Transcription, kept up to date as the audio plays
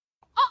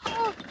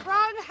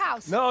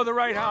house. No, the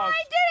right house.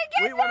 I didn't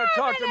get We want to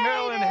talk to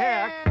Marilyn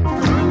Heck.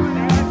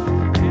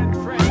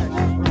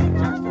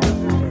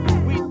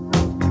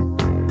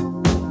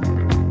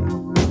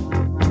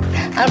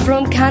 I'm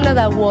from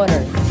Canada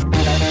Water.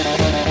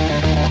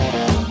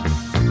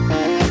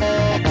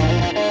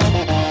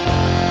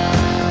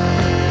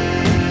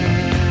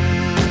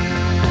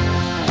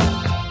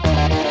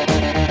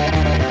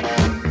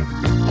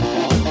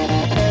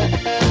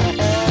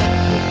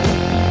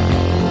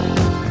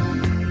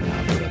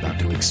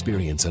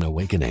 Experience an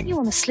awakening. You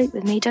want to sleep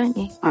with me, don't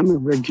you? I'm a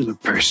regular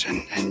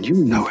person, and you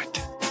know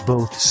it.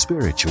 Both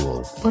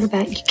spiritual. What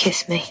about you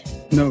kiss me?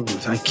 No,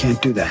 Ruth, I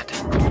can't do that.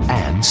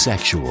 And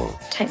sexual.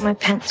 Take my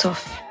pants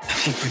off. I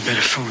think we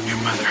better phone your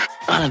mother.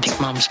 I don't think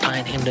Mom's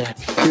buying him to...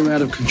 You're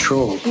out of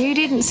control. You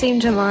didn't seem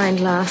to mind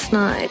last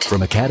night.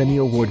 From Academy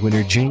Award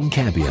winner Jane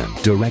Campion,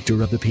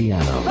 director of The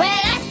Piano.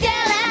 Well, I'm still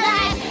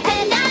alive,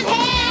 and I'm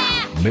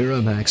here!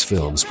 Miramax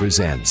Films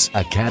presents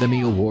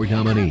Academy Award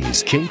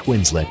nominees Kate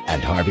Winslet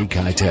and Harvey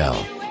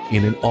Keitel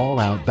in an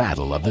all-out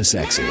battle of the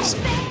sexes.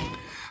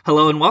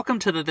 Hello and welcome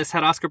to the This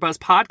Had Oscar Buzz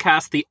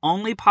podcast, the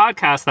only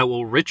podcast that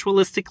will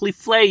ritualistically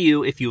flay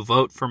you if you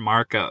vote for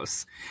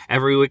Marcos.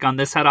 Every week on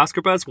This Had Oscar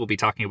Buzz, we'll be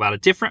talking about a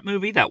different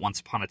movie that once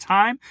upon a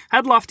time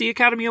had lofty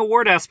Academy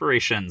Award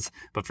aspirations,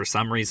 but for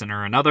some reason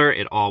or another,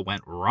 it all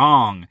went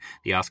wrong.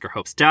 The Oscar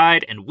hopes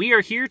died, and we are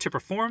here to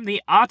perform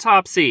the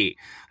autopsy.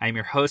 I'm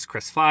your host,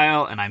 Chris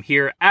File, and I'm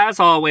here, as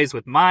always,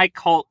 with my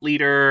cult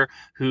leader,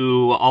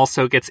 who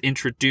also gets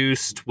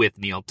introduced with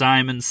Neil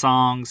Diamond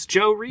songs,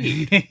 Joe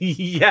Reed.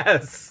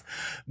 Yes.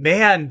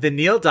 Man, the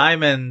Neil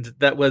Diamond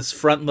that was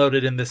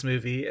front-loaded in this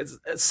movie is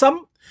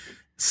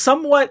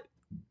somewhat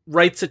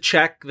writes a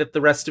check that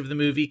the rest of the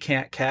movie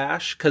can't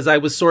cash, because I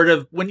was sort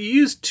of, when you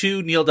use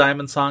two Neil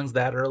Diamond songs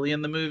that early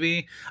in the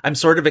movie, I'm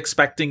sort of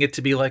expecting it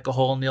to be like a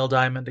whole Neil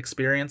Diamond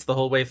experience the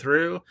whole way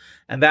through,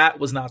 and that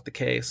was not the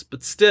case.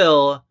 But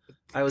still,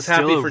 I was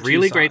happy for two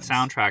really songs. Great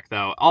soundtrack,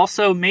 though.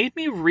 Also made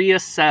me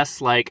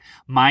reassess, like,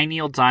 my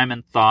Neil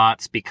Diamond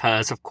thoughts,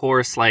 because, of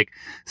course, like,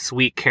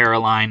 Sweet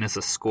Caroline is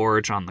a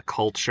scourge on the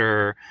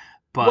culture.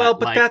 But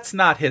like, that's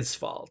not his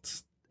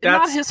fault.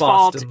 Not That's his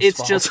Boston's fault. It's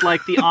fault. just,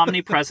 like, the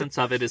omnipresence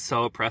of it is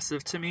so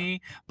oppressive to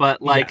me.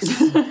 But, like,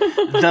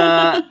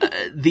 the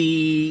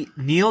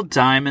Neil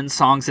Diamond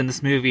songs in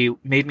this movie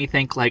made me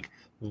think, like,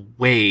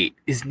 wait,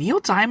 is Neil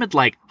Diamond,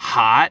 like,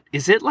 hot?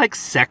 Is it, like,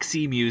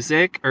 sexy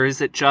music? Or is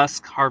it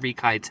just Harvey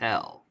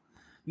Keitel?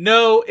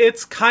 No,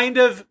 it's kind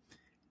of,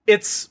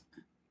 it's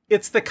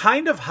the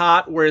kind of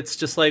hot where it's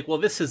just like, well,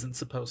 this isn't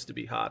supposed to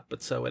be hot,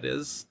 but so it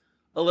is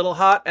a little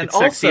hot. And it's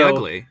sexy also,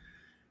 ugly.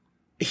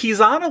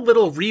 He's on a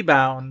little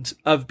rebound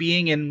of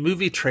being in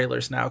movie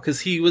trailers now,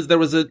 because there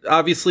was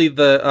obviously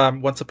the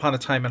Once Upon a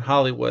Time in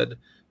Hollywood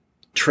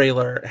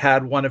trailer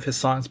had one of his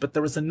songs, but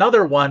there was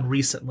another one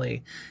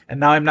recently, and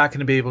now I'm not going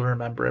to be able to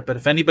remember it. But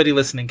if anybody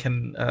listening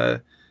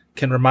can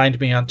remind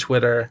me on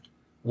Twitter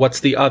what's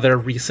the other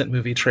recent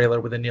movie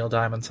trailer with a Neil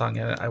Diamond song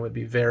in it, I would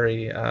be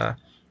very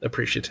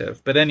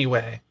appreciative. But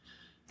anyway,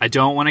 I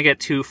don't want to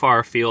get too far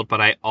afield, but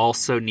I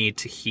also need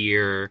to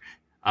hear.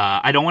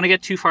 I don't want to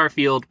get too far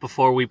afield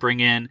before we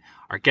bring in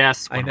our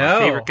guest, one of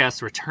our favorite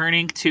guests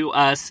returning to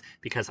us,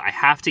 because I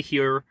have to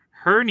hear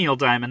her Neil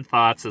Diamond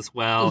thoughts as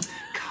well.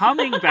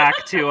 Coming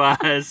back to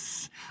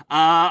us,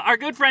 our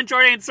good friend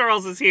Jourdain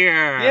Searles is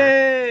here.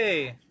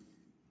 Yay!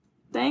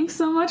 Thanks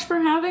so much for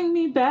having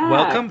me back.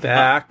 Welcome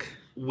back.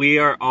 We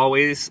are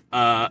always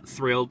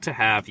thrilled to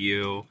have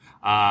you.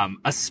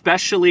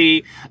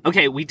 Especially,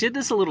 okay, we did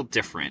this a little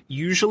different.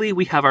 Usually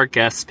we have our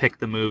guests pick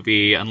the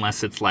movie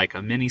unless it's like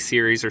a mini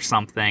series or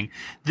something.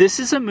 This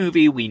is a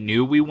movie we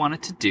knew we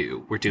wanted to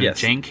do. We're doing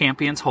Jane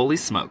Campion's Holy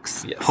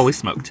Smokes. Yes. Holy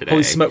Smoke today.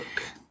 Holy Smoke.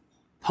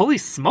 Holy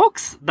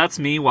Smokes? That's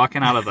me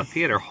walking out of the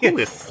theater.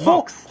 Holy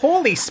Smokes.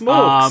 Holy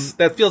Smokes.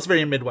 That feels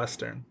very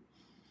Midwestern.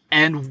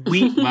 And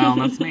well,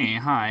 that's me.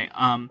 Hi.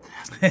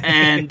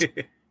 And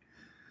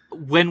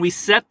when we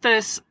set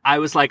this, I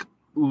was like,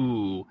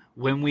 ooh,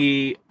 when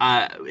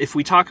if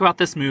we talk about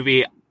this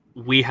movie,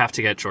 we have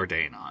to get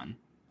Jourdain on.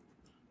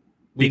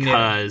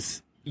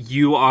 Because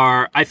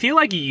I feel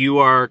like you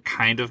are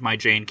kind of my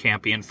Jane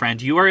Campion friend.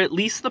 You are at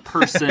least the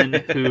person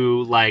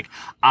who, like,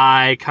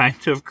 I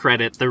kind of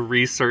credit the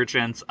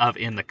resurgence of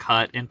In the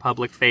Cut in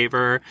public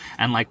favor.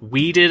 And, like,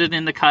 we did an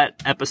In the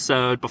Cut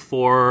episode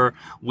before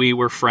we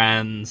were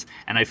friends.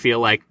 And I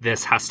feel like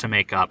this has to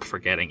make up for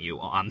getting you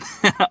on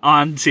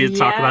to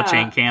talk about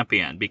Jane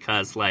Campion.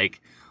 Because, like,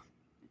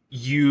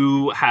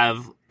 you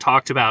have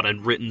talked about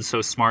and written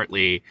so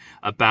smartly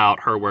about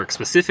her work,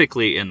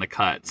 specifically In the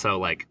Cut. So,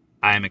 like,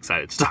 I am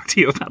excited to talk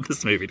to you about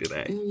this movie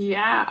today.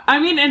 Yeah. I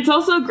mean, it's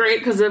also great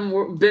because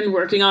I've been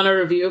working on a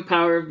review of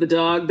Power of the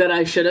Dog that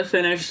I should have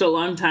finished a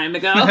long time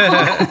ago.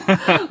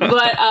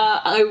 But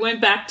I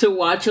went back to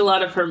watch a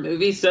lot of her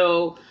movies,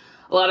 so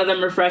a lot of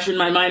them are fresh in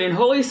my mind. And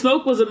Holy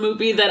Smoke was a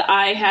movie that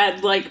I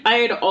had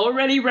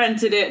already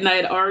rented it, and I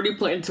had already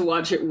planned to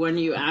watch it when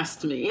you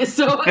asked me.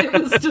 So it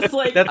was just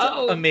like, That's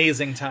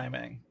amazing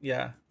timing.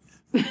 Yeah.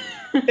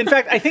 In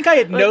fact, I think I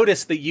had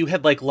noticed that you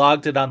had like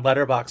logged it on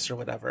Letterboxd or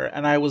whatever,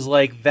 and I was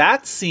like,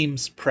 that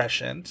seems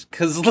prescient,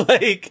 because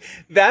like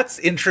that's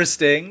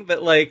interesting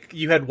that like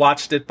you had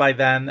watched it by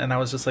then, and I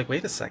was just like,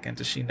 wait a second,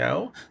 does she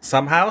know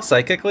somehow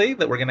psychically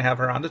that we're going to have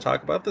her on to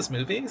talk about this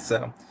movie?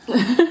 So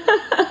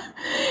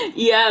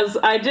yes,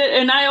 I did,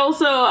 and I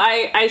also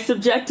I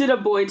subjected a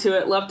boy to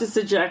it. Love to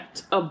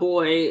subject a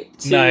boy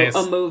to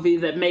a movie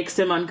that makes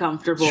him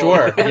uncomfortable.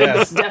 Sure,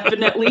 yes,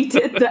 definitely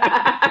did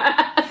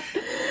that.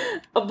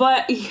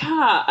 But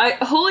yeah,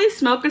 Holy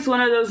Smoke is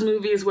one of those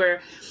movies where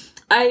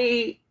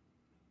I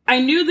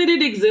knew that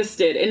it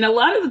existed, and a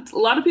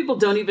lot of people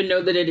don't even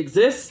know that it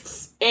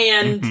exists.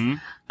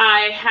 And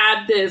I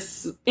had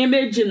this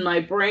image in my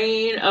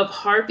brain of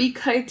Harvey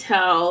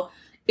Keitel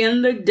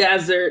in the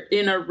desert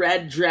in a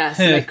red dress,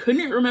 and I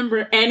couldn't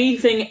remember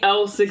anything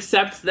else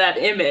except that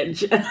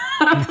image.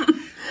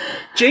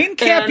 Jane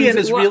Campion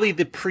is really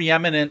the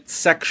preeminent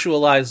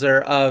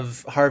sexualizer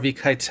of Harvey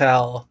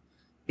Keitel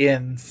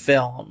in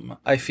film.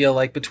 I feel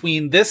like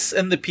between this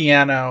and The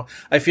Piano,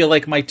 I feel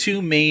like my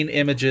two main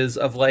images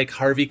of like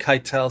Harvey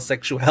Keitel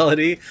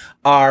sexuality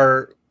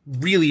are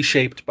really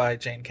shaped by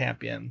Jane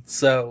Campion.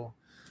 So,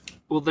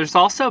 well, there's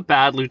also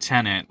Bad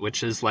Lieutenant,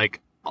 which is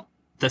like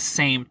the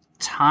same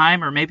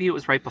time, or maybe it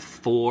was right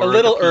before, a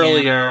little The Piano,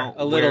 earlier,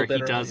 a little where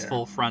bit he does earlier.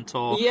 full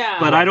frontal. Yeah,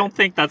 but I don't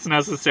think that's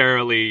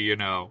necessarily, you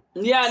know.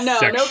 Yeah, no,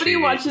 nobody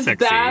watches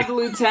sexy. Bad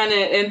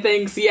Lieutenant and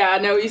thinks, yeah,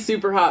 no, he's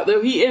super hot,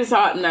 though he is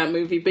hot in that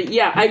movie. But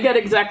yeah, I get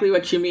exactly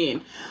what you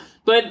mean.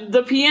 But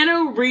The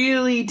Piano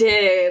really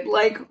did.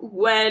 Like,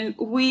 when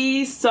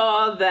we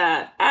saw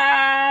that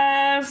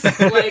ass,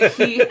 like,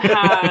 he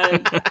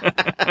had...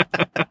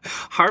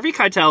 Harvey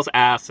Keitel's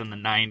ass in the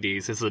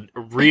 90s is a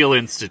real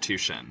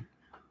institution.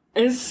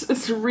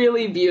 It's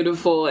really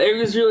beautiful. It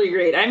was really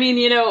great. I mean,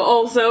 you know,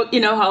 also, you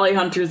know, Holly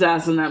Hunter's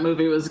ass in that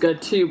movie was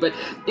good, too. But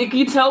you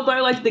can tell by,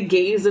 like, the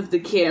gaze of the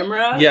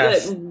camera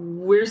that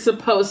we're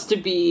supposed to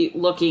be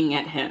looking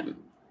at him.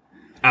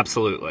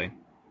 Absolutely.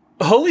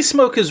 Holy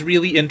Smoke is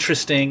really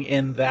interesting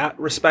in that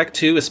respect,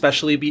 too,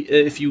 especially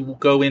if you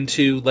go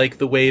into, like,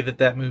 the way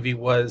that movie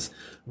was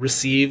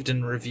received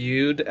and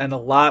reviewed. And a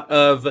lot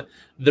of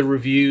the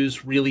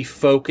reviews really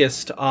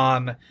focused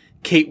on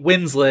Kate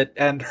Winslet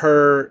and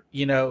her,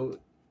 you know,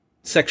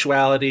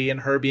 sexuality and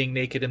her being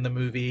naked in the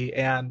movie.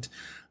 And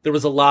there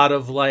was a lot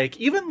of like,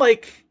 even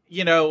like,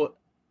 you know,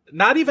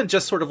 not even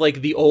just sort of like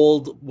the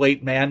old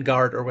white man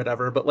guard or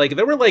whatever, but like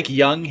there were like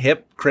young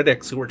hip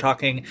critics who were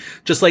talking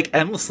just like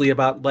endlessly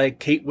about like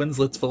Kate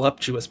Winslet's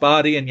voluptuous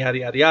body and yada,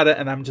 yada, yada.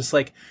 And I'm just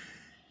like,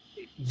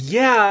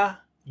 yeah,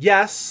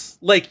 yes,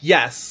 like,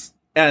 yes.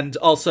 And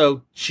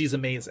also she's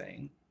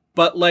amazing.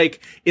 But,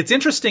 like, it's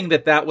interesting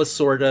that was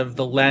sort of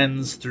the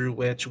lens through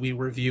which we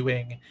were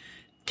viewing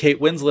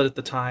Kate Winslet at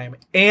the time.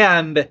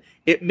 And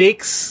it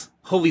makes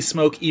Holy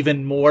Smoke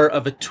even more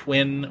of a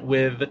twin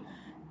with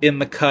In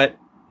the Cut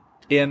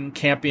in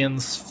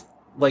Campion's,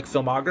 like,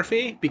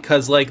 filmography.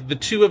 Because, like, the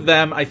two of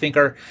them, I think,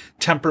 are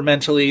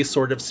temperamentally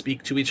sort of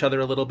speak to each other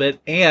a little bit.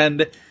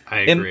 And I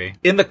agree.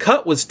 In the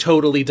Cut was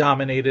totally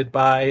dominated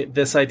by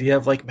this idea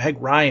of, like,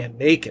 Meg Ryan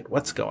naked.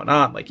 What's going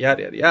on? Like,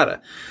 yada, yada,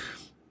 yada.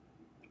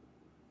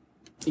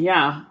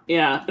 Yeah,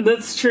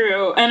 that's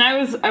true. And I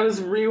was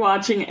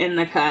rewatching In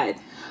the Cut.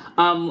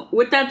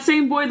 With that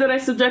same boy that I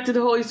subjected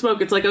to Holy Smoke,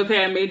 it's like,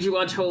 okay, I made you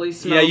watch Holy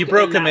Smoke. Yeah, you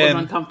broke him in. That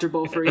was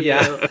uncomfortable for you.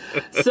 Yeah.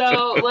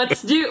 So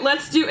let's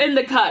do In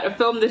the Cut, a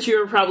film that you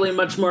were probably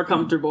much more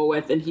comfortable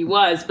with than he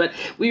was. But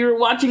we were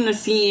watching the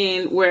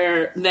scene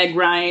where Meg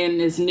Ryan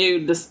is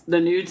nude, the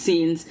nude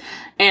scenes,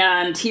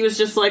 and he was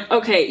just like,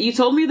 okay, you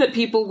told me that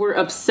people were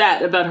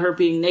upset about her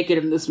being naked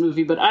in this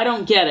movie, but I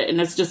don't get it. And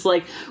it's just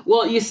like,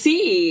 well, you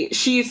see,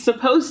 she's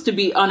supposed to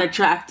be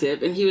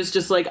unattractive. And he was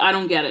just like, I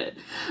don't get it.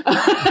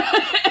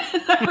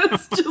 I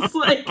was just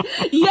like,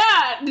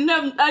 yeah,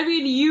 no, I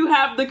mean, you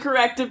have the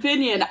correct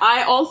opinion.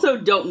 I also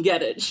don't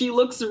get it. She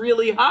looks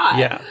really hot.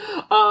 Yeah.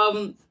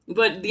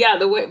 But yeah,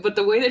 the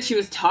way that she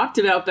was talked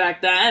about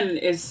back then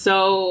is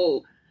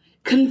so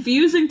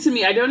confusing to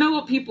me. I don't know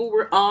what people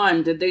were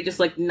on. Did they just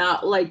like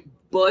not like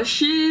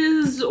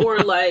bushes or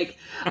like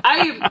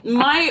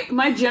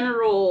my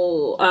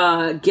general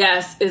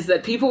guess is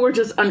that people were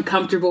just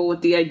uncomfortable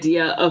with the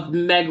idea of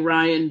Meg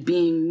Ryan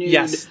being nude.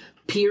 Yes.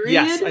 Period.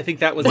 Yes, I think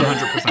that was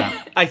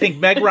 100%. I think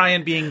Meg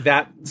Ryan being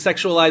that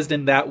sexualized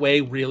in that way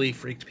really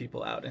freaked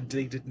people out, and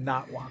they did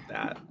not want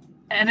that.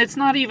 And it's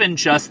not even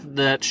just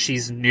that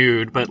she's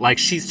nude, but like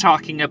she's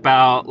talking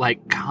about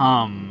like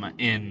cum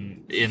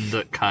in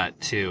the cut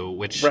too,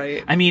 which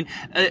right. I mean,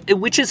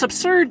 which is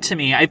absurd to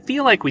me. I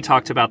feel like we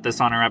talked about this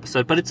on our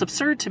episode, but it's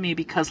absurd to me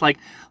because like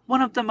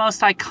one of the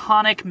most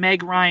iconic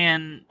Meg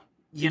Ryan,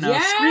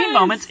 screen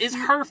moments is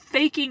her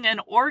faking an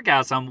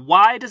orgasm.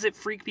 Why does it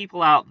freak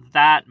people out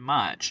that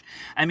much?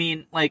 I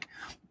mean, like,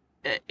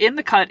 In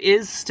the Cut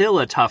is still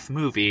a tough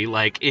movie.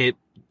 Like, it,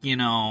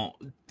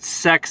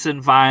 sex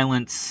and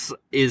violence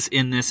is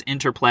in this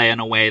interplay in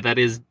a way that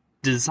is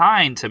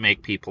designed to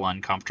make people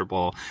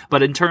uncomfortable.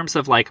 But in terms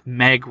of like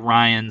Meg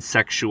Ryan's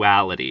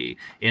sexuality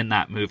in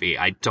that movie,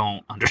 I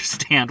don't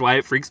understand why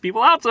it freaks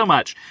people out so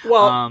much.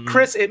 Well,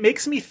 Chris, it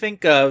makes me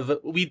think of,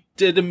 we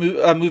did a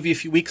movie a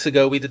few weeks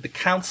ago. We did The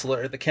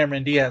Counselor, the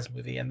Cameron Diaz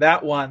movie, and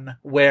that one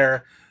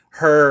where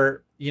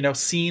her,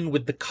 scene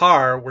with the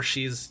car where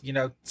she's,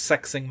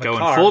 sexing the car.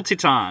 Going full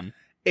Titan.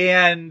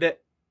 And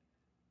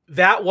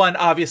that one,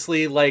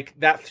 obviously, like,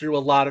 that threw a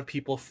lot of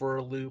people for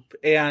a loop.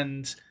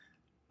 And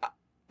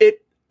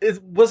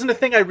it wasn't a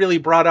thing I really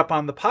brought up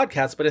on the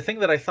podcast, but a thing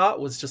that I thought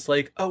was just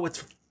like, oh,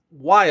 it's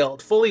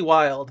wild, fully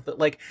wild, that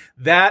like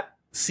that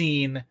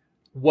scene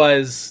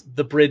was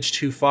the bridge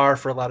too far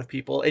for a lot of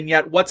people. And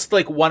yet what's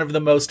like one of the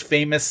most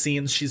famous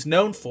scenes she's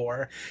known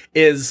for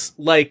is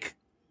like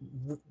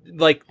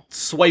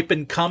swipe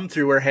and cum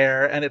through her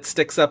hair and it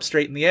sticks up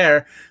straight in the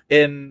air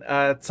in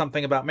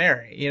Something About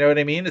Mary. You know what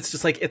I mean? It's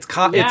just like, it's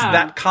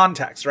that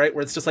context, right?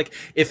 Where it's just like,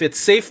 if it's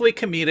safely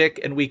comedic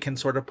and we can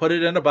sort of put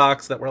it in a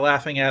box that we're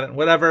laughing at and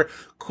whatever,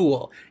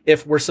 cool.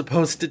 If we're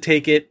supposed to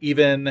take it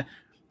even,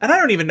 and I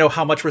don't even know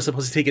how much we're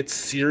supposed to take it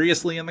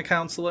seriously in The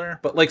Counselor,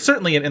 but like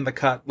certainly in The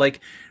Cut,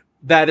 like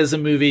that is a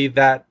movie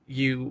that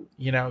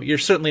you're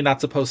certainly not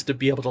supposed to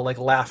be able to like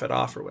laugh it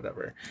off or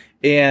whatever.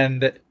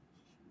 And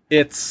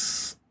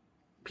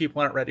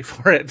people aren't ready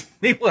for it.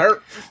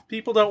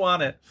 People don't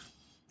want it.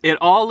 It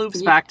all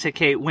loops back to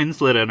Kate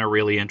Winslet in a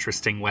really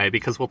interesting way,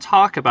 because we'll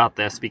talk about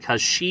this,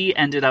 because she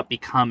ended up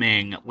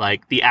becoming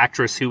like the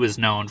actress who was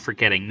known for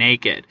getting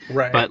naked.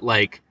 Right. But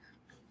like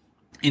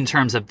in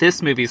terms of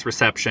this movie's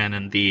reception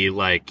and the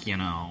like,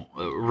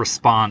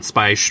 response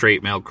by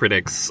straight male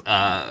critics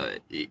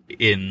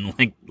in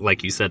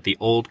like you said, the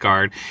old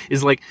guard,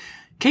 is like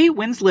Kate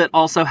Winslet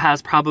also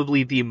has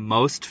probably the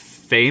most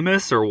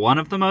famous or one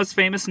of the most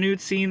famous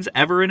nude scenes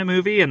ever in a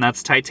movie, and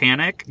that's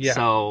Titanic. Yeah.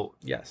 So,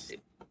 yes.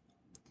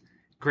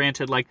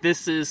 Granted, like,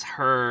 this is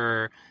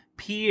her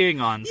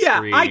peeing on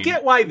screen. Yeah, I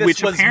get why this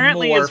which was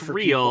apparently more is for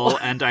real, people.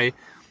 And I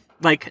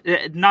like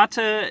not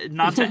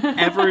to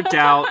ever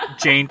doubt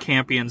Jane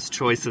Campion's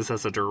choices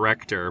as a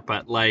director,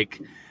 but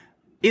like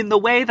in the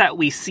way that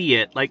we see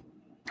it, like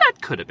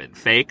that could have been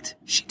faked.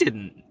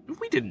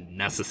 We didn't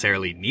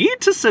necessarily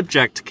need to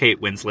subject Kate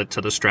Winslet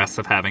to the stress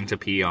of having to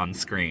pee on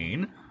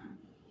screen.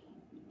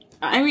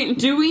 I mean,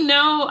 do we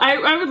know?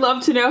 I would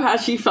love to know how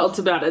she felt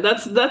about it.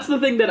 That's the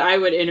thing that I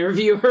would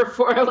interview her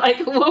for.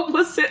 Like, what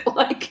was it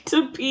like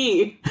to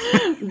pee?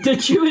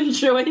 Did you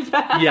enjoy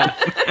that? Yeah.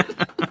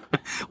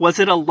 Was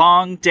it a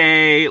long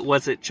day?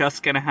 Was it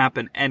just going to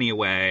happen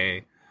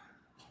anyway?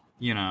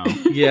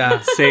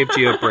 Yeah. Saved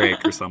you a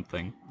break or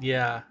something.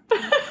 Yeah.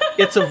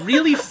 It's a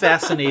really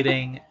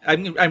fascinating...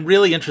 I'm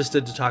really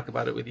interested to talk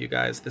about it with you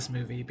guys, this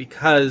movie,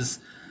 because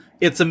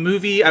it's a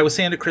movie... I was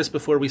saying to Chris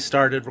before we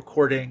started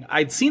recording,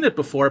 I'd seen it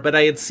before, but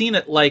I had seen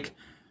it, like,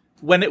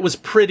 when it was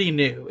pretty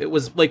new. It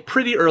was, like,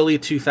 pretty early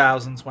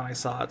 2000s when I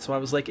saw it. So I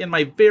was, like, in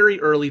my very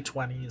early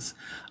 20s.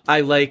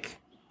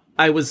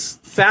 I was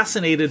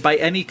fascinated by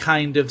any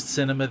kind of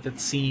cinema that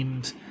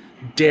seemed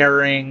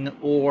daring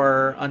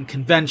or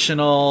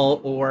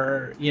unconventional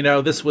or,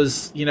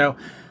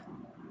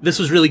 this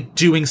was really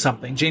doing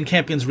something. Jane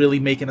Campion's really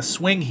making a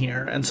swing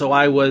here. And so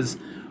I was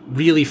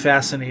really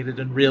fascinated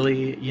and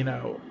really,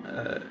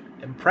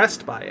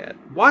 impressed by it.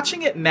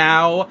 Watching it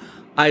now,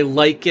 I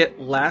like it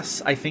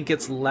less. I think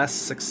it's less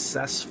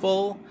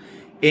successful.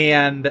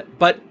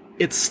 But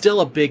it's still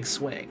a big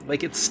swing.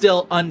 Like, it's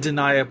still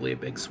undeniably a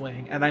big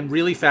swing. And I'm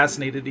really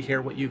fascinated to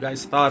hear what you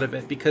guys thought of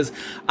it, because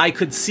I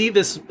could see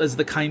this as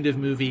the kind of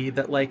movie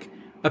that, like,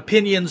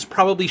 opinions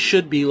probably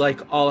should be,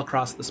 like, all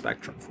across the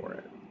spectrum for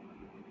it.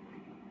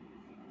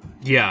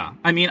 Yeah.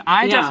 I mean,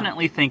 I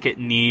definitely think it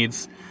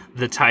needs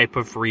the type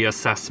of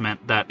reassessment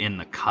that In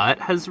the Cut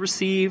has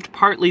received,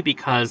 partly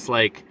because,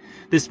 like,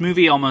 this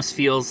movie almost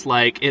feels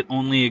like it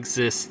only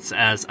exists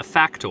as a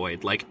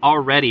factoid. Like,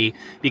 already,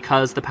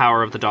 because The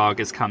Power of the Dog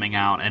is coming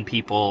out and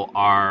people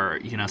are,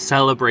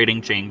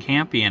 celebrating Jane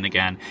Campion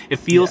again, it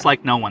feels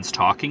like no one's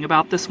talking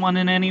about this one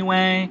in any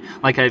way.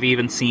 Like, I've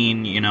even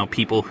seen,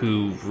 people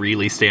who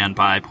really stand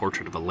by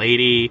Portrait of a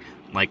Lady,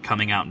 like,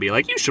 coming out and be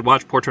like, you should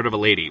watch Portrait of a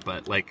Lady,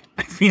 but, like,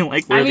 I feel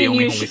like we're the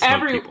only Holy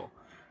Smoke people.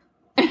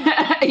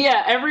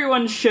 Yeah,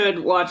 everyone should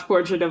watch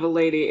Portrait of a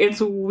Lady. It's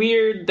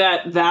weird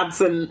that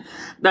that's an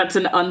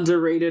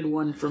underrated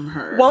one from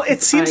her. Well,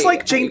 it seems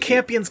like Jane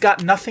Campion's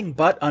got nothing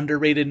but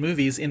underrated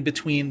movies in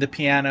between The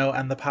Piano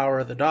and The Power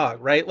of the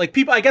Dog, right? Like,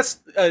 people, I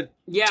guess,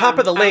 Top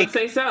of the Lake. I would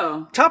say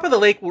so. Top of the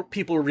Lake,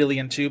 people were really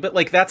into, but,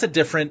 like, that's a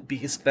different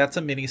beast. That's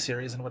a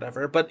miniseries and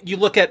whatever. But you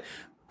look at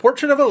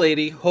Portrait of a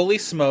Lady, Holy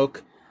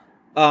Smoke,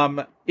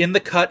 In the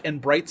Cut, and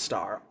Bright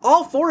Star.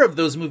 All four of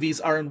those movies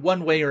are in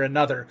one way or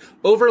another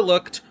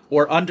overlooked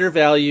or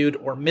undervalued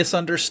or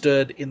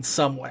misunderstood in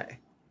some way.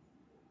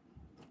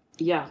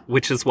 Yeah.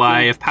 Which is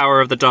why if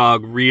Power of the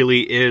Dog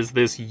really is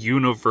this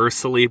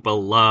universally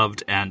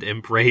beloved and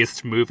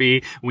embraced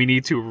movie, we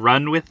need to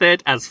run with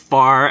it as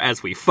far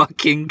as we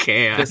fucking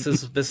can. This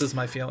is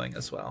my feeling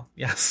as well.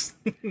 Yes.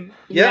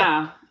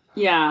 Yeah.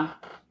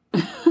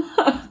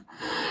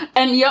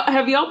 And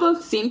have y'all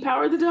both seen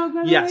Power of the Dog,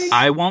 by the Yes. way?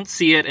 I won't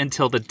see it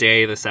until the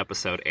day this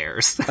episode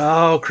airs.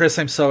 Oh, Chris,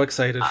 I'm so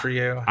excited for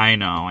you. I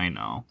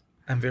know.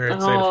 I'm very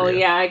excited for you.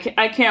 Yeah,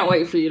 I can't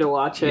wait for you to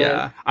watch it.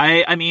 Yeah.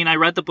 I mean, I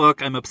read the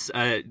book. I'm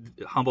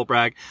humble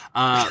brag,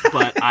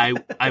 but I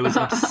was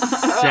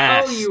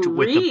obsessed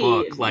with the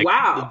book. Like,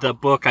 wow. The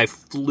book, I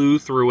flew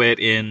through it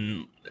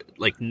in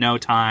like no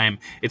time.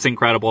 It's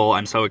incredible.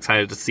 I'm so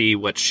excited to see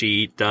what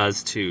she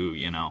does to,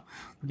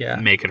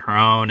 make it her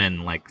own.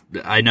 And like,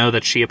 I know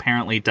that she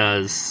apparently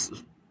does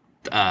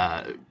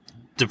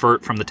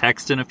divert from the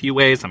text in a few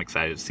ways. I'm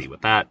excited to see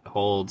what that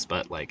holds.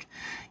 But like,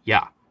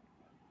 yeah.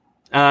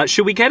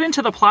 Should we get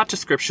into the plot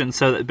description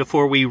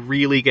before we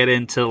really get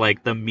into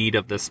like the meat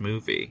of this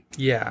movie?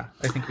 Yeah,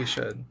 I think we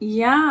should.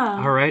 Yeah.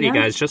 Alrighty,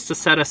 guys, just to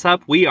set us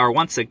up, we are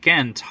once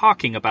again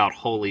talking about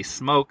Holy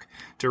Smoke,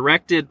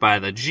 directed by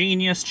the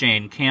genius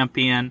Jane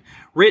Campion,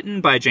 written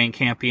by Jane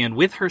Campion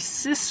with her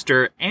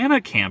sister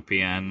Anna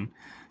Campion,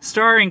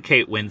 starring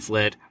Kate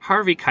Winslet,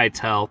 Harvey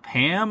Keitel,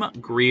 Pam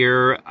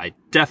Grier, I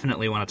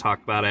definitely want to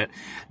talk about it,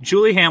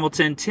 Julie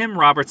Hamilton, Tim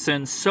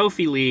Robertson,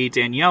 Sophie Lee,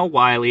 Danielle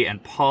Wiley,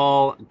 and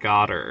Paul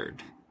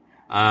Goddard.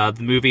 The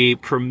movie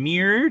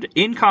premiered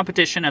in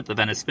competition at the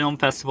Venice Film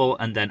Festival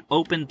and then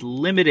opened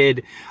limited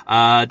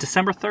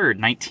December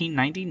 3rd,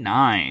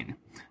 1999.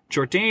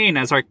 Jourdain,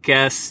 as our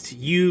guest,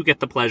 you get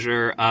the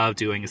pleasure of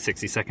doing a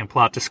 60-second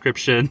plot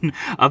description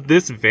of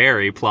this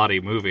very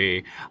plotty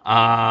movie.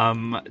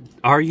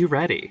 Are you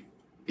ready?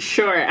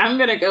 Sure, I'm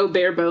gonna go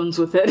bare bones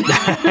with it.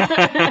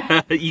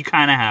 You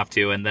kind of have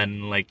to, and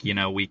then,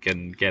 we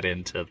can get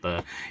into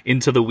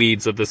the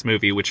weeds of this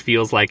movie, which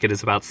feels like it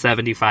is about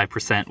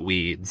 75%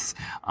 weeds.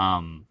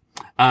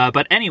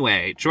 But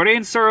anyway,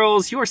 Jourdain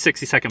Searles, your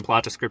 60-second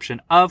plot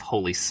description of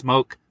Holy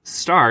Smoke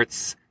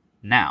starts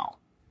now.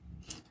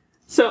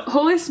 So,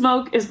 Holy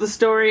Smoke is the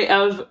story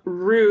of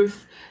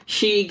Ruth.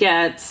 She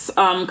gets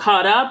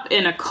caught up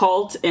in a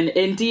cult in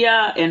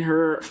India, and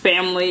her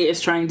family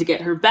is trying to get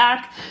her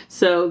back.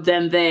 So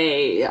then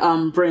they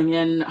bring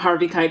in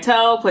Harvey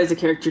Keitel, plays a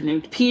character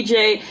named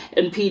PJ,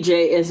 and PJ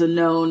is a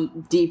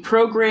known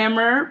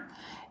deprogrammer.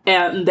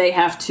 And they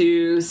have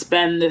to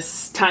spend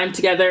this time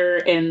together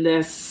in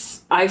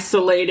this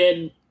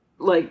isolated,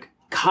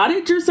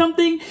 cottage or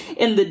something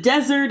in the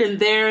desert, and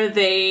there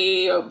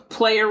they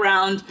play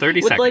around 30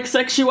 with seconds.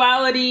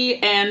 Sexuality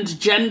and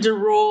gender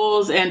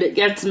roles, and it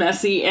gets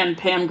messy, and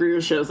Pam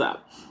Grier shows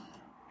up.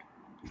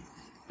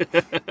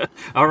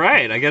 All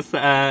right, I guess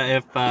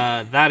if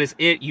that is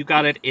it, you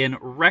got it in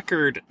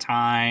record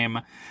time.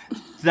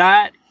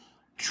 That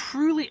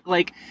truly,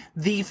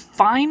 the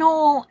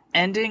final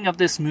ending of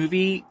this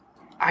movie,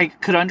 I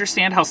could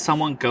understand how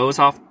someone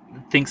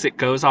thinks it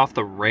goes off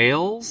the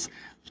rails,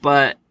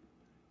 but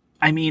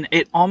I mean,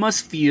 it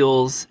almost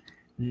feels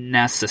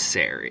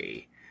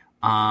necessary,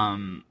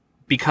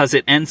 because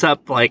it ends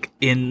up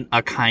in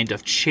a kind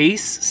of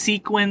chase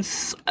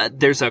sequence.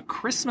 There's a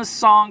Christmas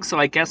song, so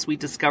I guess we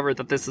discovered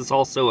that this is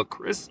also a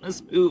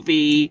Christmas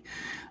movie.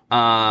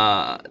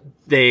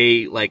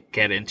 They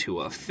get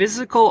into a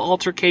physical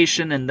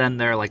altercation, and then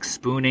they're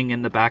spooning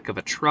in the back of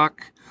a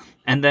truck,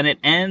 and then it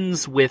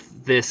ends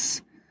with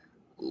this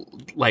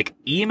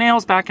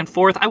emails back and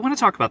forth. I want to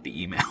talk about the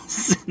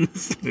emails in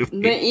this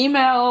movie. The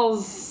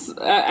emails,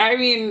 I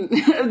mean,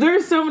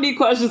 there's so many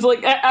questions.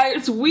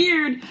 It's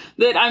weird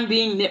that I'm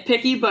being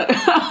nitpicky, but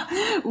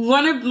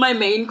one of my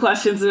main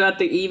questions about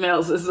the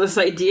emails is this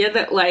idea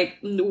that,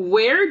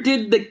 where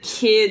did the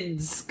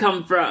kids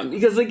come from?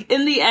 Because,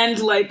 in the end,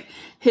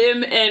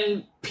 him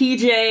and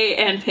PJ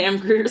and Pam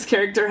Grier's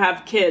character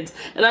have kids.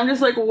 And I'm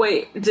just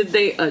wait, did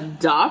they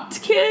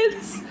adopt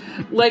kids?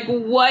 What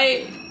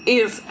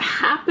is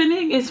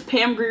happening? Is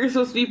Pam Grier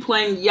supposed to be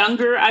playing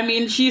younger? I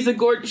mean, she's a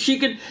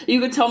you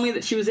could tell me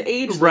that she was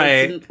ageless,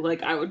 right?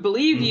 And, I would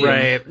believe you,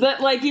 right?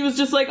 But he was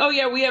just oh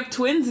yeah, we have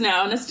twins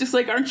now, and it's just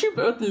aren't you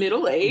both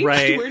middle aged?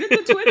 Right? Where did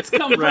the twins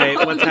come right?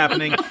 from? What's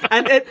happening?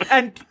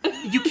 And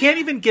you can't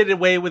even get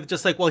away with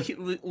just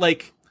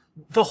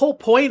the whole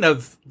point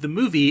of the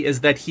movie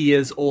is that he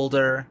is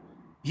older.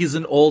 He's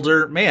an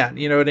older man.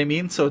 You know what I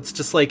mean? So it's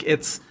just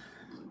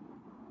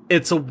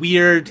it's a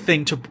weird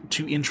thing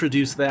to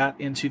introduce that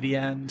into the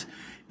end.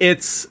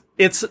 It's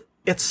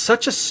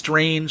such a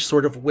strange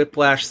sort of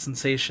whiplash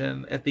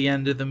sensation at the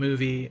end of the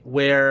movie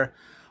where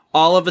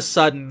all of a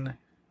sudden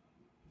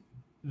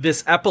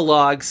this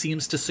epilogue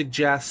seems to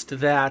suggest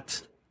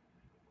that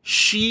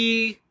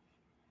she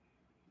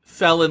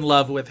fell in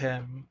love with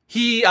him.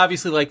 He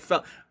obviously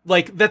felt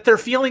that their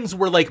feelings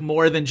were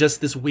more than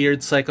just this weird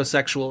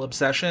psychosexual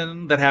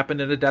obsession that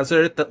happened in a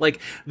desert, that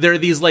there are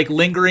these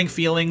lingering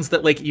feelings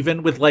that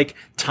even with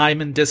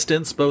time and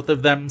distance, both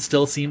of them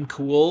still seem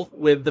cool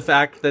with the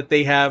fact that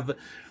they have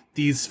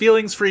these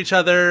feelings for each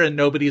other, and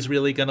nobody's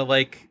really gonna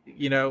like,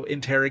 you know,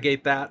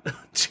 interrogate that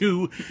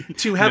too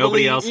heavily.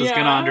 Nobody else is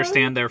gonna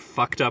understand their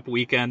fucked up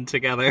weekend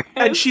together.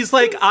 And she's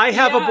like, I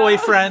have a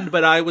boyfriend,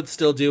 but I would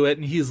still do it.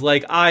 And he's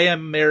like, I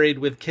am married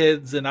with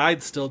kids, and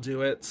I'd still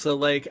do it. So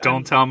like,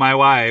 don't tell my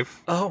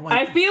wife. Oh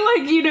my! I feel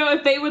like, you know,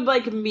 if they would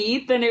like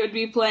meet, then it would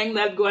be playing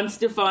that Gwen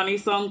Stefani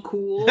song,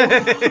 "Cool."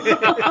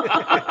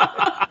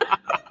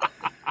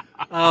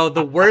 Oh,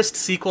 the worst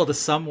sequel to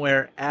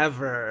Somewhere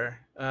ever.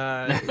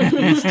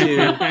 These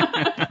two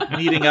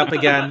meeting up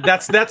again.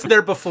 That's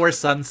their Before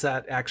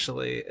Sunset,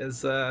 actually.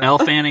 Is Elle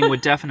Fanning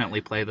would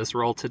definitely play this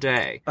role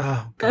today.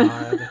 Oh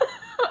God.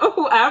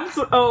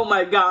 Oh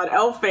my God,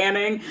 Elle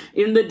Fanning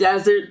in the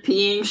desert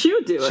peeing. She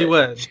would do it. She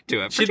would. She'd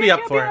do it. She'd be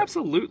up for it.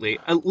 Absolutely.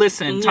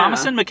 Listen,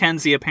 Thomasin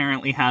McKenzie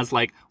apparently has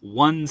like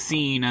one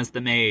scene as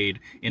the maid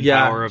in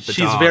Power of the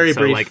Dog. She's very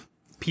brief. Like,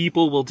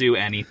 people will do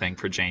anything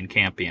for Jane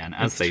Campion,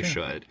 as they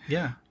should.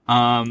 Yeah.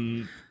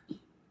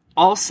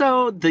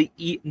 Also,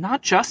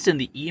 not just in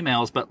the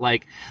emails, but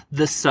like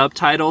the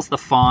subtitles, the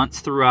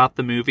fonts throughout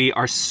the movie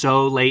are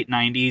so late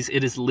 90s.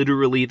 It is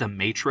literally the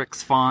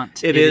Matrix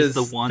font. It is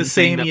the one the thing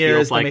same that year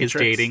feels as the like Matrix.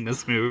 is dating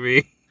this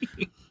movie.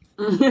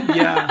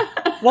 Yeah.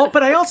 Well,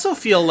 but I also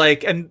feel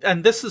like,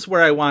 and this is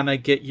where I want to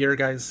get your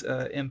guys'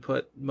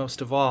 input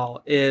most of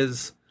all,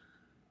 is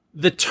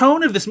the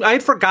tone of this. I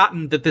had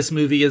forgotten that this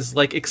movie is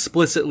like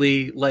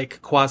explicitly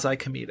like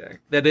quasi-comedic.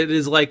 That it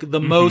is like the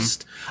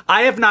most.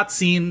 I have not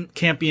seen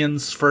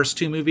Campion's first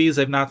two movies.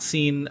 I've not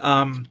seen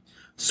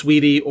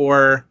Sweetie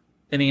or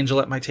An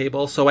Angel at My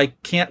Table, so I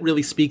can't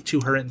really speak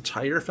to her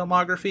entire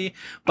filmography.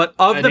 But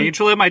An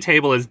Angel at My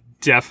Table is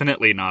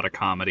definitely not a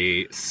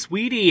comedy.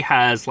 Sweetie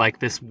has like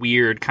this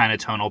weird kind of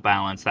tonal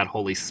balance that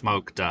Holy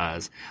Smoke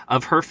does.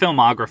 Of her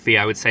filmography,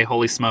 I would say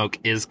Holy Smoke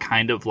is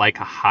kind of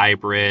like a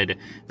hybrid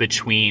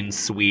between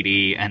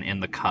Sweetie and In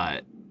the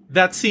Cut.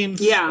 That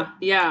seems...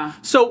 Yeah.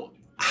 So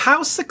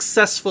how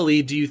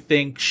successfully do you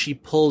think she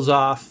pulls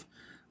off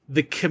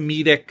the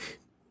comedic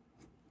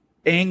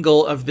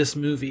angle of this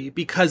movie?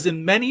 Because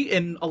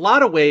in a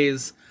lot of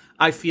ways,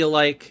 I feel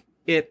like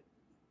it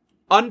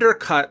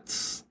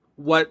undercuts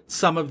what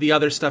some of the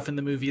other stuff in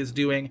the movie is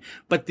doing.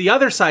 But the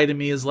other side of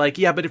me is like,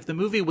 yeah, but if the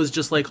movie was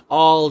just like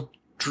all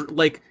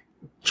like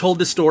told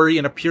the story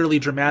in a purely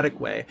dramatic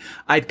way,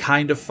 I'd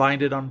kind of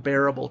find it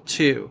unbearable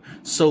too.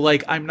 So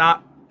like, I'm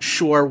not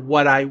sure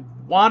what I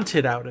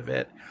wanted out of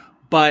it,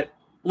 but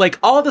like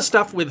all the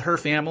stuff with her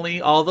family,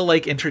 all the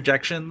like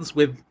interjections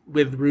with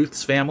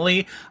Ruth's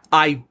family,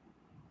 I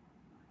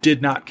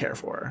did not care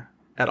for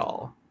at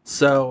all.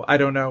 So I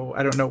don't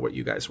know what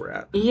you guys were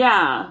at.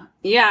 Yeah.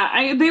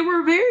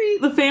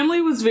 The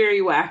family was very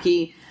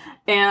wacky.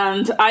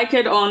 And I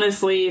could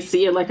honestly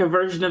see like a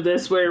version of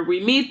this where we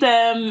meet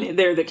them,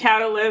 they're the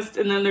catalyst,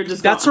 and then they're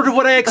just That's gone. sort of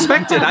what I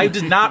expected. I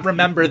did not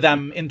remember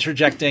them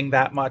interjecting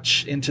that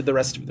much into the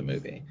rest of the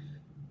movie.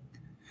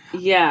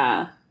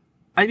 Yeah.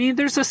 I mean,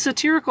 there's a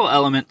satirical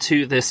element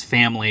to this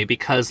family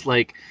because,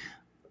 like,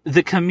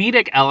 the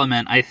comedic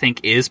element, I think,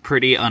 is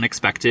pretty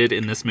unexpected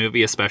in this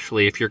movie,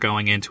 especially if you're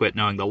going into it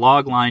knowing the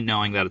log line,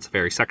 knowing that it's a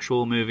very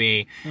sexual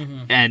movie.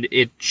 Mm-hmm. And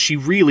she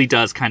really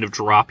does kind of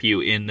drop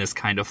you in this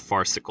kind of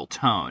farcical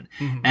tone.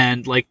 Mm-hmm.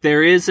 And, like,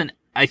 there is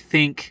I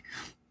think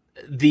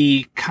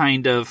the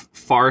kind of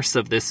farce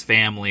of this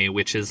family,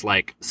 which is,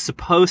 like,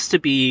 supposed to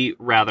be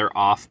rather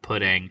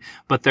off-putting,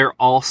 but they're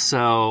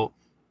also,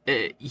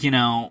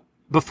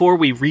 before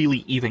we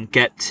really even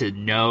get to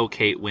know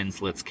Kate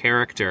Winslet's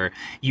character,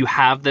 you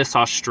have this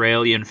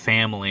Australian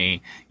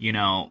family,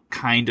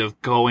 kind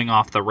of going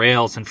off the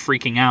rails and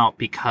freaking out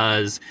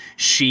because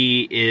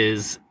she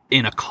is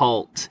in a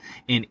cult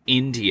in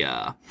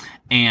India.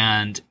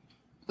 And,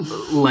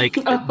 like,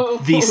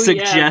 the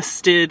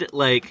suggested,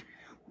 like,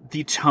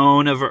 the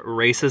tone of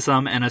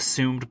racism and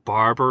assumed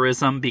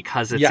barbarism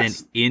because it's in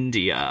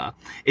India.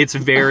 It's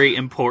very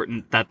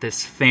important that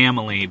this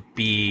family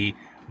be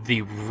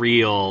the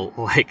real,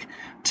 like,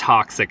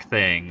 toxic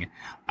thing,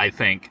 I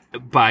think,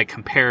 by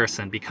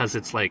comparison, because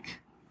it's like,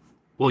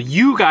 well,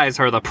 you guys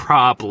are the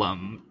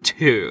problem,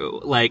 too.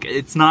 Like,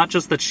 it's not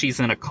just that she's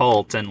in a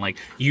cult and, like,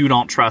 you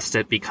don't trust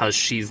it because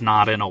she's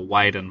not in a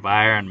white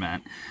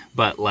environment,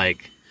 but,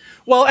 like,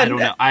 well, I don't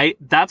know.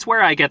 That's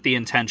where I get the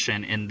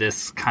intention in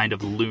this kind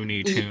of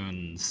Looney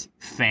Tunes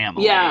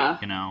family, Yeah.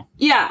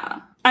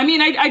 I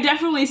mean, I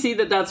definitely see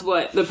that that's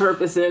what the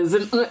purpose is.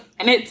 And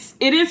it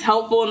is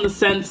helpful in the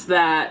sense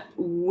that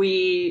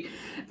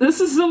this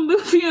is a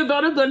movie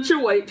about a bunch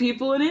of white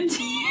people in India.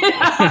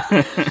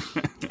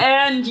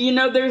 And,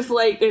 there's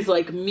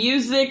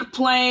music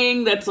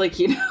playing that's like,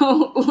 they've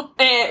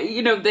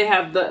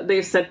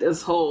set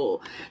this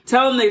whole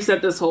tone, they've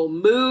set this whole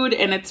mood,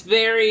 and it's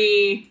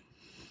very...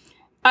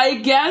 I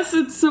guess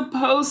it's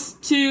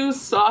supposed to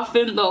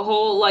soften the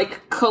whole,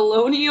 like,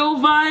 colonial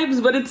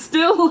vibes, but it's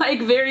still,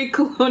 like, very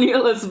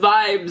colonialist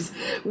vibes,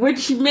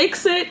 which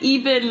makes it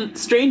even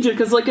stranger,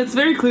 because, like, it's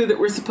very clear that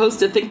we're supposed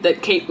to think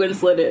that Kate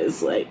Winslet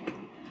is, like,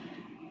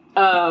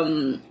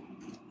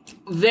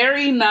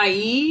 very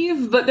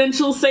naive, but then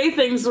she'll say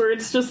things where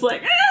it's just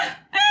like,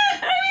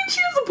 I mean, she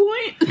has a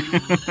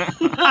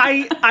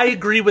I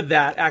agree with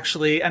that,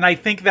 actually. And I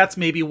think that's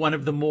maybe one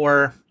of the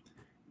more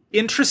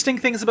interesting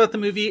things about the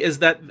movie is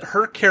that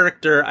her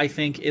character, I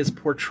think, is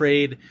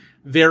portrayed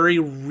very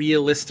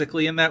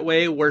realistically in that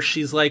way, where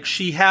she's like,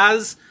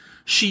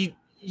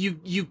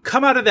 you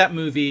come out of that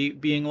movie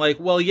being like,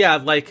 well, yeah,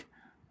 like,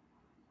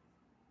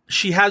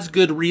 she has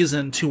good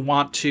reason to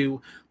want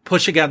to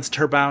push against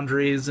her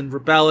boundaries and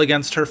rebel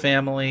against her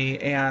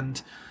family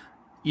and,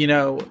 you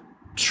know,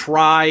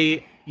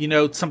 try, you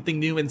know, something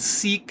new and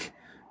seek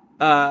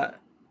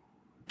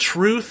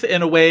truth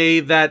in a way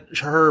that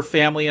her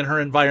family and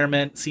her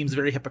environment seems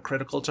very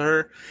hypocritical to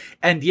her.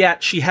 And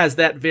yet she has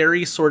that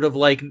very sort of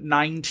like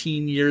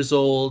 19 years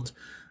old,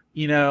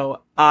 you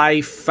know,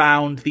 I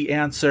found the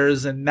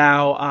answers and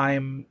now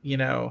I'm, you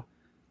know,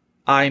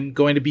 I'm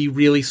going to be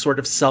really sort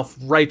of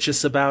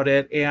self-righteous about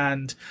it.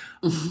 And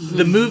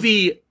the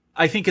movie,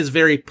 I think, is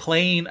very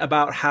plain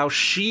about how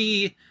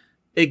she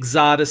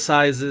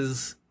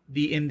exoticizes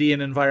the Indian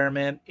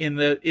environment in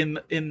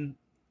an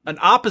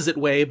opposite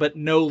way, but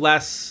no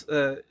less,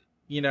 no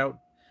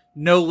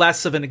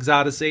less of an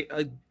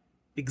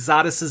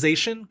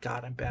exoticization.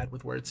 God, I'm bad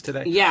with words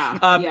today.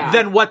 Yeah.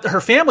 Than what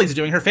her family's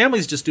doing. Her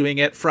family's just doing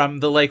it from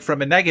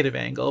a negative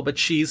angle, but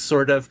she's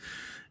sort of,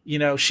 you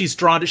know, she's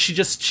drawn to,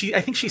 I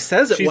think she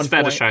says at one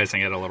point. She's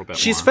fetishizing it a little bit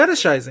She's more.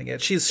 fetishizing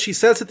it. She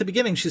says at the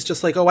beginning, she's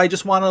just like, oh, I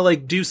just want to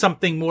like do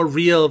something more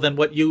real than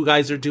what you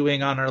guys are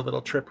doing on our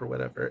little trip or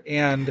whatever.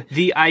 And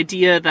the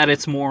idea that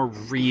it's more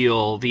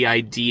real, the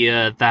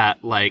idea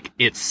that like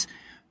it's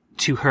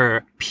to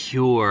her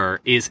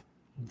pure is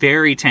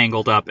very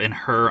tangled up in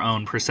her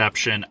own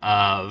perception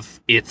of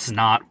it's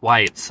not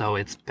white, so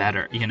it's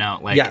better, you know,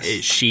 like yes.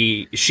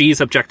 She's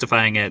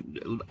objectifying it,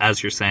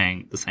 as you're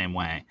saying, the same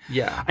way.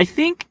 Yeah. I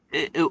think,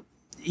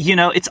 you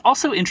know, it's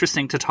also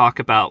interesting to talk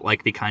about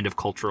like the kind of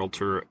cultural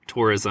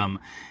tourism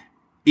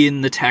in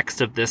the text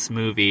of this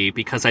movie,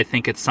 because I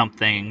think it's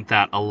something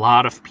that a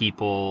lot of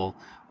people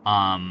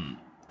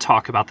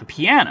talk about the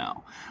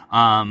piano.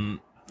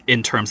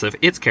 In terms of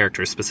its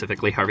characters,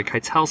 specifically Harvey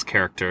Keitel's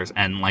characters,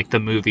 and like the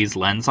movie's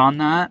lens on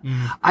that.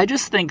 I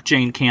just think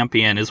Jane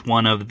Campion is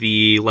one of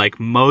the like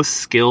most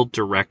skilled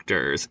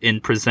directors in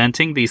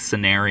presenting these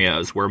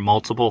scenarios where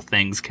multiple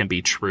things can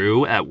be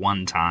true at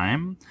one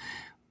time.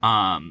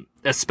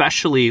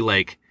 Especially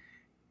like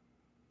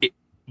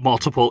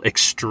multiple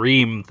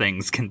extreme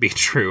things can be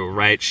true,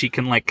 right? She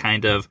can like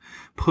kind of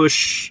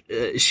push,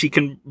 she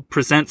can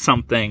present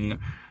something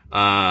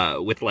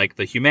with like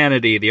the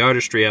humanity, the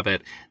artistry of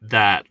it,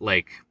 that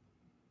like,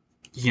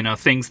 you know,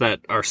 things that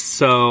are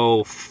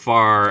so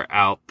far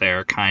out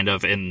there kind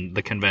of in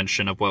the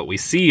convention of what we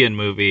see in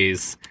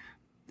movies,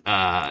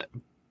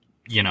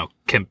 you know,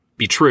 can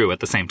be true at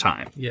the same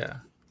time. Yeah.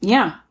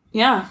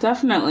 Yeah,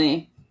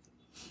 definitely.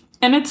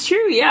 And it's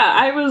true,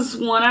 yeah.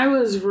 When I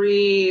was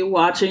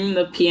re-watching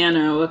The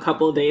Piano a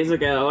couple of days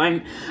ago,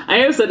 I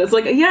also said, it's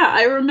like, yeah,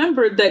 I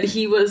remembered that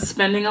he was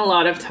spending a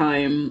lot of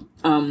time,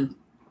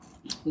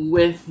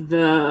 with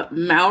the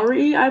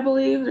Maori, I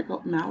believe. They're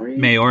called Maori?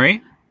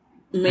 Maori.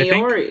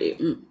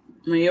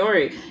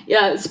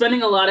 Yeah,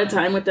 spending a lot of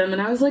time with them.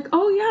 And I was like,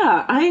 oh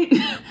yeah,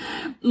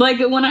 like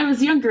when I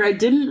was younger, I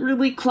didn't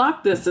really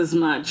clock this as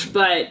much,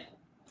 but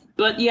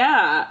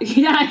yeah,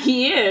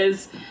 he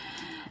is.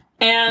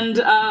 And,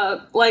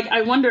 like,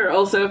 I wonder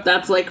also if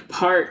that's like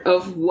part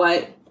of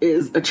what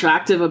is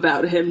attractive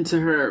about him to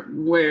her,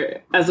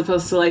 where as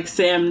opposed to like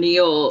Sam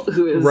Neill,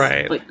 who is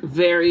like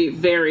very,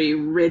 very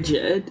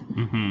rigid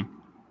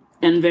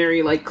and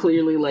very like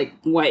clearly like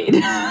white,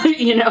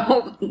 you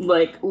know,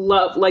 like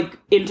love, like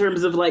in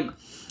terms of like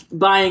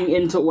buying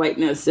into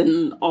whiteness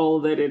and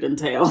all that it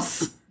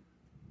entails.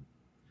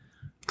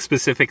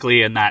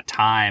 Specifically in that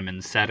time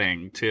and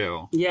setting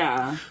too.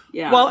 Yeah.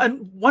 Well,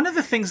 and one of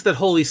the things that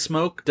Holy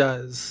Smoke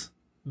does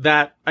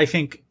that I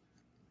think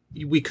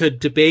we could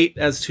debate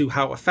as to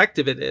how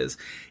effective it is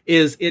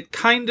it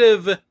kind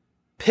of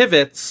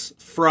pivots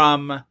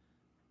from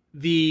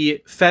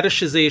the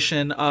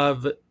fetishization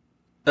of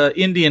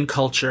Indian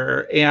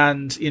culture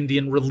and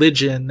Indian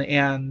religion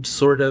and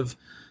sort of,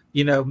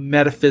 you know,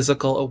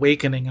 metaphysical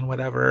awakening and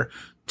whatever,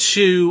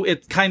 to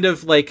it kind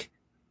of like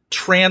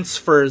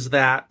transfers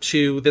that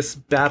to this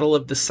battle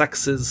of the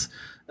sexes,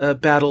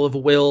 battle of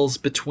wills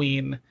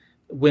between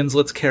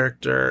Winslet's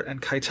character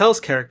and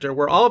Keitel's character,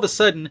 where all of a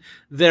sudden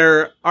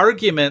their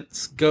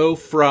arguments go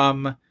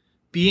from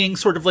being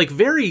sort of like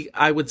very,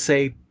 I would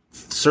say,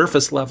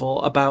 surface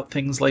level about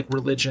things like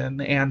religion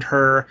and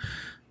her,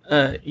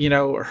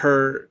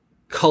 her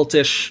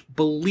cultish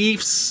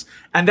beliefs.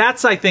 And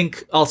that's, I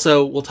think,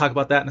 also, we'll talk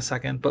about that in a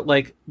second, but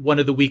like one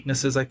of the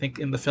weaknesses, I think,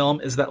 in the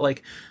film is that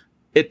like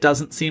it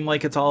doesn't seem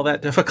like it's all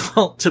that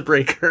difficult to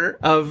break her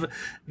of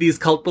these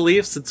cult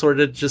beliefs. It's sort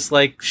of just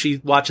like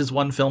she watches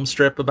one film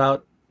strip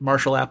about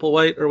Marshall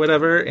Applewhite or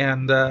whatever,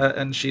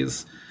 and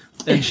she's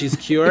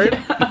cured.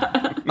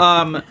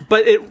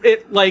 But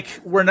it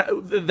like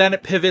then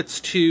it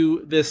pivots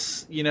to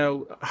this, you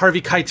know,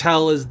 Harvey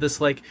Keitel is this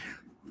like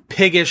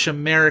piggish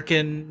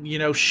American, you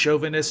know,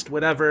 chauvinist,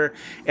 whatever,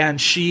 and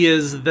she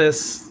is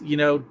this, you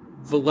know,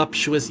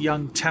 voluptuous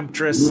young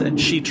temptress, and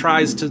she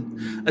tries to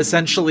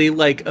essentially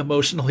like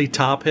emotionally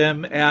top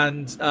him,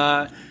 and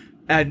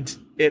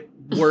it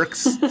works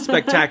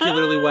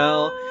spectacularly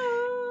well.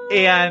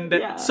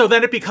 And so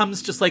then it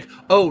becomes just like,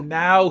 oh,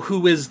 now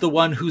who is the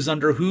one who's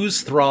under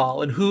whose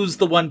thrall, and who's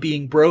the one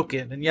being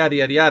broken, and yada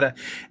yada yada.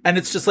 And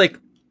it's just like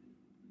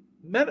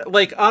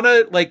on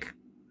a like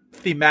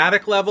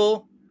thematic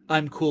level,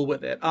 I'm cool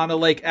with it. On a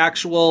like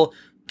actual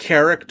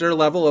character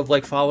level of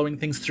like following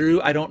things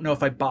through, I don't know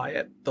if I buy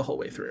it the whole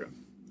way through.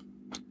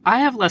 I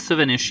have less of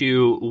an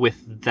issue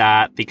with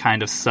that, the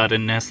kind of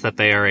suddenness that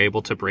they are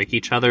able to break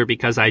each other,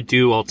 because I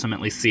do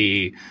ultimately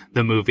see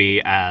the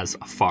movie as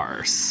a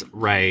farce,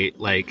 right?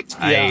 Like,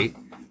 yeah.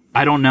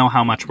 I don't know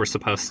how much we're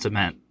supposed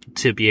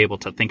to be able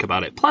to think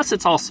about it. Plus,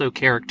 it's also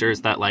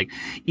characters that, like,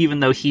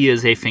 even though he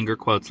is a finger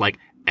quotes, like,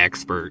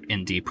 expert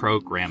in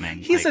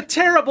deprogramming. He's like, a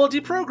terrible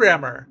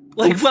deprogrammer.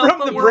 Like,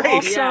 from the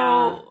break.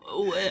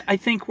 I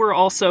think we're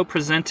also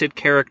presented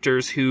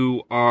characters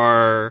who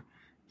are,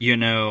 you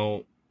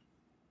know,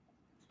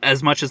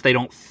 as much as they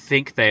don't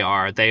think they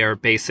are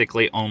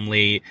basically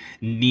only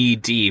knee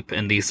deep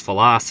in these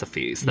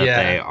philosophies that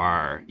they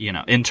are, you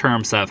know, in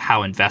terms of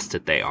how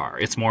invested they are.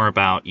 It's more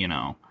about, you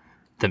know,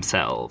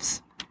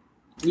 themselves.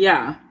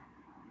 Yeah.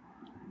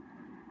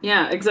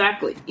 Yeah,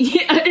 exactly.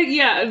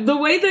 Yeah, the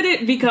way that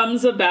it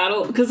becomes a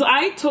battle, because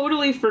I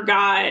totally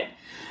forgot.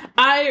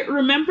 I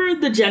remember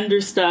the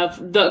gender stuff.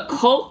 The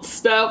cult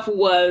stuff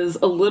was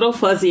a little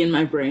fuzzy in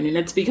my brain, and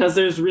it's because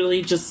there's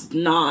really just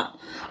not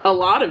a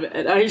lot of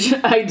it.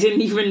 I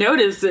didn't even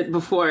notice it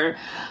before.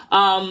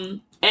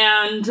 And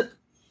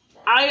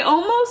I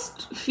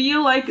almost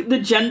feel like the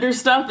gender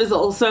stuff is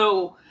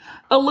also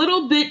a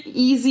little bit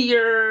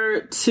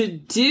easier to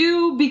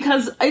do,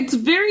 because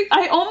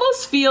I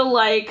almost feel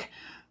like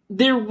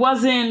there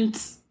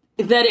wasn't,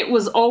 that it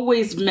was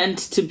always meant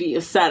to be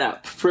a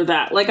setup for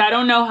that. Like, I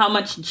don't know how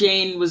much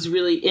Jane was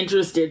really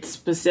interested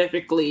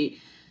specifically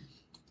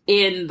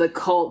in the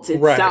cult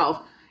itself.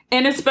 Right.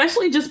 And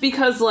especially just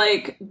because,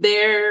 like,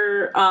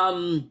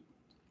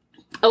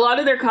 a lot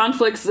of their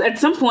conflicts at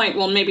some point,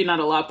 well, maybe not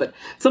a lot, but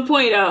at some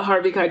point,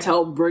 Harvey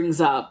Keitel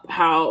brings up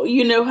how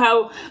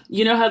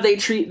they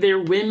treat their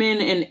women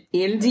in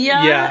India,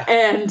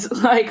 and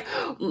like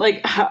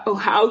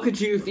how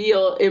could you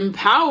feel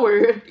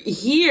empowered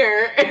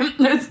here?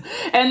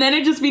 And then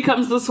it just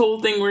becomes this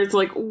whole thing where it's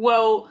like,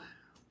 well,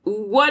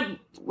 what,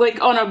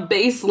 like, on a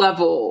base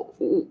level,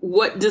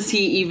 what does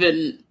he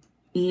even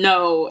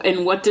know,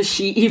 and what does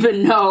she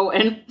even know,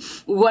 and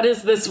what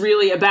is this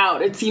really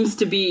about? It seems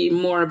to be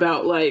more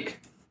about like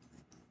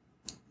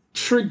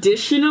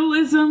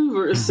traditionalism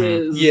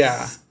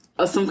versus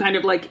some kind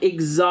of like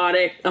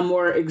a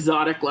more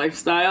exotic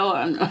lifestyle.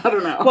 I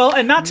don't know. Well,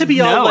 and not to be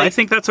all like... I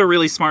think that's a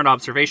really smart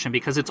observation,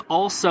 because it's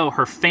also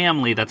her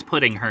family that's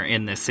putting her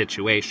in this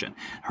situation.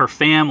 Her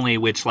family,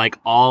 which like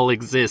all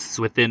exists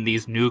within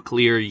these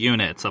nuclear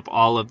units of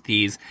all of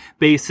these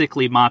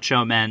basically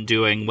macho men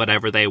doing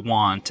whatever they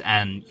want,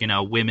 and, you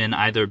know, women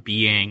either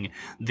being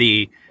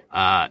the,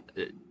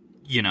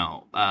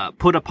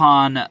 put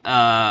upon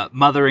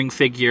mothering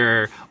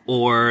figure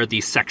or the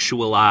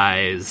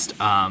sexualized,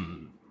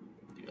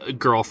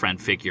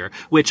 girlfriend figure,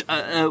 which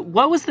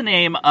what was the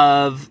name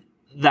of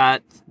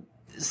that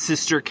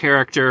sister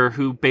character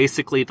who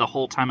basically the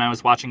whole time I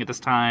was watching it this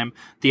time,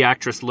 the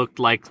actress looked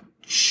like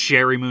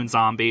Sherry Moon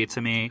Zombie to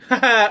me.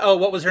 Oh,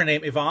 what was her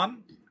name? Yvonne?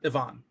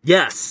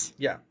 Yes.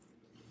 Yeah,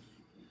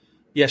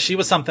 she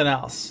was something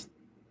else.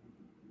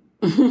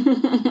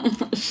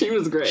 She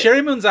was great.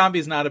 Sherry Moon Zombie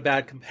is not a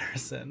bad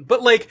comparison,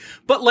 but like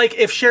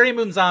if Sherry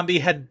Moon Zombie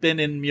had been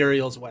in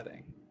Muriel's Wedding,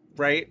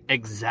 right?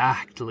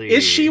 Exactly.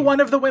 Is she one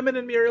of the women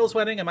in Muriel's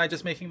Wedding? Am I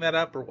just making that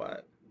up, or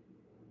what?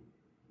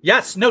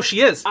 Yes, no, she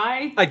is.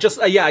 I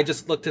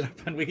just looked it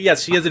up, and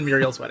yes, she is in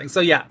Muriel's Wedding. So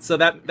yeah, so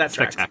that tracks.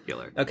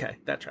 Spectacular. Okay,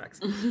 that tracks.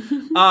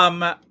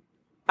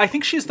 I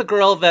think she's the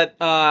girl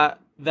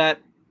that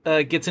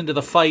gets into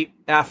the fight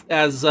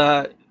as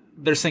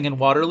they're singing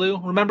Waterloo.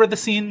 Remember the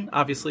scene?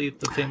 Obviously,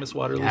 the famous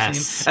Waterloo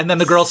scene. And then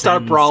the girls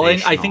start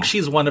brawling. I think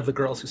she's one of the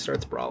girls who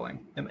starts brawling.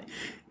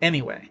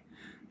 Anyway.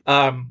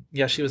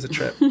 She was a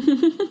trip.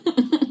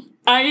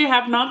 I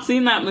have not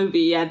seen that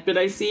movie yet, but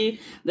I see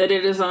that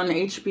it is on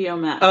HBO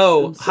Max.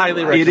 Oh,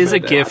 highly recommended. It is a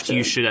gift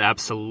you should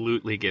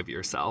absolutely give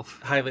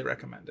yourself. Highly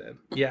recommended.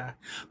 Yeah.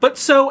 But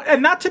so,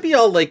 and not to be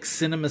all like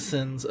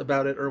CinemaSins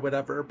about it or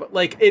whatever, but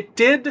like it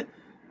did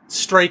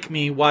strike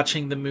me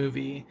watching the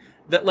movie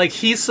that like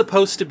he's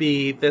supposed to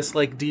be this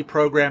like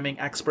deprogramming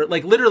expert.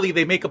 Like literally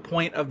they make a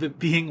point of it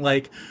being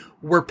like,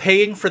 we're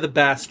paying for the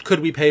best.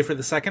 Could we pay for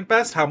the second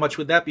best? How much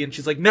would that be? And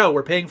she's like, no,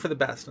 we're paying for the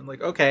best. And I'm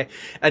like, okay.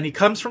 And he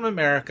comes from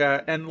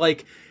America and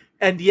like,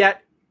 and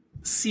yet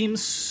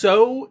seems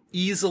so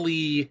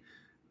easily,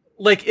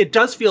 like, it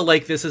does feel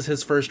like this is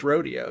his first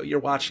rodeo. You're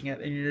watching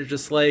it and you're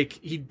just like,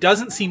 he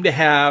doesn't seem to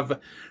have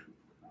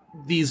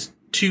these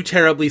too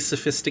terribly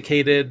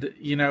sophisticated,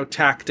 you know,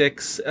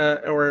 tactics,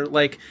 or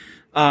like,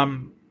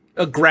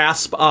 a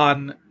grasp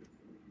on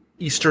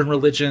Eastern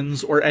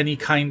religions or any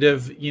kind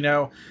of, you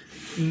know,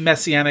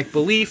 messianic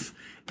belief.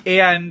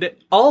 And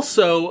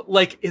also,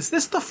 like, is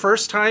this the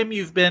first time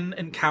you've been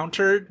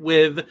encountered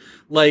with,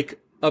 like,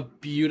 a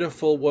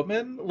beautiful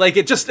woman? Like,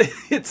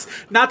 it's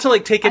not to,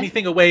 like, take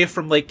anything away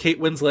from, like,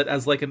 Kate Winslet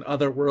as, like, an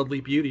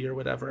otherworldly beauty or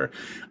whatever.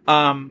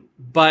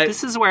 But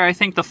this is where I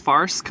think the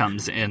farce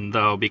comes in,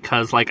 though,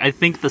 because, like, I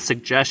think the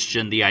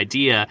suggestion, the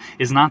idea,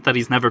 is not that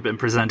he's never been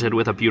presented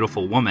with a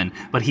beautiful woman,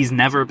 but he's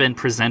never been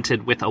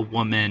presented with a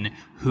woman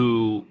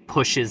who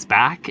pushes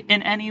back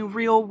in any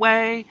real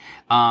way.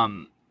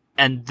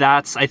 And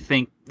that's, I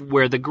think,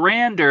 where the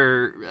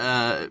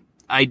grander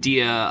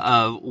idea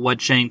of what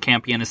Jane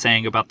Campion is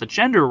saying about the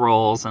gender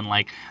roles and,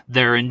 like,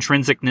 their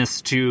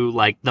intrinsicness to,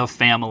 like, the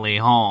family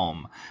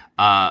home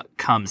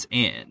comes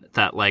in.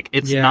 That, like,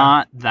 it's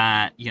not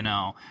that, you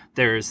know,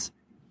 there's...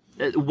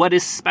 What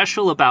is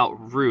special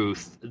about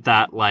Ruth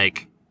that,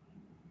 like,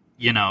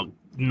 you know,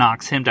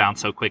 knocks him down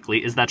so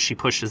quickly is that she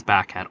pushes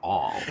back at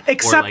all.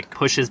 Or, like,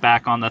 pushes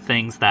back on the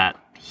things that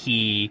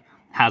he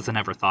hasn't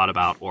ever thought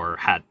about or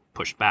had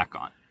pushed back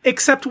on.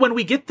 Except when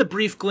we get the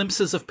brief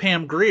glimpses of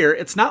Pam Grier,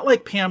 it's not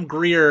like Pam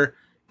Grier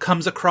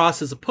comes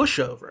across as a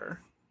pushover.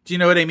 Do you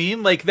know what I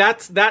mean? Like,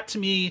 that to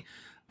me,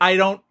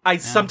 I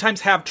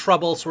sometimes have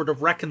trouble sort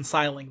of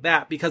reconciling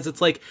that, because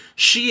it's like,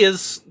 she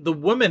is the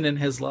woman in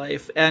his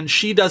life and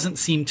she doesn't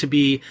seem to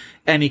be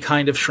any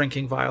kind of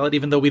shrinking violet,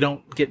 even though we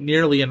don't get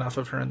nearly enough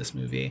of her in this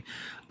movie.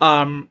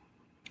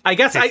 I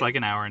guess it's like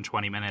an hour and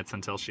 20 minutes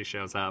until she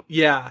shows up.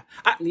 Yeah.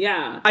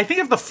 I think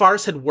if the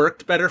farce had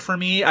worked better for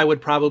me, I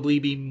would probably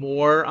be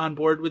more on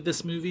board with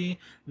this movie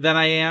than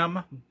I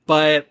am.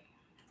 But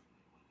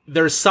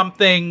there's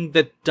something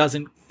that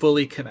doesn't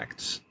fully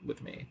connect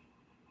with me.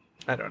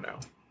 I don't know.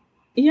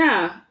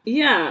 Yeah.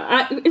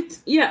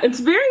 It's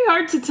very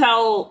hard to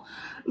tell.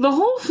 The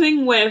whole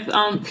thing with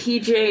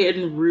PJ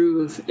and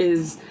Ruth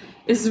is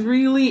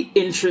really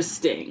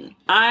interesting.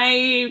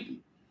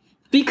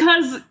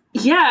 Because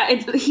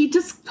he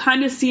just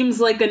kind of seems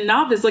like a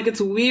novice. Like,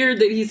 it's weird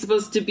that he's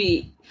supposed to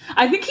be...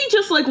 I think he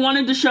just, like,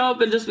 wanted to show up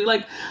and just be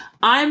like,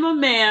 I'm a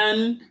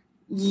man,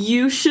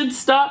 you should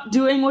stop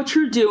doing what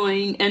you're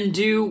doing and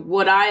do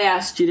what I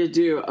asked you to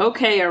do.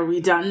 Okay, are we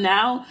done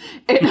now?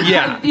 And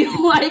yeah. I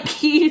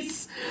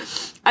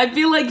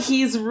feel like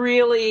he's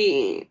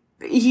really...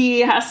 He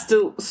has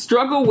to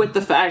struggle with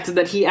the fact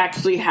that he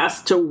actually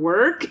has to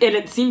work, and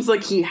it seems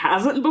like he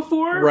hasn't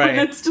before. Right. And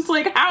it's just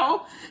like,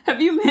 how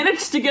have you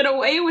managed to get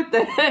away with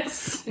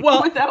this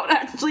without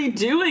actually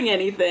doing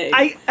anything?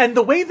 And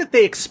the way that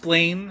they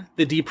explain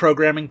the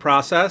deprogramming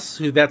process,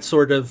 who that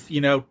sort of, you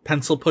know,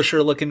 pencil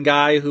pusher looking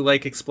guy who,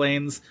 like,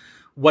 explains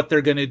what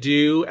they're going to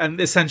do.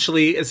 And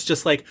essentially it's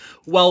just like,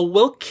 well,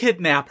 we'll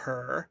kidnap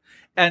her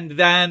and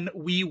then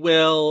we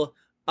will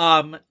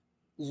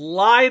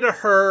lie to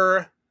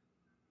her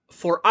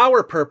for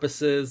our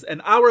purposes,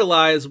 and our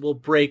lies will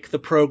break the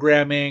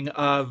programming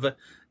of,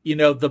 you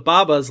know, the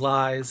Baba's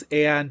lies,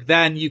 and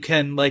then you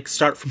can, like,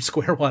 start from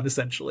square one,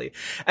 essentially.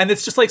 And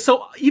it's just like,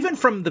 so even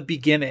from the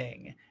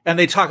beginning, and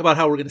they talk about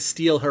how we're going to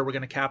steal her, we're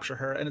going to capture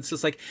her, and it's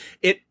just like,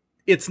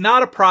 it's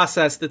not a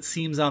process that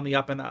seems on the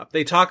up and up.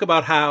 They talk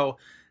about how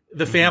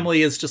the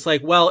family is just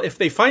like, well, if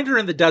they find her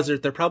in the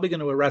desert, they're probably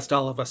going to arrest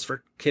all of us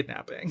for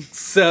kidnapping.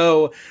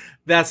 So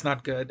that's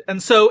not good.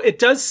 And so it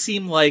does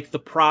seem like the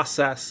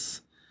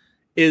process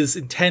is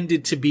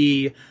intended to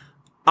be,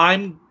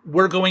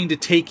 we're going to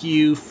take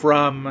you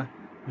from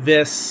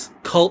this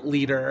cult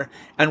leader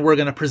and we're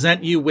going to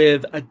present you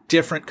with a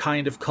different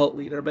kind of cult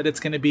leader, but it's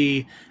going to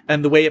be,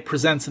 and the way it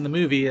presents in the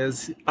movie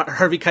is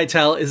Harvey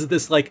Keitel is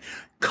this, like,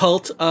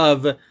 cult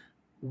of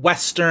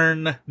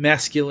Western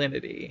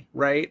masculinity,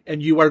 right?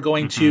 And you are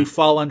going to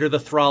fall under the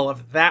thrall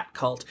of that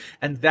cult,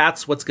 and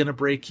that's what's going to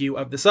break you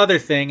of this other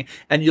thing,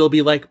 and you'll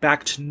be, like,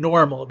 back to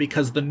normal,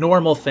 because the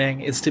normal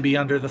thing is to be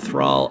under the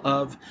thrall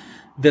of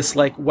this,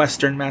 like,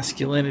 Western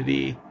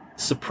masculinity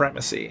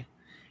supremacy.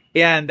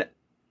 And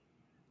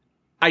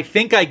I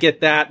think I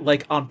get that,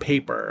 like, on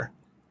paper,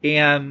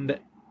 and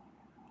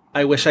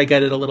I wish I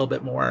get it a little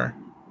bit more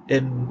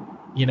in,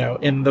 you know,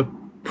 in the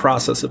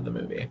process of the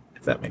movie,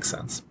 if that makes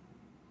sense.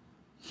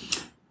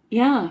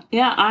 Yeah,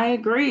 I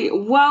agree.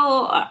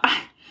 Well,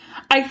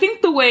 I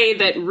think the way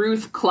that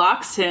Ruth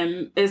clocks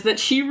him is that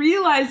she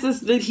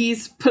realizes that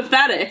he's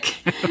pathetic,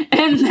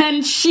 and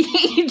then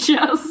she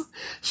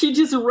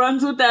just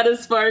runs with that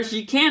as far as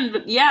she can.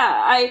 But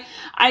yeah,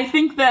 I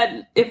think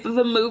that if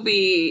the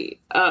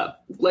movie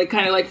like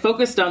kind of like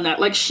focused on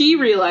that, like, she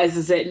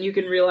realizes it, and you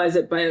can realize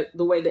it by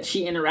the way that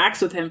she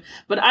interacts with him.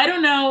 But I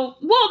don't know.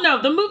 Well, no,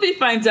 the movie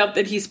finds out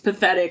that he's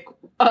pathetic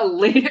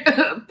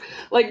later,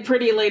 like,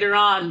 pretty later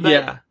on. But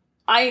yeah.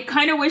 I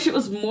kind of wish it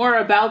was more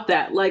about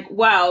that. Like,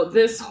 wow,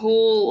 this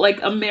whole,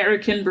 like,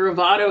 American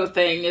bravado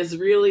thing is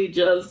really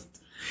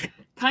just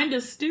kind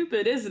of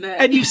stupid, isn't it?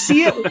 And you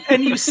see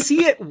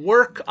it,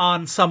 work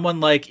on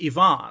someone like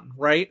Yvonne,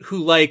 right?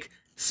 Who, like,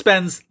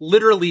 spends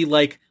literally,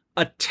 like,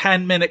 a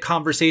 10-minute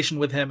conversation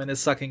with him and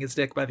is sucking his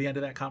dick by the end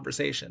of that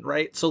conversation,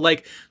 right? So,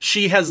 like,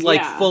 she has,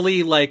 like,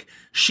 fully, like,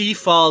 she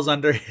falls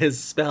under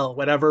his spell,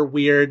 whatever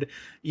weird,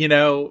 you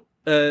know,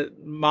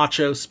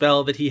 macho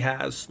spell that he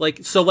has.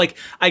 Like, so like,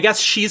 I guess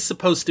she's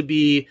supposed to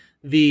be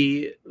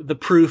the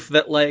proof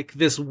that like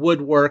this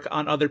would work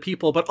on other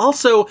people, but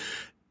also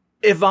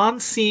Yvonne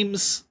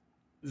seems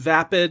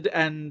vapid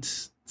and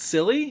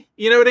silly.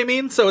 You know what I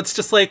mean? So it's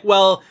just like,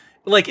 well,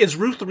 like, is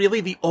Ruth really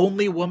the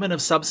only woman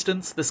of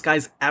substance this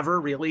guy's ever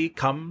really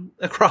come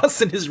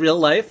across in his real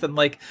life? And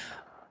like,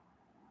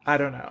 I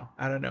don't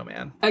know,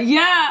 man.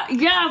 Yeah,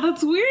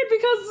 that's weird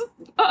because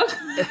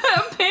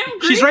Pam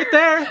Grier. She's right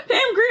there.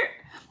 Pam Grier.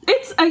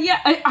 It's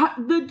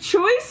the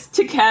choice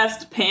to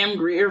cast Pam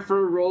Grier for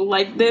a role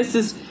like this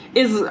is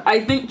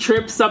I think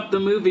trips up the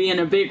movie in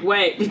a big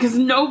way, because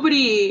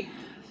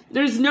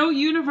there's no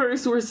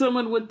universe where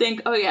someone would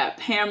think, oh yeah,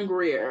 Pam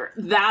Grier,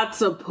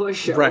 that's a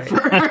pushover.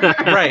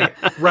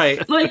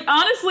 Right. Like,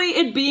 honestly,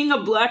 it being a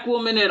black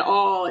woman at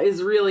all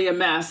is really a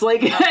mess.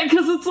 Like,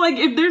 because it's like,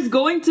 if there's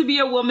going to be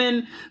a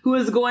woman who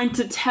is going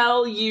to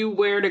tell you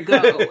where to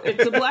go,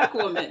 it's a black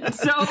woman.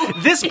 So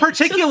this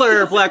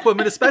particular black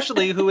woman,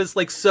 especially, who is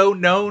like so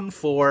known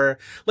for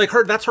like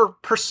that's her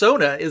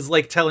persona, is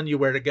like telling you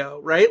where to go,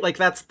 right? Like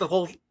that's the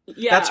whole,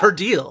 that's her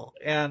deal.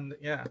 And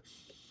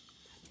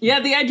yeah,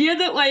 the idea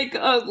that, like,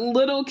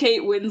 little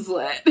Kate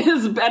Winslet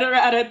is better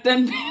at it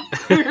than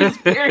Pam is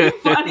very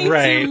funny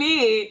to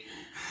me.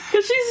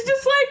 Because she's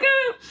just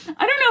like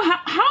I don't know,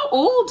 how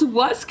old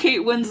was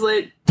Kate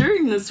Winslet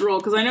during this role?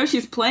 Because I know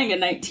she's playing a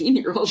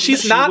 19-year-old. She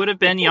would have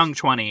been young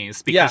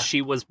 20s, because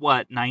she was,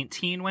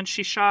 19 when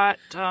she shot?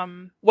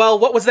 Well,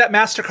 what was that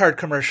MasterCard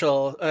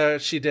commercial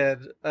she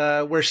did,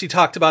 where she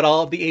talked about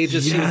all of the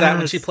ages she was at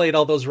when she played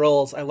all those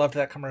roles? I loved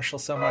that commercial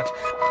so much.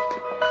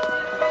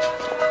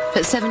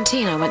 At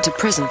 17, I went to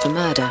prison for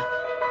murder.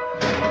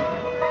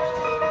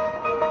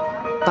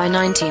 By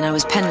 19, I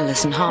was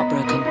penniless and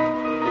heartbroken.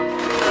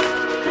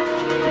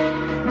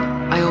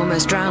 I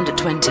almost drowned at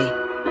 20.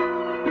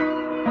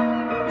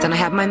 Then I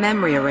had my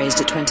memory erased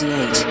at 28.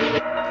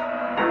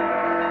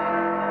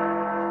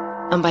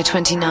 And by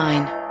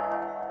 29,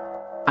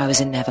 I was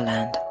in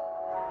Neverland.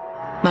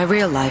 My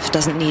real life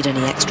doesn't need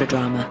any extra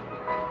drama.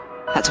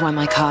 That's why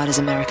my card is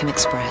American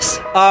Express.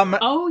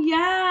 Oh,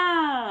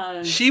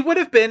 yeah. She would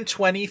have been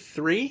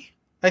 23,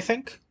 I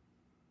think.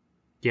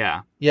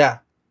 Yeah. Yeah.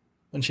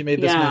 When she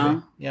made this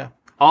movie. Yeah.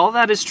 All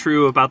that is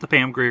true about the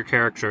Pam Grier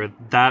character.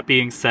 That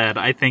being said,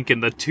 I think in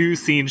the 2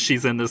 scenes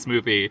she's in this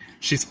movie,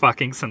 she's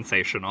fucking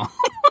sensational.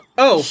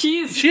 Oh,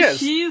 she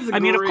is. I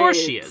mean, of course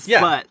she is.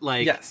 Yeah. But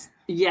like, yes.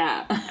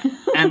 Yeah.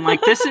 And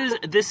like,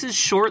 this is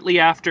shortly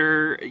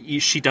after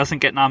she doesn't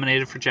get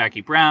nominated for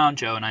Jackie Brown.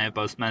 Joe and I have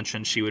both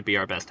mentioned she would be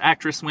our Best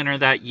Actress winner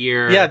that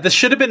year. Yeah, this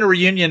should have been a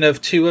reunion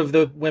of 2 of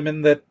the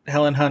women that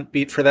Helen Hunt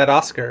beat for that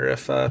Oscar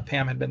if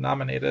Pam had been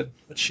nominated,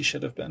 which she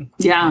should have been.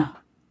 Yeah.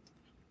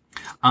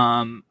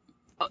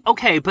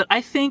 Okay, but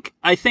I think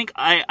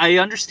I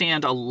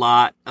understand a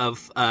lot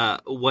of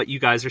what you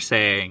guys are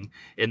saying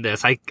in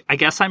this. I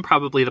guess I'm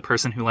probably the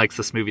person who likes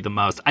this movie the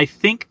most. I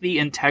think the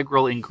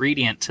integral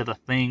ingredient to the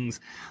things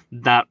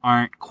that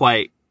aren't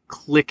quite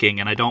clicking,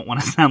 and I don't want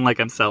to sound like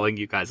I'm selling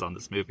you guys on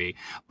this movie,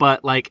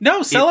 but like,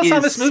 no, sell us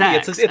on this movie.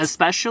 It's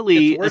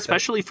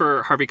especially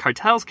for Harvey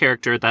Keitel's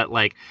character, that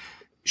like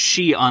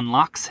she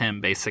unlocks him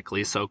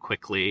basically so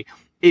quickly,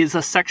 is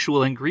a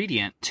sexual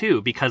ingredient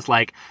too, because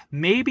like,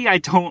 maybe I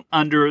don't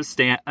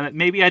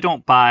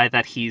buy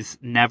that he's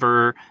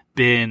never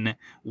been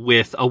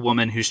with a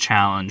woman who's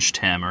challenged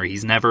him, or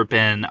he's never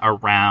been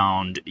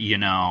around,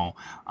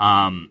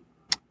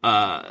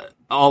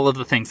 all of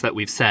the things that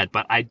we've said,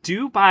 but I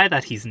do buy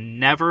that he's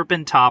never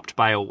been topped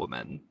by a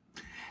woman.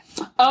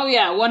 Oh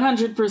yeah,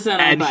 100%.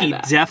 And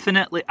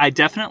I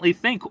definitely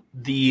think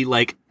the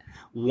like,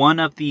 one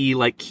of the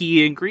like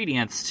key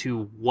ingredients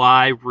to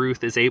why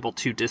Ruth is able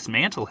to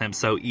dismantle him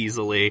so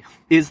easily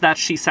is that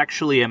she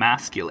sexually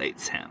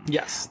emasculates him.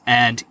 Yes.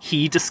 And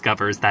he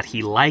discovers that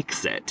he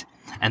likes it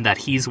and that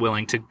he's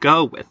willing to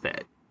go with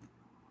it.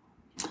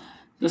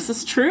 This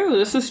is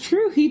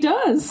true. He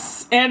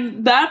does.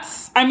 And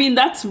that's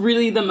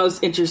really the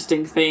most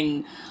interesting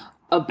thing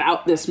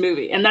about this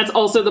movie. And that's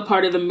also the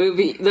part of the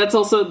movie, that's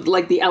also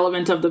like the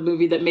element of the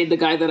movie that made the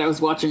guy that I was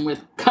watching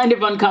with kind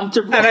of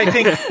uncomfortable. And I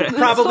think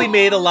probably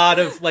made a lot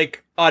of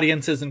like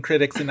audiences and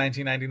critics in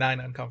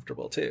 1999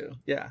 uncomfortable too.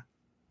 Yeah.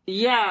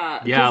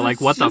 Yeah. Yeah,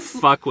 like what the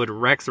fuck would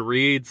Rex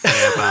Reed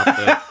say about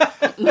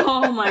this?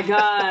 Oh my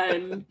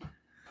god.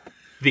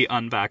 The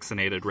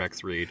unvaccinated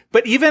Rex Reed.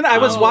 But even I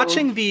was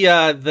watching the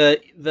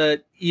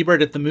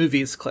Ebert at the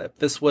Movies clip.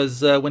 This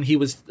was when he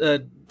was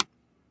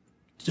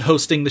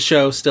hosting the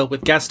show still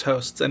with guest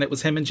hosts, and it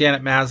was him and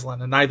Janet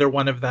Maslin, and neither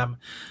one of them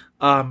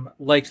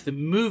liked the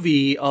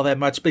movie all that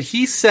much. But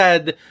he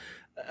said,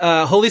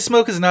 Holy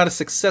Smoke is not a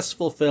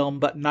successful film,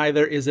 but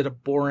neither is it a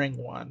boring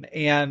one.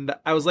 And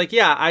I was like,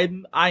 yeah,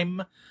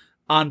 I'm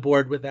on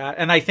board with that.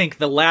 And I think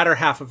the latter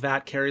half of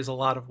that carries a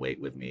lot of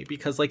weight with me,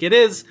 because like, it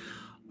is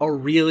a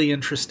really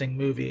interesting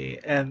movie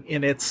and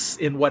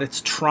in what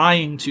it's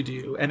trying to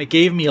do. And it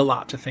gave me a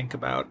lot to think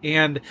about.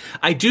 And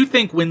I do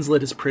think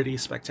Winslet is pretty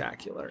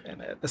spectacular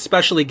in it,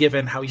 especially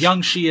given how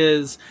young she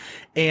is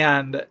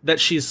and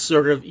that she's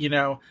sort of,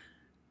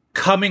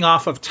 coming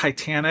off of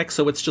Titanic.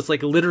 So it's just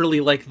like literally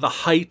like the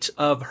height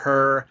of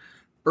her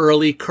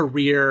early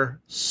career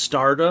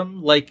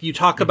stardom. Like you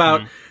talk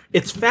about,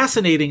 it's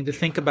fascinating to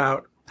think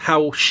about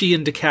how she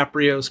and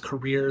DiCaprio's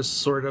careers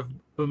sort of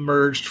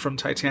emerged from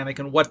Titanic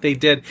and what they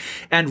did.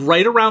 And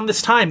right around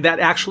this time,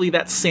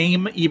 that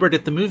same Ebert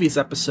at the Movies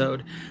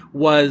episode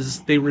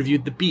they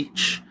reviewed The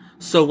Beach.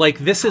 So like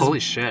this is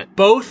holy shit.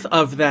 Both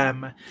of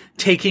them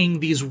taking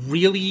these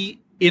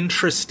really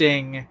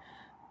interesting,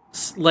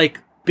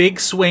 like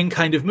big swing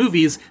kind of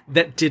movies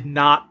that did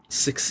not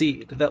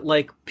succeed, that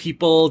like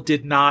people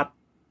did not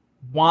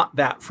want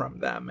that from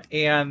them.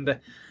 And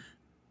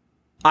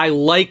I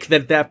like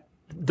that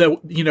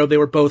they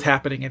were both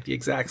happening at the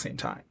exact same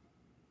time.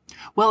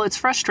 Well, it's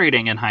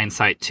frustrating in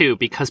hindsight, too,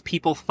 because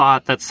people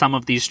thought that some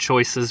of these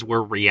choices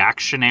were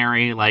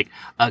reactionary, like,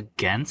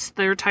 against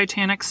their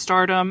Titanic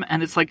stardom.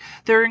 And it's like,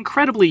 they're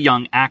incredibly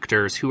young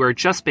actors who are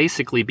just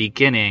basically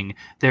beginning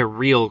their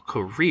real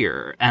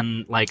career.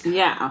 And, like,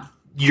 yeah.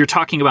 You're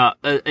talking about,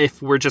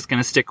 if we're just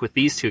going to stick with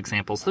these two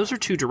examples, those are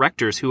two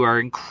directors who are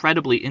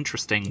incredibly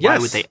interesting. Yes. Why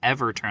would they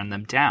ever turn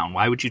them down?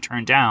 Why would you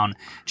turn down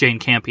Jane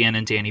Campion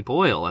and Danny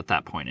Boyle at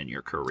that point in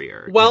your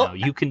career? Well,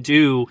 you can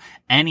do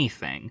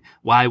anything.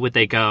 Why would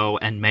they go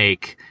and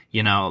make,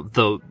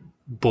 the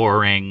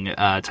boring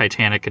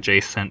Titanic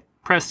adjacent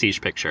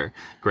prestige picture?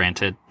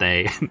 Granted,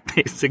 they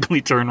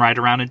basically turn right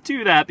around and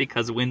do that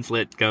because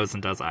Winslet goes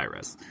and does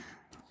Iris.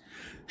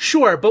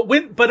 Sure,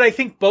 but I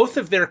think both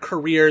of their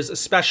careers,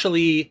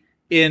 especially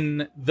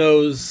in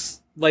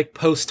those like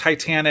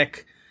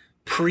post-Titanic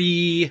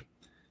I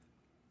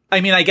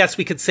guess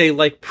we could say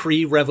like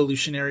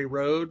pre-Revolutionary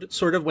Road,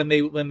 sort of when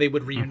they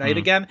would reunite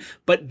again.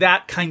 But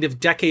that kind of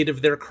decade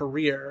of their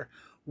career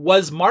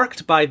was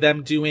marked by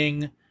them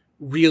doing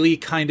really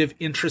kind of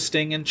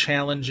interesting and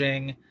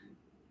challenging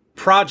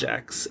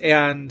projects.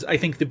 And I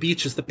think The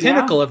Beach is the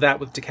pinnacle of that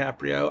with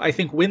DiCaprio. I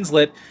think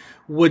Winslet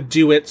would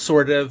do it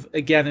sort of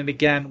again and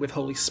again with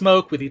Holy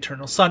Smoke, with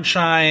Eternal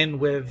Sunshine,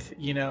 with,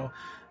 a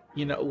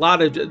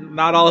lot of,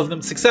 not all of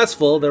them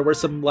successful. There were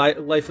some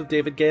Life of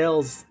David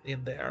Gales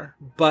in there,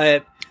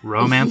 but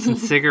Romance and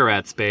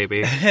Cigarettes,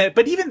 baby.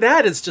 But even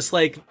that is just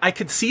like, I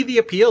could see the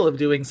appeal of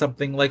doing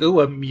something like,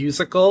 a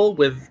musical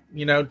with,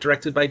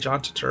 directed by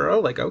John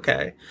Turturro. Like,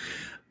 okay.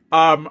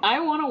 I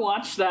want to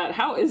watch that.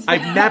 How is that?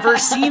 I've never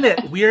seen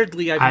it.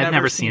 Weirdly, I've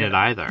never seen it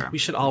either. We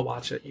should all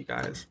watch it, you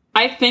guys.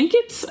 I think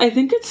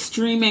it's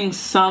streaming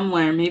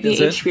somewhere, maybe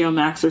HBO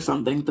Max or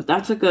something. But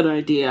that's a good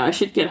idea. I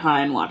should get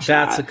high and watch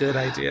that. That's a good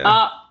idea.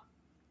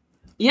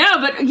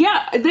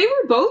 They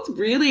were both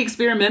really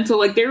experimental.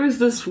 Like there was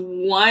this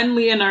one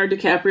Leonardo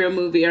DiCaprio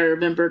movie I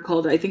remember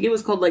called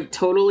like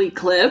Total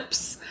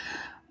Eclipse,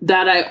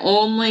 that I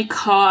only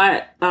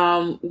caught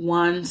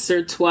once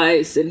or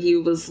twice, and he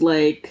was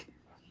like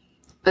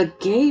a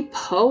gay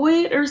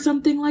poet or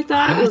something like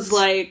that. What? It was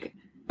like,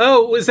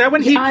 oh, was that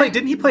when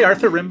didn't he play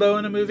Arthur Rimbaud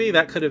in a movie?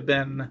 That could have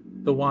been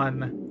the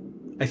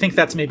one. I think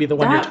that's maybe the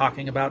one you're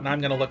talking about, and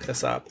I'm going to look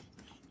this up.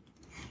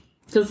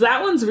 Because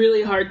that one's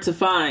really hard to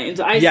find.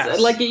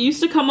 Yes. Like, it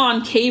used to come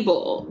on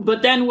cable,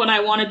 but then when I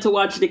wanted to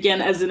watch it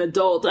again as an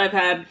adult, I've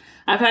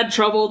had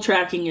trouble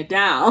tracking it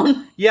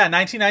down. Yeah,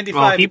 1995.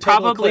 Well, he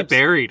probably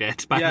buried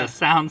it by the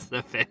sounds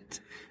of it.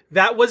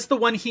 That was the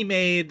one he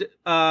made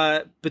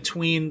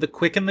between The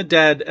Quick and the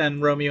Dead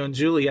and Romeo and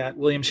Juliet,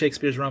 William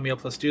Shakespeare's Romeo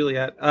plus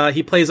Juliet.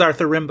 He plays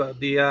Arthur Rimbaud,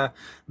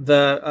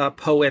 the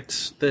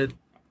poet, the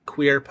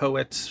queer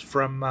poet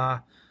from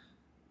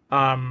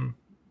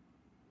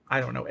I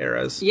don't know,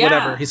 eras. Yeah.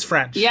 Whatever. He's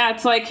French. Yeah,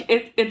 it's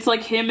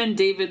like him and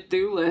David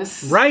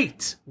Thewlis.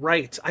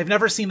 Right. I've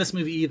never seen this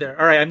movie either.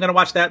 All right, I'm going to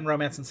watch that and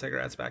Romance and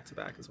Cigarettes back to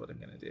back is what I'm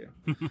going to do.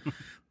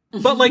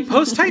 But like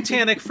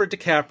post-Titanic for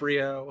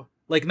DiCaprio,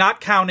 like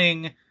not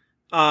counting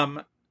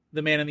The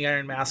Man in the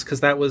Iron Mask,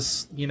 because that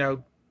was,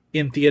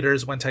 in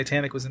theaters when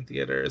Titanic was in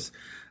theaters.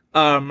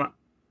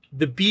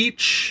 The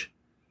Beach,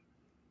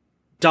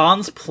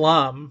 Don's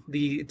Plum,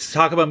 to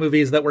talk about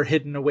movies that were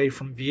hidden away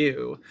from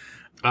view.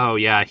 Oh,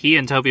 yeah. He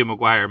and Tobey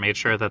Maguire made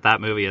sure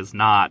that movie is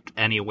not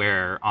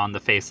anywhere on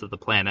the face of the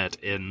planet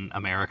in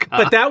America.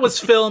 But that was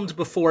filmed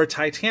before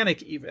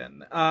Titanic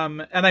even.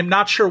 And I'm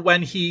not sure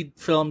when he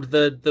filmed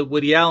the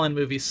Woody Allen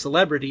movie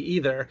Celebrity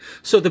either.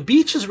 So The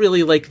Beach is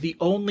really like the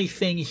only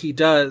thing he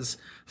does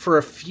for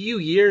a few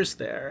years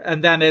there.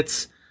 And then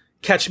it's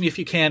Catch Me If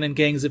You Can and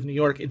Gangs of New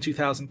York in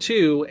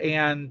 2002.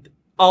 And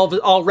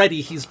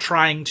already he's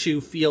trying to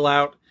feel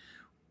out,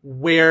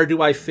 where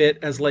do I fit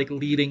as like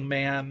leading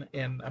man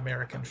in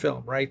American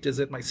film, right? Is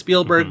it my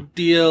Spielberg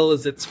deal?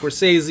 Is it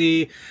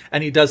Scorsese?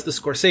 And he does the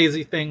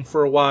Scorsese thing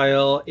for a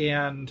while,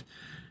 and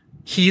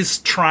he's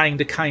trying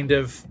to kind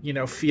of,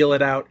 feel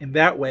it out in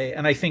that way.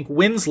 And I think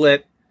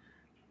Winslet,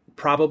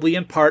 probably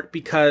in part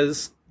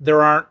because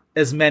there aren't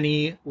as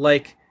many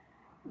like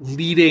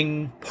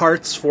leading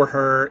parts for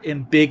her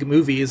in big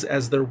movies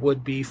as there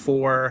would be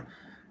for,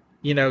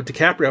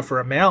 DiCaprio,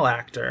 for a male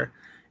actor.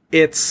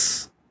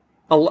 It's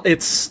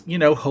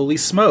Holy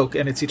Smoke,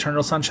 and it's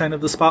Eternal Sunshine of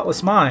the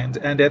Spotless Mind,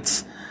 and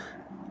it's,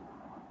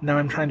 now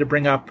I'm trying to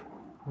bring up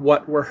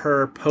what were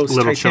her post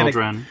Little Titanic,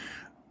 Children.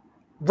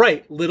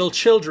 right? Little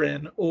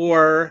Children,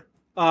 or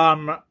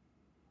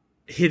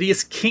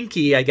Hideous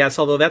Kinky, I guess.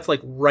 Although that's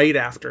like right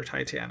after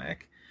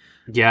Titanic.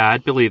 Yeah,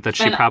 I'd believe that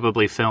she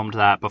probably filmed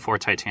that before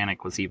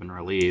Titanic was even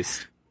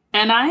released.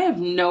 And I have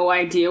no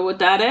idea what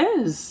that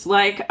is.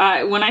 Like,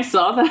 when I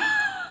saw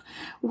that,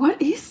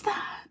 what is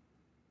that?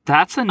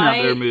 That's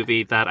another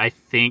movie that I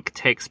think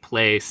takes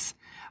place.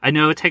 I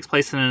know it takes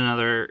place in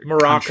another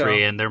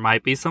country, and there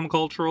might be some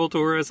cultural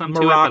tourism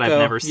to it, but I've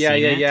never seen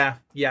it.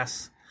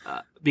 Yes.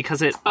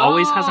 Because it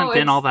always hasn't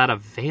been all that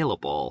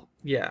available.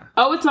 Yeah.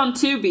 Oh, it's on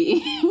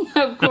Tubi,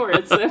 of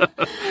course.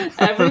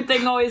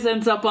 Everything always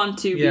ends up on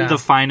Tubi. Yeah. The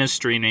finest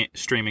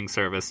streaming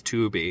service,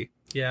 Tubi.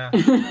 Yeah.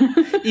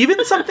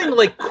 Even something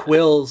like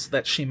Quills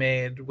that she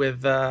made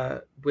with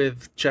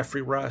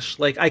Jeffrey Rush.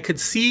 Like, I could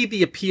see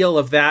the appeal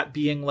of that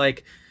being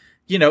like,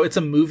 you know, it's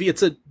a movie,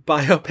 it's a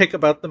biopic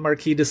about the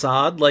Marquis de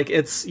Sade. Like,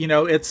 it's, you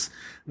know,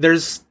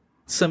 there's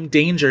some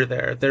danger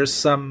there. There's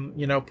some,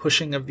 you know,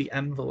 pushing of the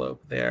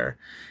envelope there.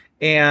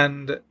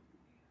 And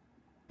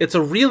it's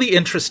a really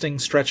interesting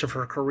stretch of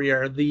her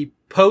career. The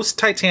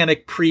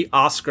post-Titanic,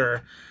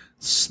 pre-Oscar,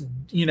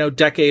 you know,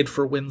 decade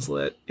for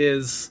Winslet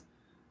is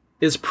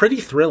pretty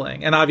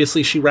thrilling. And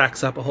obviously she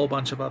racks up a whole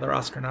bunch of other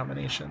Oscar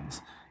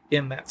nominations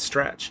in that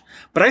stretch.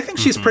 But I think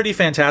she's pretty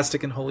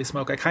fantastic in Holy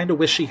Smoke. I kind of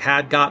wish she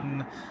had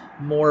gotten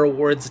more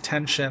awards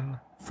attention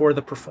for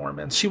the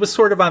performance. She was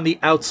sort of on the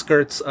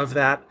outskirts of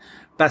that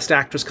Best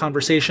Actress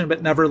conversation,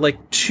 but never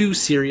like too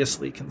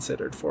seriously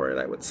considered for it,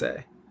 I would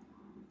say.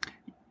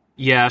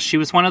 Yeah, she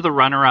was one of the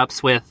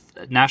runner-ups with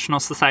National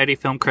Society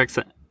Film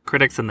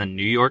Critics and the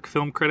New York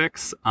Film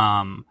Critics,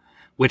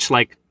 which,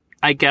 like,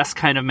 I guess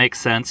kind of makes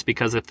sense,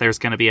 because if there's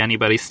going to be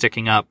anybody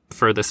sticking up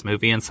for this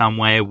movie in some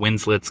way,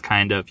 Winslet's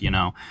kind of, you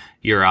know,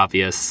 your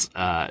obvious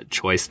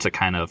choice to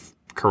kind of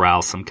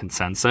corral some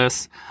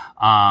consensus.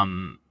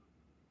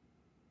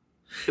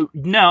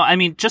 No, I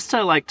mean, just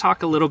to like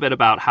talk a little bit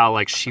about how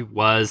like she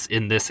was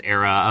in this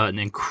era an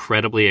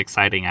incredibly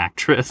exciting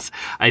actress,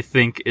 I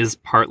think is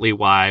partly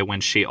why when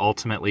she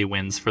ultimately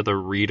wins for The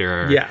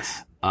Reader,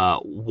 yes,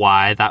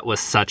 why that was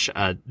such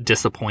a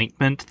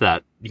disappointment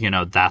that, you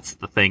know, that's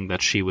the thing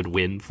that she would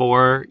win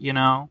for, you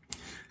know?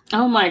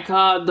 Oh my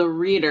God, The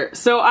Reader.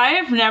 So I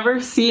have never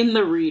seen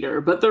The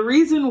Reader, but the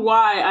reason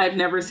why I've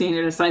never seen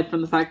it, aside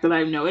from the fact that I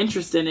have no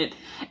interest in it,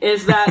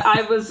 is that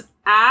I was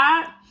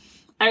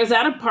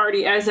at a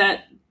party. I was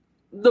at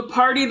the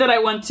party that I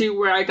went to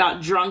where I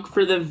got drunk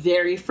for the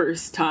very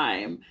first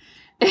time.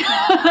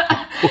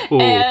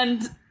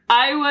 And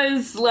I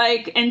was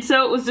like, and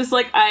so it was just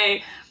like,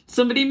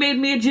 somebody made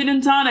me a gin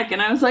and tonic,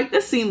 and I was like,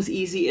 this seems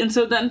easy. And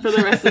so then for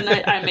the rest of the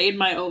night, I made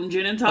my own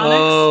gin and tonics.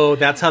 Oh,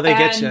 that's how they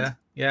get you.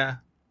 Yeah.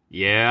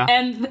 Yeah.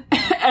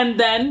 And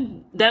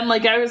then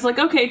like I was like,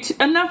 okay,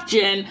 enough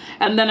gin,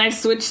 and then I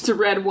switched to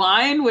red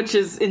wine, which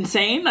is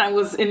insane. I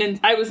was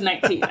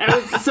 19. I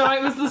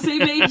was the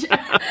same age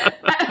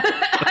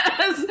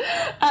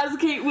as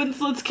Kate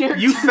Winslet's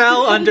character. You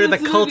fell under the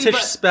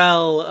cultish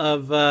spell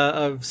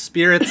of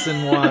spirits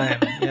and wine.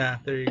 Yeah,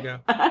 there you go.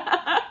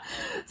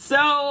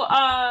 So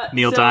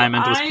Neil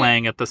Diamond was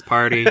playing at this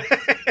party.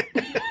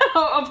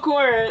 Oh, of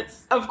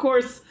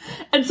course.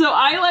 And so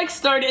I like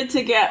started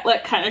to get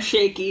like kind of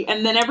shaky,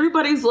 and then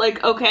everybody's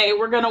like, okay,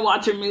 we're gonna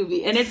watch a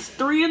movie, and it's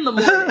 3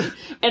 a.m.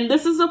 and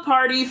this is a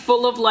party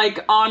full of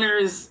like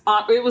honors.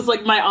 It was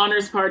like my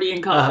honors party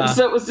in college,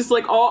 so it was just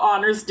like all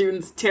honors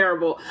students.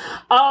 Terrible.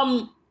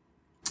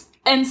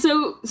 And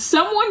so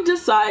someone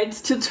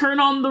decides to turn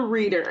on The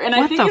Reader, and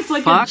I think it's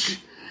like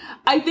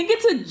I think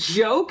it's a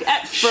joke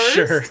at first.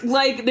 Sure.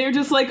 Like, they're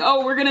just like,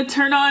 oh, we're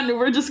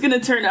just gonna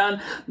turn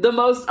on the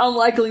most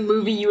unlikely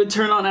movie you would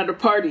turn on at a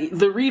party,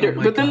 The Reader.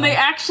 But then they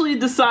actually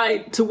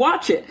decide to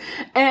watch it.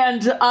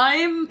 And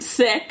I'm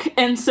sick,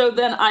 and so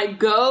then I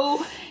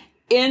go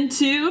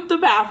into the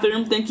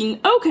bathroom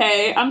thinking,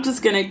 okay, I'm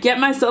just gonna get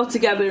myself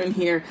together in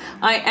here.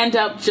 I end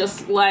up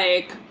just,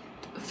 like,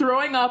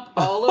 throwing up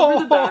all over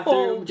the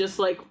bathroom, just,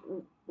 like,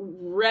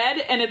 red,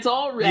 and it's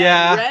all red.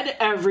 Yeah. Red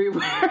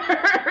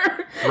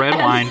everywhere. Red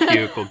wine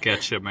puke will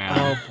get you, man.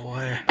 Oh,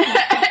 boy.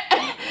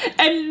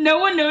 And no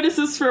one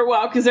notices for a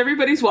while because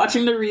everybody's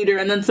watching The Reader,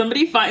 and then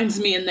somebody finds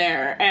me in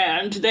there,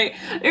 and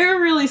they're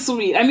really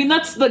sweet. I mean,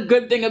 that's the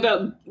good thing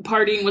about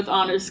partying with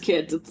honors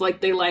kids. It's like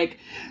they like,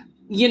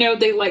 you know,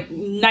 they like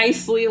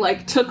nicely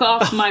like took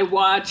off my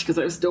watch because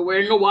I was still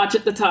wearing a watch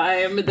at the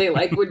time. They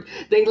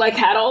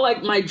had all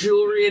like my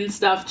jewelry and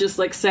stuff just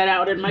like set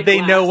out in my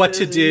They know what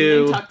to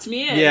do. And tucked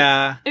me in.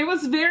 Yeah. It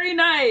was very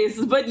nice.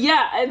 But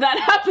yeah, that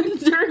happened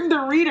during The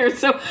Reader.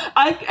 So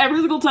every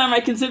single time I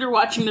consider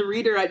watching The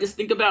Reader, I just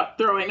think about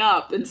throwing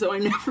up. And so I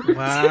never do.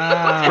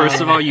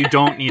 First of all, you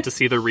don't need to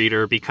see The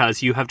Reader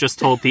because you have just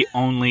told the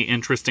only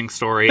interesting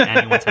story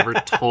anyone's ever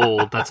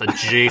told that's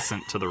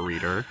adjacent to The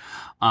Reader.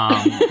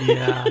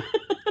 Yeah.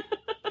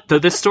 Though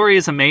this story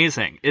is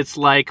amazing. It's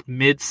like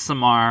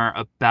Midsommar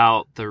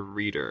about The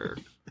Reader.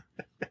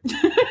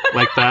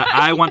 Like that.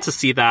 I want to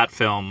see that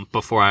film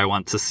before I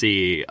want to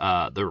see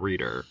The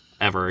Reader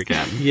ever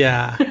again.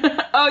 Yeah.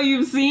 Oh,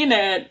 you've seen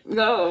it.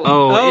 No.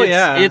 Oh,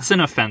 yeah. It's an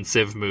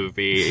offensive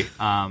movie.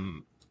 I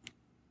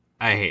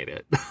hate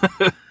it.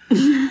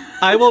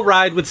 I will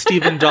ride with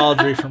Stephen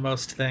Daldry for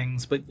most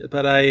things, but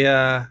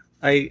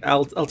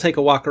I'll take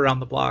a walk around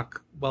the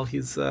block while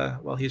he's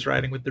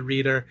riding with the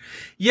reader.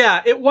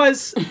 Yeah, it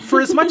was,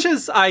 for as much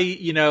as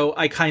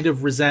I kind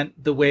of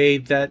resent the way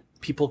that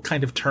people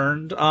kind of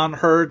turned on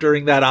her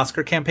during that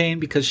Oscar campaign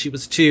because she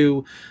was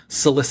too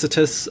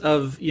solicitous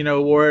of,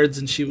 awards,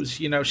 and she was,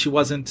 she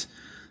wasn't,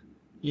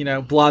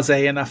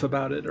 blasé enough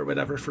about it or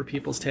whatever for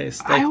people's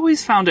taste. I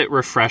always found it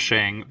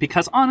refreshing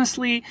because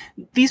honestly,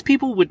 these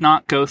people would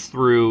not go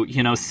through,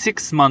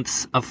 6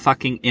 months of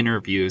fucking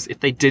interviews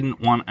if they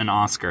didn't want an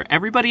Oscar.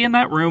 Everybody in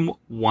that room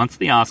wants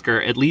the Oscar.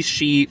 At least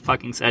she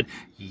fucking said,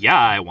 yeah,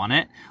 I want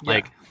it. Yeah.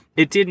 Like,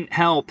 it didn't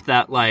help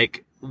that,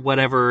 like,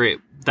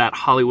 that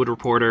Hollywood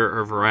Reporter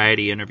or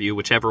Variety interview,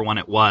 whichever one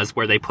it was,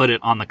 where they put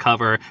it on the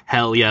cover,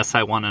 hell yes,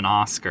 I won an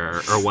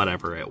Oscar, or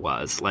whatever it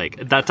was.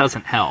 Like, that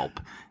doesn't help.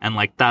 And,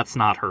 like, that's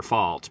not her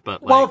fault.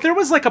 But, like, well, there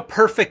was, like, a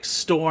perfect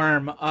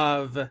storm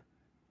of,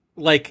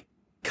 like,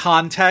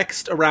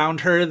 context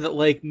around her that,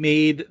 like,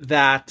 made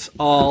that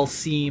all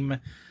seem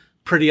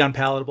pretty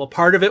unpalatable.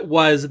 Part of it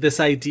was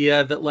this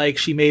idea that, like,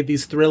 she made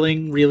these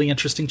thrilling, really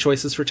interesting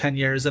choices for 10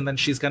 years, and then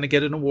she's going to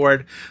get an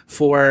award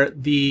for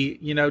the,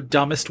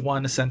 dumbest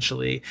one,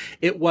 essentially.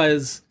 It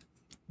was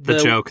the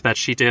joke that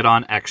she did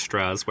on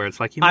Extras, where it's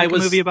like, you make a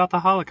movie about the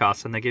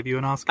Holocaust and they give you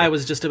an Oscar. I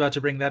was just about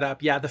to bring that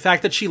up. Yeah, the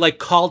fact that she, like,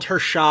 called her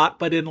shot,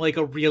 but in, like,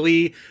 a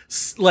really,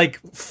 like,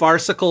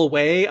 farcical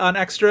way on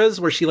Extras,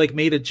 where she, like,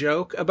 made a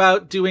joke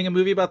about doing a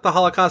movie about the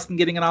Holocaust and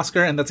getting an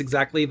Oscar, and that's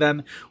exactly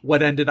then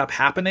what ended up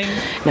happening.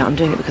 No, I'm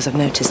doing it because I've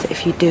noticed that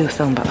if you do a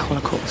film about the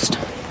Holocaust,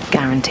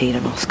 guaranteed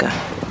an Oscar.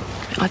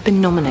 I've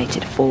been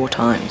nominated 4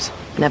 times,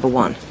 never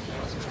won.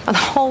 And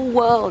the whole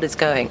world is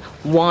going,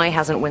 why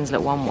hasn't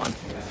Winslet won one?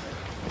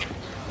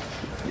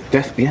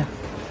 Yeah.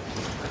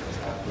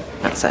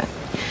 That's it.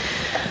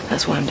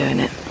 That's why I'm doing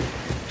it.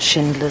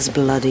 Schindler's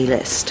Bloody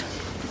List.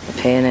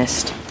 The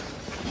Pianist.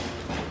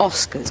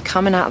 Oscars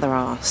coming out of their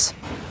arse.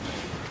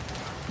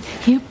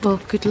 Yep, well,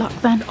 good luck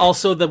then.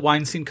 Also, the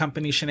Weinstein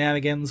Company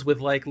shenanigans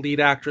with, like, lead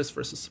actress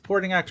versus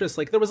supporting actress.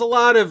 Like, there was a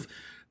lot of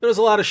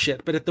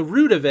shit, but at the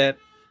root of it,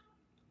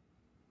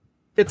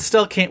 it's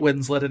still Kate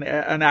Winslet,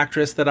 an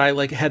actress that I,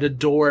 like, had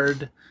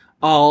adored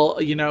all,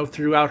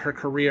 throughout her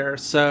career.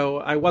 So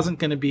I wasn't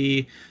going to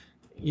be,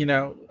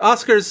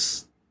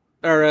 Oscars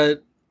are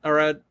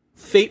a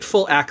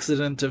fateful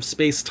accident of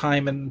space,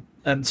 time,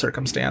 and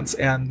circumstance.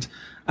 And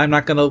I'm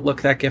not going to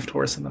look that gift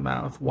horse in the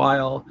mouth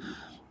while,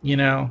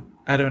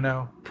 I don't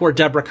know, poor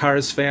Deborah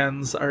Carr's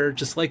fans are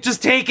just like,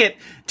 just take it.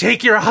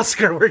 Take your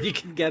Oscar where you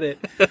can get it.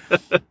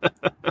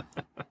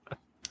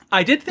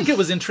 I did think it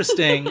was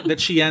interesting that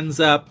she ends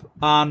up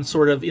on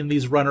sort of in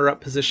these runner-up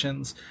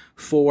positions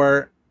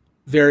for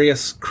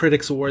various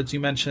critics awards. You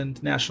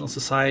mentioned National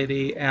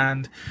Society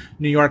and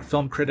New York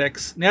Film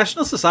Critics.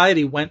 National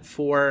Society went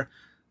for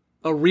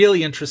a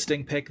really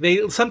interesting pick.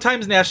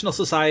 Sometimes National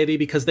Society,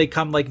 because they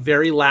come, like,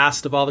 very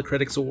last of all the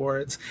critics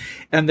awards,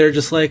 and they're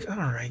just like, all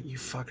right, you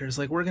fuckers,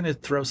 like, we're going to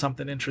throw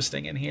something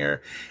interesting in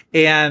here.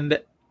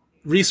 And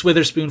Reese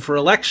Witherspoon for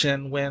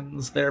Election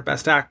wins their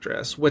Best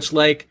Actress, which,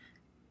 like,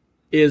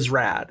 is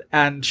rad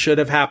and should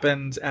have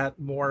happened at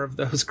more of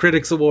those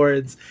critics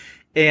awards,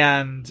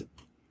 and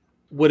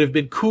would have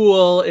been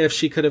cool if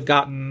she could have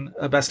gotten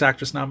a Best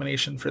Actress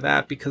nomination for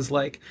that, because,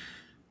 like,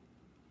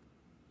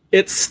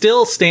 it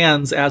still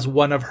stands as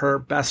one of her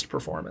best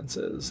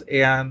performances.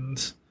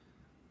 And,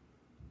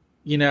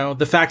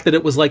 the fact that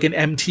it was like an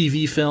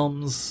MTV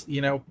Films,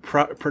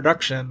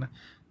 production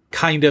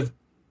kind of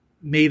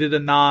made it a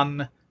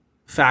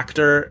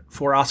non-factor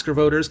for Oscar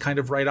voters kind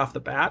of right off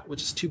the bat,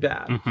 which is too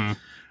bad.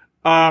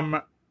 Mm-hmm.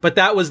 But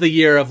that was the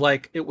year of,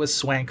 like, it was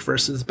Swank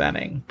versus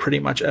Benning pretty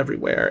much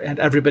everywhere, and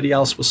everybody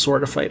else was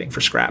sort of fighting for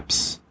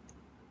scraps.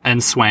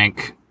 And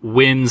Swank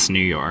wins New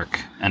York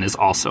and is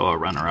also a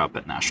runner-up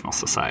at National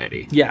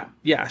Society.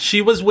 Yeah.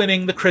 She was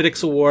winning the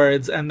Critics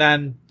Awards, and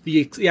then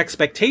the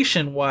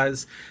expectation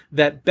was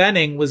that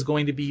Benning was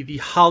going to be the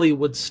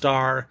Hollywood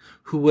star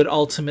who would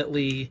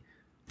ultimately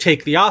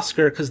take the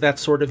Oscar, because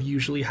that's sort of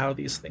usually how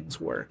these things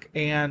work.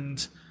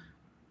 And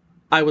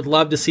I would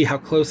love to see how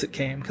close it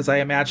came, because I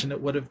imagine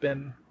it would have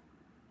been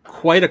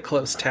quite a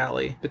close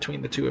tally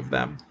between the two of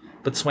them.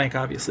 But Swank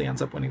obviously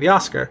ends up winning the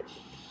Oscar.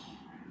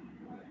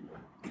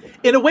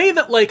 In a way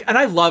that, like, and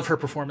I love her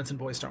performance in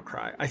Boys Don't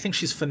Cry. I think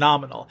she's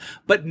phenomenal.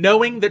 But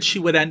knowing that she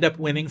would end up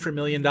winning for $1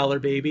 Million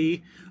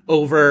Baby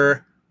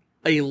over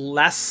a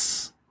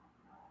less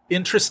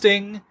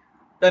interesting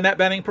Annette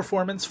Bening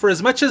performance, for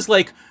as much as,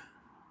 like,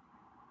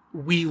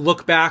 we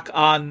look back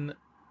on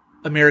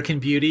American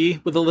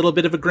Beauty with a little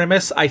bit of a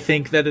grimace, I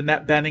think that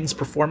Annette Bening's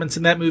performance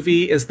in that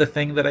movie is the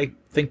thing that I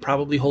think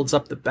probably holds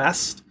up the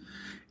best.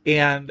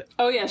 And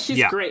oh yeah,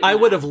 she's great. I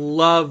would have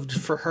loved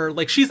for her,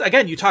 like, she's,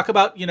 again, you talk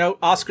about,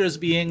 Oscars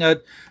being a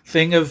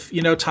thing of,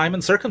 time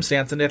and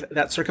circumstance, and if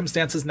that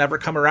circumstance has never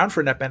come around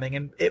for Annette Bening,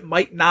 and it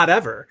might not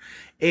ever.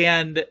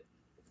 And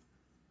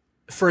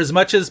for as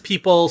much as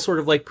people sort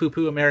of like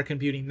poo-poo American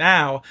Beauty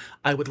now,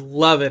 I would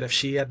love it if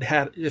she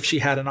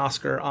had an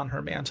Oscar on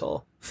her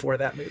mantle for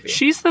that movie.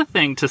 She's the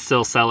thing to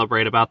still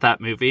celebrate about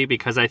that movie,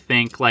 because I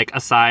think, like,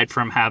 aside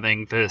from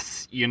having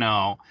this, you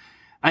know,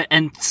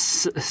 and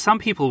some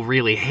people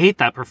really hate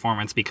that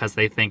performance because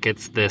they think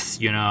it's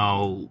this, you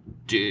know,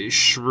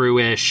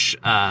 shrewish,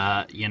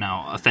 you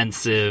know,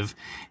 offensive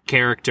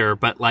character.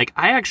 But, like,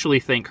 I actually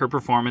think her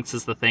performance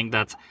is the thing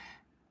that's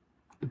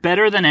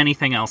better than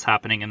anything else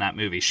happening in that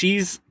movie.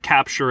 She's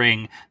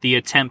capturing the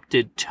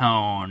attempted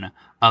tone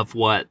of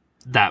what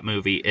that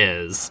movie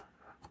is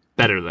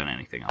better than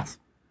anything else.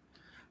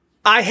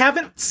 I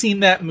haven't seen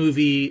that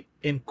movie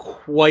in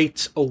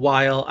quite a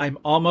while. I'm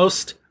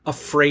almost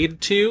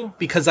afraid to,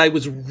 because I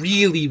was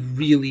really,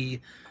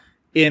 really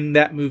in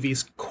that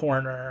movie's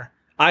corner.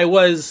 I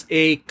was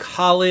a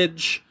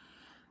college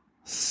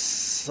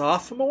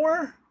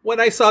sophomore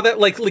when I saw that,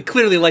 like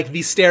clearly like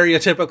the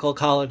stereotypical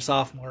college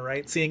sophomore,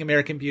 right? Seeing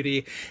American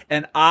Beauty.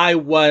 And I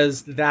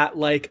was that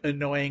like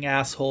annoying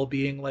asshole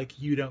being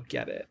like, you don't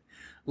get it.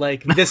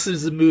 Like, this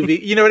is a movie,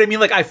 you know what I mean?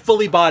 Like, I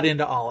fully bought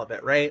into all of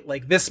it, right?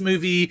 Like, this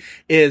movie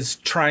is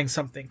trying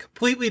something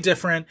completely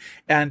different,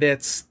 and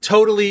it's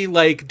totally,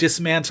 like,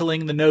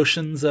 dismantling the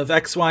notions of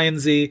X, Y, and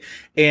Z,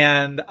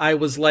 and I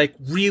was, like,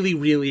 really,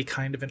 really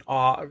kind of in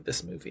awe of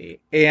this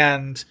movie,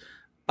 and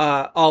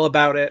all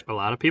about it. A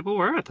lot of people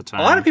were at the time.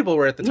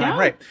 Yeah.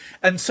 Right?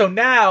 And so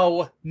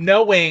now,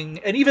 knowing,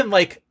 and even,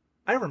 like,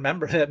 I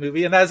remember that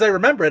movie, and as I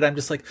remember it, I'm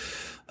just like,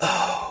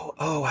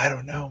 oh, I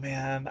don't know,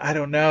 man. I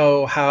don't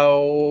know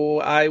how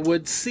I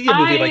would see a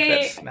movie like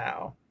this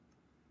now.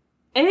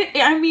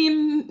 I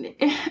mean,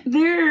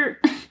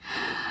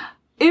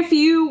 if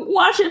you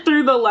watch it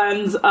through the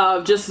lens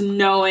of just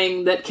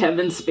knowing that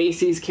Kevin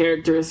Spacey's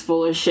character is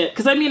full of shit,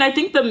 because I mean, I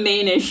think the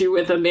main issue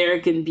with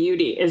American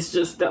Beauty is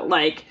just that,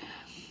 like,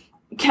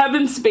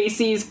 Kevin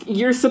Spacey's,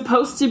 you're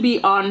supposed to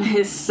be on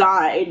his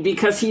side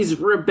because he's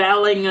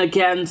rebelling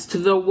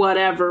against the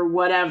whatever,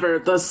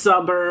 the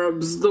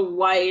suburbs, the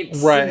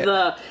whites, right,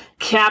 the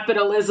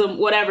capitalism,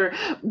 whatever.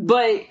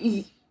 But,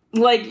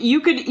 like,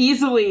 you could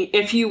easily,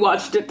 if you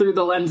watched it through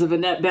the lens of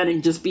Annette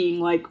Bening, just being,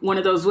 like, one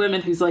of those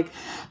women who's like,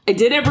 I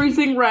did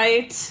everything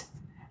right,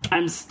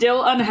 I'm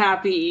still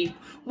unhappy.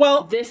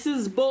 Well, this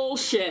is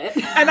bullshit.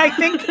 And I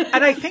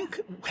think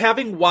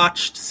having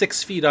watched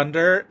 6 Feet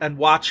Under and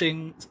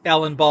watching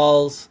Alan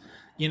Ball's,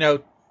 you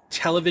know,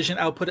 television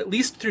output, at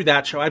least through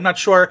that show, I'm not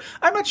sure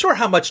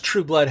how much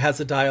True Blood has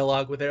a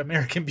dialogue with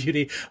American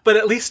Beauty, but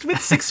at least with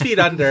 6 Feet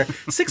Under,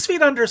 6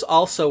 Feet Under is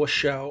also a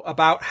show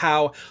about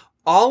how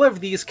all of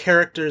these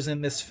characters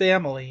in this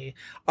family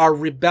are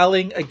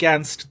rebelling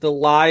against the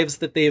lives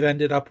that they've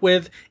ended up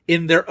with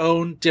in their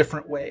own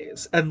different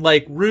ways. And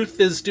like Ruth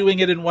is doing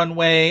it in one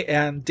way,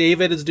 and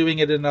David is doing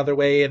it another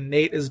way, and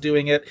Nate is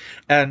doing it,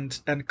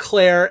 and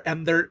Claire,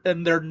 and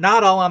they're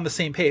not all on the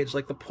same page.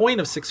 Like, the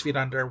point of 6 Feet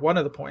Under, one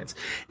of the points,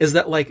 is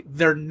that like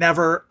they're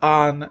never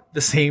on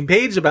the same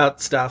page about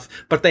stuff,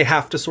 but they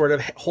have to sort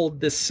of hold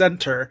this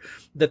center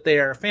that they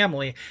are a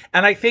family.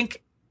 And I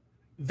think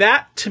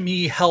that, to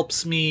me,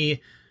 helps me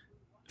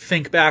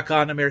think back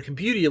on American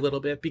Beauty a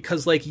little bit,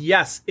 because, like,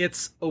 yes,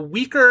 it's a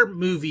weaker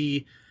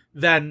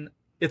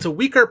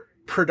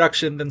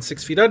production than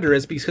 6 Feet Under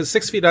is, because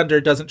 6 Feet Under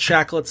doesn't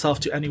shackle itself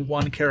to any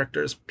one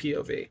character's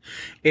POV.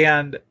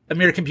 And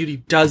American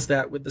Beauty does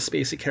that with the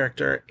Spacey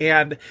character.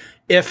 And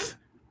if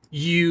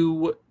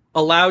you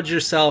allowed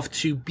yourself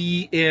to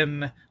be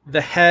in the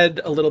head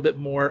a little bit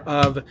more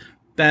of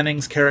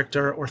Benning's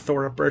character or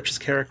Thora Birch's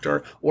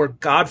character, or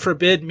God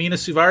forbid Mina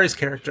Suvari's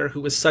character, who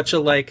was such a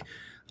like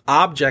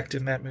object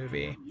in that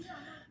movie.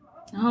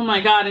 Oh my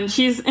god, and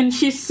she's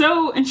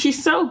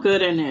so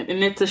good in it,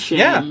 and it's a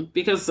shame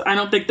because I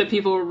don't think that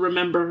people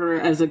remember her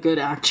as a good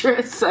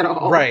actress at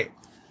all. Right.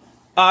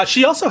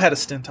 She also had a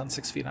stint on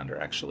 6 Feet Under,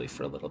 actually,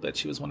 for a little bit.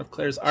 She was one of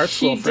Claire's art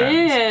school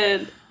friends. She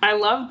did. I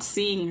loved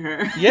seeing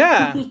her.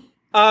 Yeah.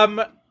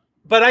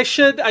 But I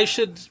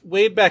should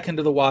wade back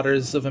into the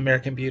waters of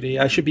American Beauty.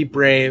 I should be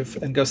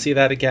brave and go see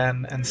that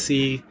again and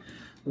see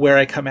where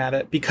I come at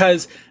it.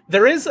 Because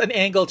there is an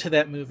angle to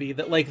that movie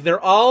that, like, they're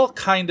all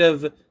kind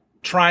of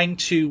trying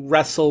to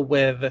wrestle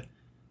with,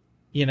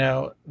 you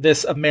know,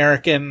 this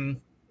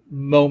American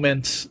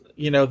moment,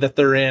 you know, that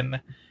they're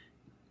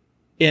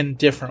in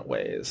different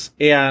ways.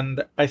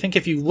 And I think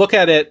if you look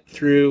at it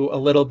through a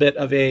little bit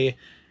of a,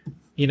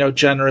 you know,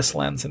 generous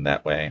lens in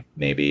that way,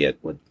 maybe it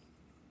would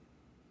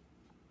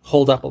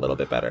hold up a little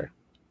bit better.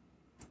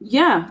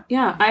 Yeah,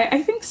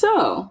 I think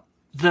so.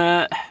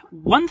 The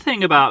one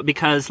thing about,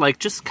 because like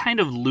just kind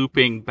of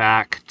looping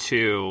back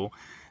to,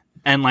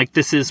 and like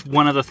this is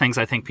one of the things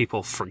I think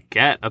people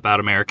forget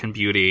about American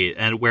Beauty,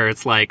 and where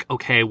it's like,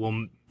 okay,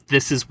 well,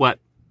 this is what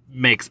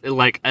makes,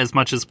 like, as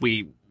much as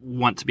we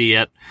want to be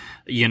at,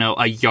 you know,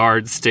 a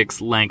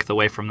yardstick's length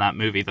away from that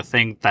movie, the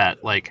thing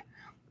that like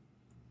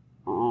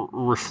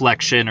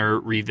reflection or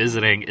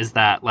revisiting is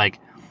that, like,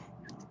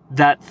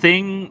 that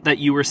thing that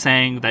you were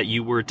saying that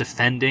you were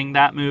defending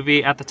that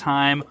movie at the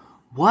time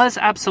was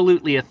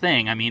absolutely a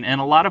thing. I mean, in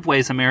a lot of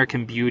ways,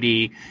 American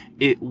Beauty,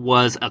 it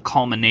was a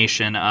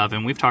culmination of,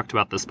 and we've talked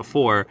about this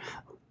before,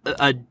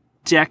 a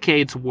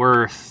decade's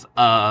worth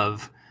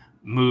of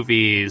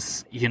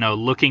movies, you know,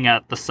 looking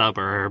at the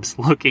suburbs,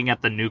 looking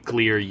at the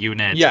nuclear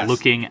unit, Yes.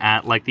 looking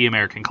at like the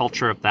American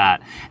culture of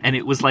that. And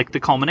it was like the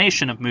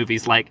culmination of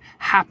movies like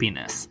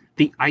Happiness,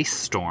 The Ice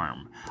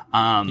Storm.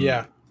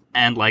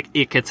 And like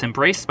it gets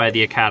embraced by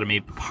the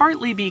Academy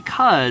partly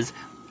because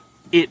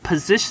it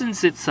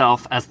positions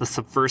itself as the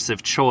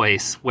subversive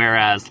choice,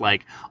 whereas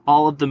like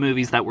all of the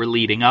movies that were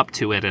leading up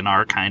to it and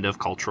our kind of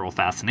cultural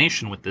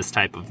fascination with this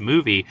type of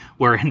movie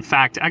were in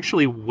fact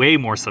actually way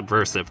more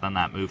subversive than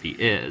that movie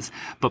is.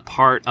 But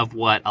part of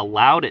what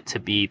allowed it to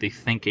be the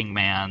thinking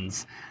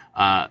man's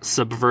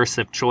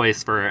subversive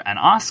choice for an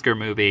Oscar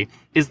movie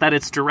is that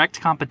its direct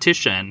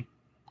competition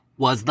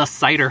was the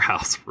Cider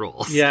House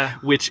Rules,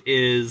 which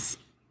is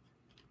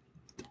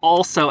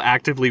also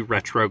actively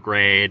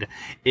retrograde.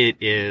 It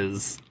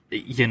is,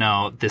 you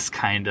know, this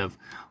kind of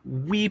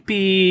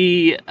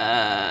weepy,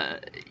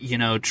 you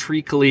know,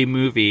 treacly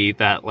movie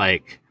that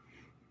like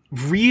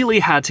really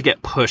had to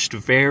get pushed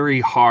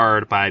very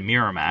hard by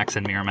Miramax,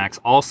 and Miramax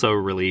also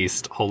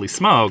released Holy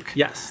Smoke.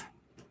 Yes.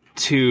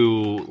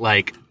 To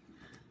like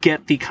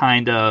get the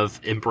kind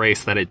of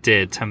embrace that it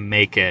did to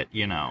make it,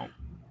 you know,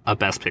 a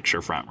Best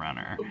Picture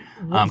frontrunner.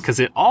 Because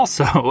it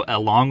also,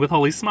 along with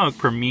Holy Smoke,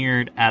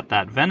 premiered at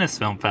that Venice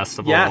Film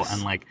Festival. Yes.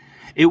 And, like,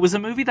 it was a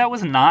movie that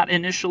was not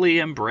initially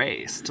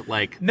embraced.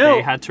 Like, No.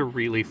 they had to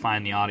really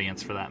find the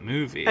audience for that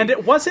movie. And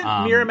it wasn't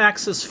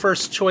Miramax's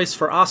first choice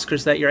for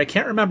Oscars that year. I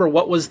can't remember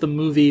what was the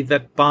movie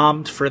that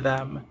bombed for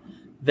them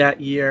that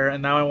year.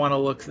 And now I want to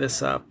look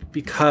this up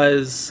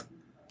because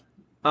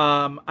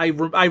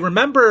I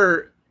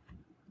remember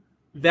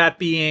that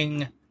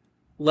being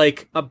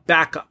like a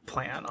backup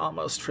plan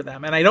almost for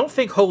them. And I don't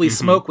think Holy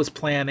Smoke was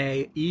plan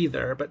A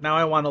either, but now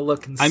I want to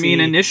look and see. I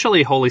mean,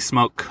 initially Holy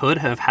Smoke could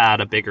have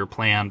had a bigger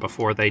plan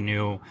before they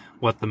knew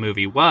what the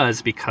movie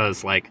was,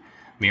 because like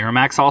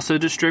Miramax also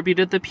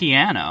distributed The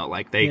Piano.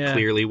 Like they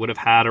clearly would have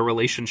had a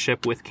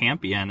relationship with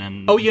Campion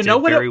and did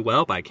very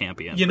well by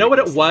Campion. You know what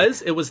it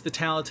was? It was The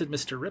Talented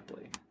Mr.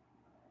 Ripley.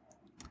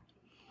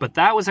 But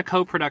that was a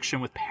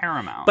co-production with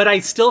Paramount. But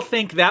I still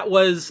think that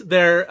was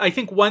their, I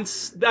think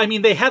once, I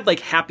mean, they had like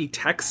Happy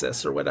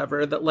Texas or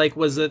whatever that like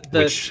was the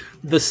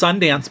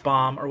Sundance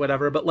bomb or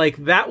whatever. But like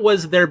that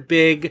was their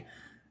big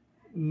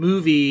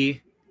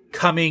movie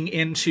coming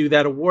into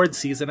that award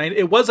season.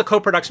 It was a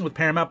co-production with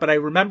Paramount, but I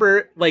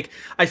remember like,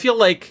 I feel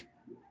like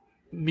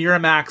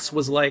Miramax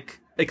was like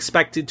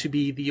expected to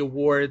be the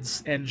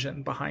awards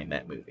engine behind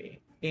that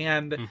movie.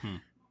 And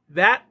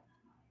that,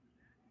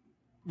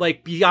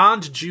 like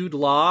beyond Jude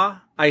Law,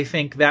 I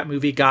think that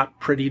movie got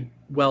pretty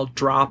well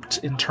dropped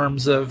in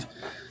terms of,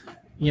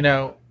 you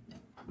know,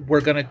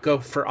 we're going to go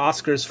for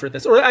Oscars for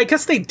this. Or I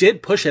guess they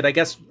did push it. I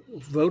guess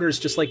voters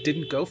just like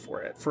didn't go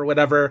for it for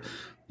whatever,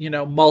 you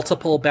know,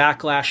 multiple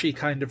backlashy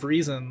kind of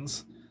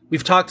reasons.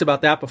 We've talked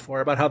about that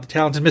before, about how The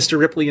Talented Mr.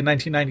 Ripley in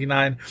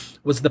 1999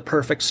 was the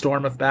perfect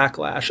storm of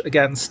backlash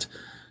against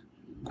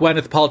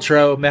Gwyneth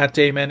Paltrow, Matt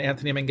Damon,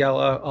 Anthony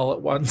Minghella all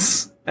at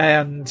once.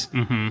 And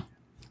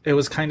it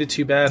was kind of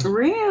too bad.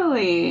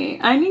 Really?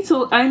 I need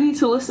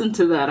to listen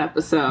to that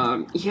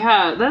episode.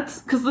 Yeah, that's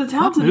because The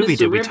Talented Mr. Ripley What movie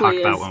did we talk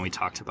about when we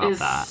talked about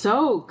that?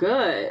 So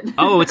good.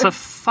 Oh, it's a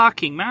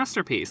fucking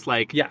masterpiece.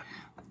 Like,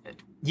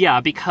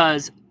 yeah,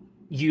 because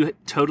you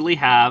totally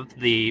have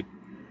the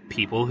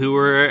people who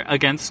were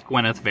against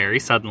Gwyneth very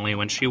suddenly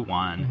when she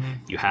won.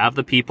 You have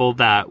the people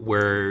that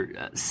were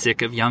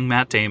sick of young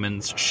Matt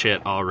Damon's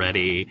shit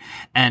already.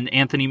 And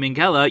Anthony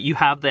Minghella, you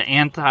have the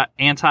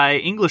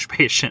anti-English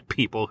patient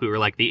people who are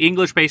like, the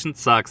English patient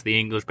sucks, the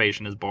English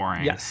patient is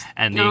boring. Yes.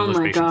 And the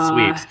English patient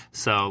sweeps.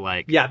 So,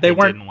 like, they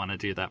didn't want to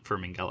do that for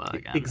Minghella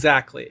again.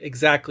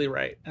 Exactly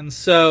right. And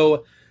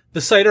so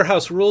the Cider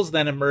House Rules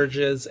then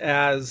emerges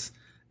as,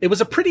 it was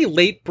a pretty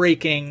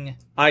late-breaking,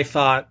 I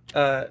thought,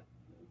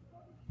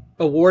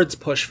 awards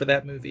push for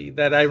that movie,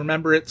 that I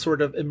remember it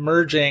sort of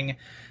emerging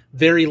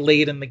very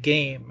late in the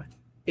game.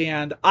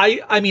 And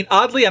I mean,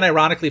 oddly and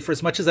ironically, for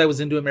as much as I was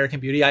into American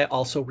Beauty, I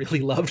also really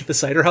loved the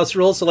Cider House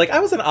Rules. So like I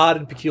was an odd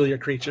and peculiar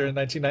creature in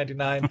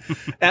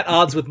 1999 at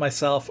odds with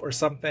myself or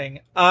something.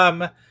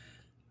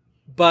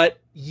 But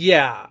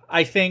yeah,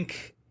 I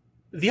think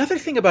the other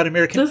thing about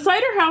American... The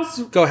Cider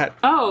House... Go ahead.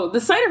 Oh,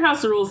 the Cider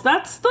House Rules.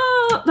 That's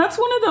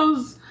one of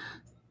those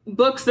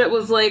books that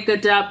was like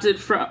adapted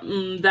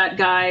from that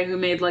guy who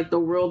made like The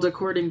World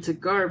According to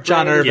Garp.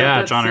 John right? Irving.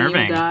 Yeah, John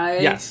Irving. Guy?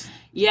 Yes.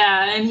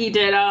 Yeah, and he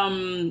did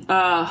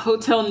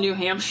Hotel New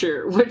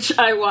Hampshire, which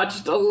I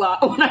watched a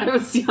lot when I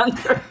was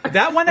younger.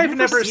 That one I've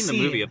never seen.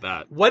 The movie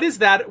about. What is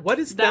that? What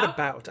is that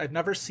about? I've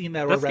never seen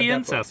that or read that book. That's the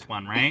incest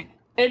one, right?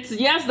 That's They're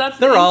the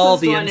incest all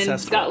the one, incest and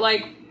it's got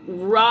like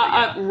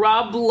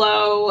Rob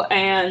Lowe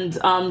and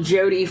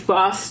Jodie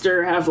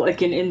Foster have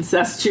like an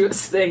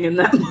incestuous thing in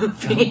that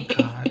movie. Oh,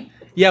 God.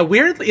 Yeah,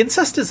 weirdly,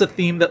 incest is a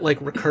theme that like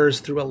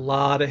recurs through a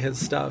lot of his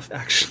stuff,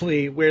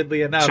 actually,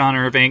 weirdly enough. John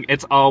Irving,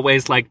 it's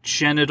always like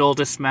genital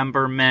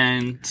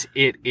dismemberment.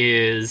 It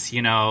is,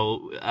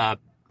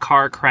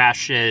 car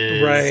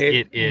crashes. Right.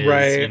 It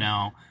is,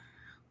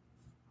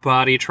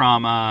 body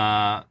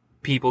trauma,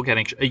 people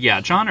getting... Yeah,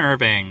 John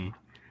Irving...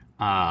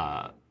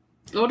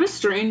 what a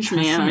strange has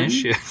man. some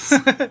issues.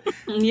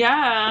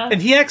 Yeah. And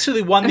he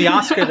actually won the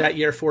Oscar that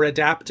year for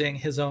adapting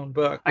his own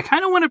book. I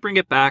kind of want to bring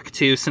it back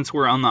to, since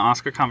we're on the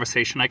Oscar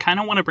conversation, I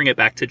kind of want to bring it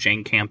back to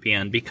Jane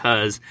Campion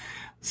because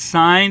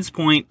signs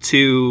point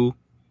to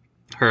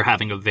her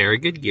having a very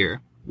good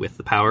year with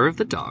The Power of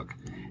the Dog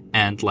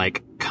and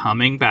like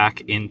coming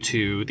back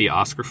into the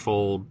Oscar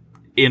fold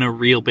in a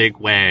real big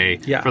way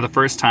for the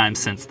first time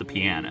since The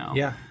Piano.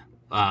 Yeah.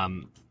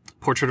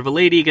 Portrait of a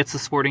Lady gets a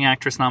supporting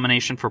actress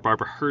nomination for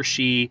Barbara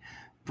Hershey.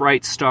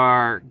 Bright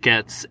Star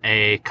gets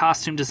a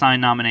costume design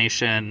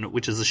nomination,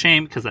 which is a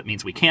shame because that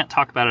means we can't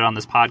talk about it on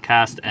this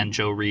podcast. And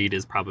Joe Reed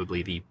is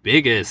probably the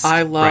biggest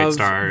I love Bright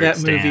Star that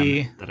stan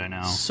movie that I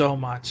know so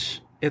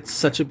much. It's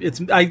such a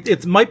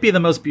it might be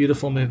the most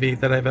beautiful movie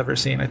that I've ever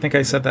seen. I think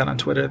I said that on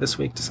Twitter this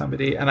week to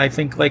somebody, and I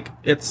think like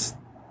it's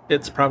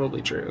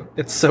probably true.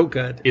 It's so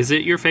good. Is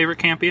it your favorite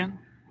Campion?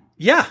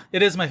 Yeah,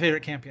 it is my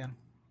favorite Campion.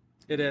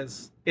 It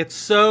is. It's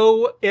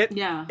so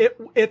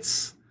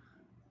it's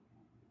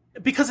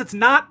because it's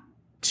not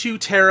too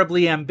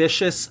terribly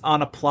ambitious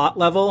on a plot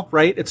level,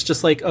 right? It's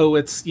just like, oh,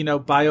 it's,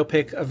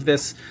 biopic of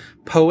this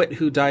poet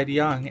who died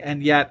young,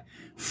 and yet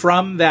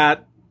from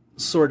that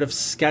sort of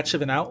sketch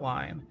of an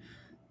outline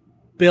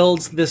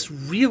builds this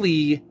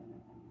really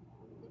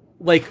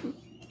like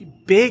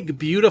big,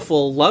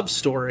 beautiful love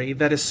story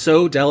that is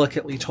so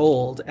delicately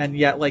told, and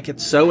yet like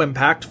it's so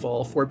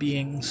impactful for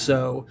being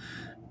so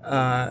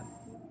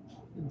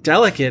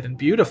delicate and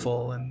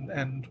beautiful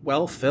and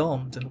well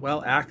filmed and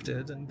well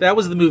acted. And that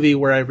was the movie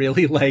where I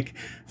really like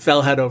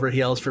fell head over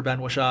heels for Ben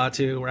Whishaw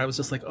too, where I was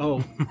just like,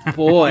 oh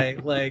boy,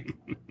 like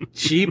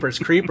jeepers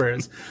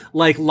creepers,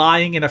 like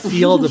lying in a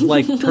field of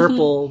like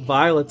purple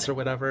violets or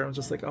whatever. I was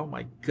just like, oh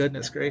my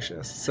goodness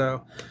gracious.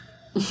 So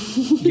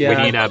yeah,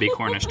 we need Abby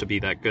Cornish to be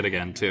that good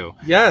again too.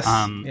 Yes.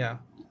 Yeah.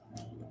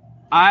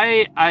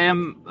 I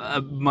am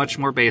much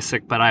more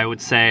basic, but I would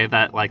say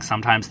that like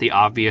sometimes the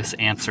obvious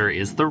answer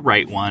is the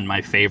right one.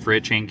 My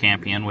favorite Jane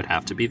Campion would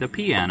have to be The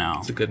Piano.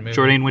 It's a good movie.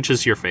 Jourdain, which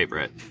is your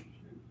favorite?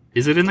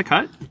 Is it in the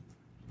cut?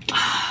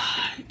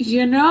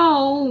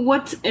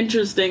 What's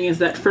interesting is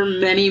that for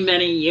many,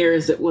 many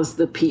years it was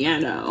The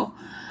Piano.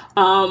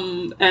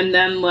 And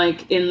then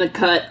like In the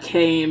Cut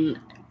came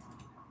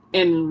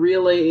and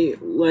really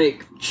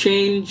like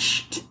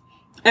changed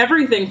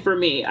everything for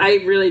me. I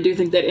really do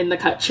think that In the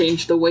Cut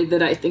changed the way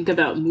that I think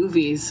about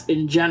movies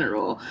in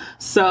general.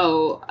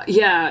 So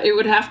yeah, it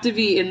would have to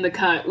be In the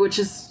Cut, which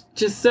is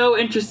just so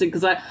interesting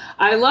because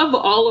I love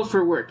all of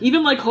her work.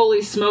 Even like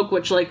Holy Smoke,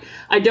 which like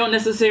I don't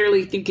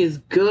necessarily think is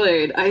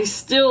good, I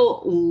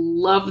still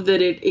love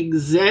that it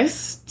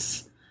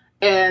exists.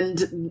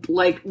 And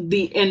like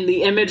the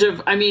image of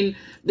Harvey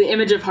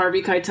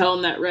Keitel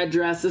in that red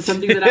dress is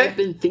something that I've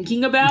been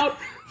thinking about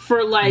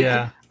for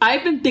like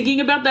I've been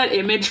thinking about that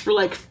image for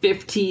like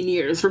 15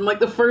 years from like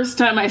the first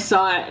time I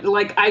saw it.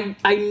 Like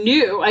I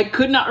knew, I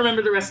could not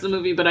remember the rest of the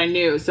movie, but I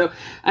knew. So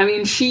I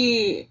mean,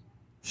 she's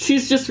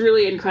just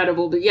really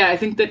incredible. But yeah, I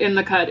think that In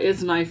the Cut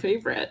is my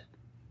favorite.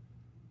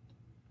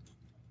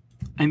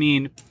 I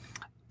mean,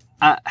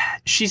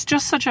 she's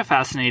just such a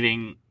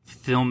fascinating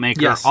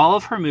filmmaker. Yes. All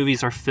of her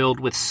movies are filled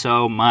with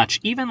so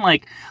much, even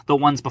like the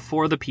ones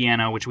before The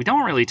Piano, which we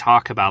don't really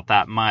talk about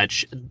that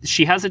much.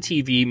 She has a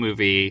TV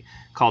movie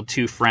called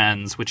Two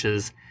Friends, which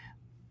is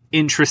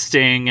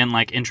interesting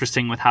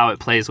with how it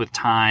plays with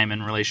time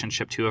in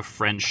relationship to a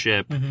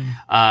friendship.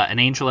 An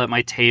Angel at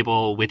My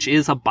Table, which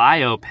is a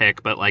biopic,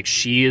 but like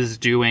she is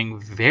doing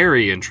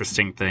very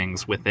interesting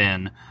things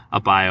within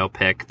a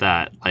biopic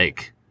that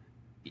like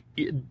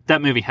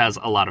that movie has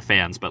a lot of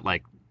fans, but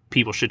like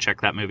people should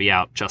check that movie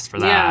out just for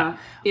that.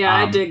 Yeah,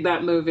 I dig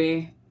that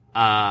movie.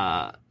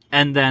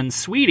 And then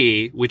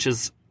Sweetie, which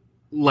is,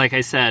 like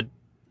I said,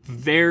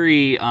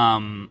 very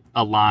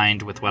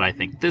aligned with what I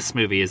think this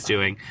movie is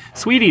doing.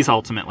 Sweetie's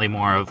ultimately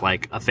more of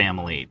like a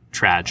family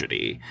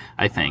tragedy,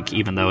 I think,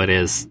 even though it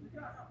is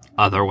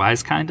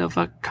otherwise kind of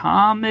a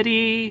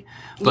comedy.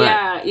 But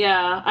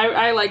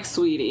I like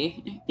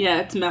Sweetie. Yeah,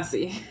 it's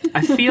messy.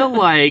 I feel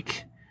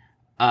like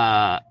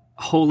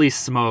Holy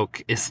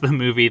Smoke is the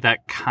movie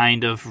that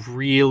kind of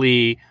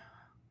really,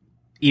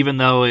 even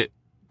though it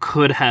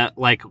could have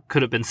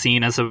been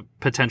seen as a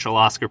potential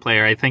Oscar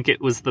player, I think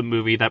it was the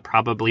movie that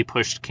probably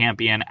pushed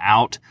Campion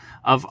out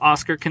of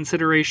Oscar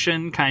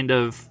consideration kind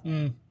of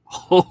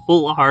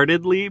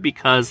wholeheartedly,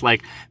 because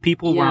like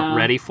people weren't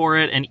ready for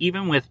it. And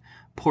even with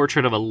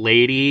Portrait of a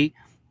Lady,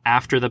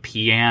 after The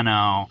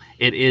Piano,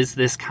 it is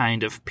this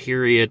kind of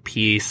period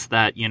piece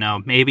that, you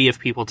know, maybe if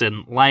people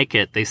didn't like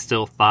it, they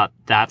still thought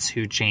that's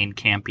who Jane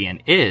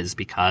Campion is,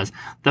 because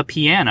The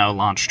Piano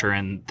launched her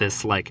in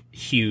this like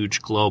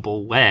huge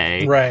global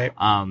way. Right.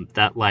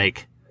 That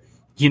like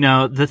you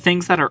know, the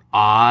things that are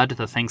odd,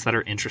 the things that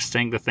are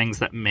interesting, the things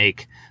that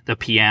make The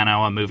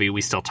Piano a movie we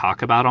still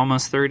talk about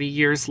almost 30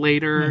 years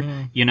later.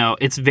 Mm-hmm. You know,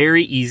 it's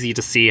very easy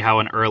to see how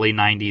an early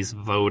 90s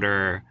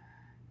voter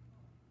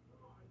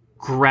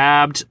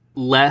grabbed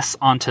less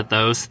onto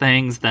those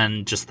things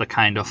than just the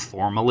kind of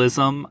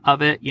formalism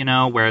of it, you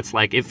know, where it's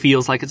like, it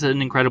feels like it's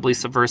an incredibly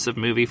subversive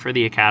movie for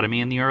the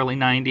Academy in the early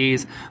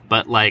 90s,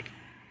 but like,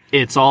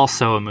 it's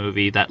also a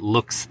movie that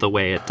looks the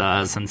way it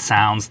does and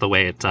sounds the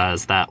way it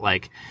does, that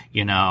like,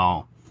 you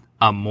know,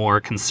 a more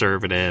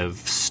conservative,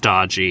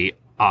 stodgy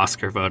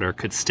Oscar voter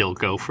could still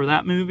go for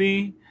that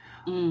movie.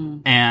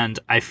 Mm. And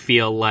I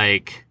feel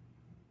like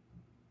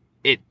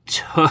it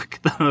took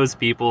those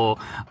people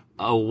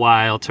a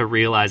while to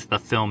realize the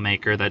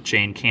filmmaker that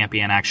Jane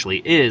Campion actually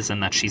is,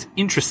 and that she's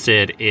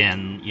interested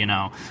in, you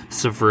know,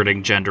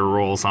 subverting gender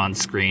roles on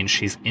screen.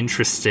 She's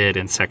interested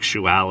in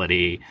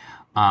sexuality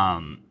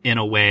in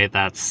a way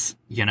that's,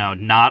 you know,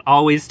 not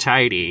always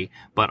tidy,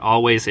 but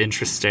always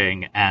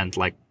interesting, and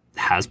like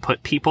has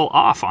put people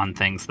off on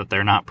things that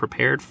they're not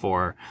prepared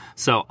for.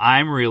 So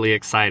I'm really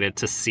excited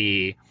to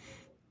see,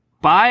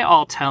 by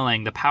all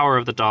telling, The Power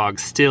of the Dog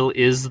still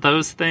is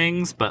those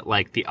things, but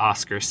like the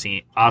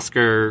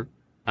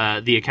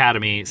the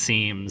Academy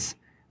seems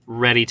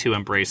ready to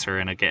embrace her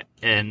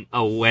in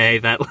a way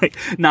that, like,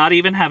 not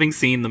even having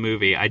seen the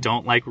movie, I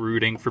don't like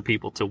rooting for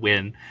people to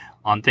win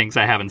on things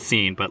I haven't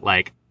seen, but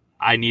like,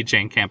 I need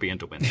Jane Campion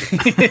to win.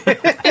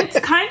 It's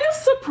kind of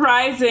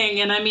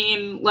surprising, and I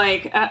mean,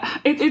 like,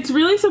 it's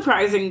really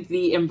surprising,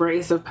 the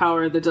embrace of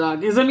Power of the Dog.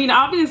 Because, I mean,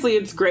 obviously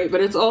it's great,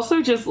 but it's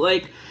also just,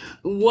 like,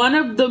 one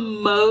of the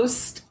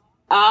most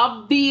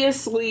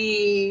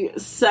obviously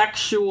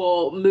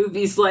sexual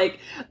movies,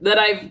 like, that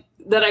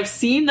I've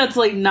seen that's,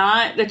 like,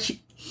 not...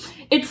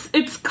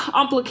 It's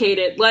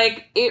complicated.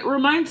 Like, it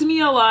reminds me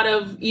a lot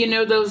of, you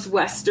know, those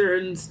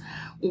Westerns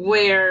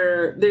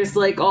where there's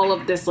like all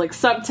of this like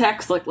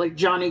subtext, like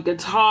Johnny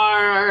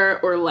Guitar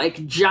or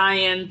like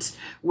Giant,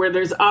 where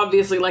there's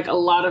obviously like a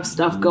lot of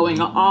stuff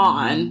going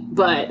on,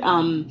 but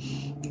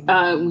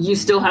you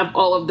still have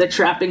all of the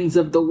trappings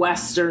of the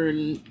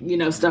Western, you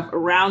know, stuff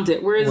around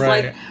it. Whereas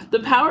like The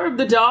Power of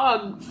the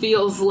Dog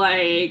feels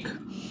like,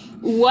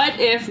 what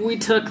if we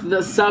took the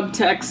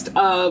subtext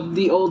of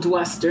the old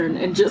Western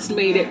and just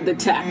made it the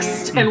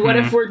text? And what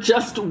if we're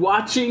just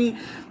watching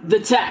the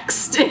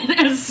text?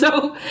 And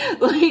so,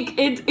 like,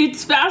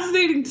 it's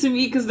fascinating to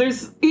me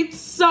because it's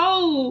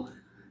so...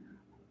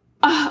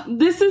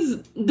 this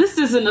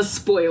isn't a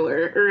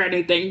spoiler or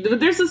anything, but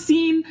there's a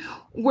scene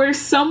where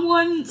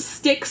someone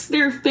sticks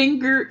their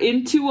finger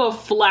into a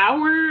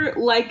flower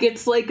like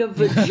it's like a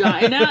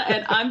vagina,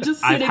 and I'm just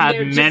sitting there. I've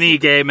had many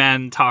gay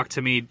men talk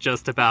to me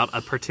just about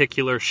a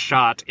particular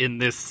shot in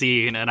this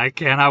scene, and I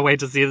cannot wait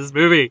to see this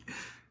movie.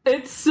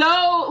 It's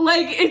so,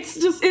 like,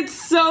 it's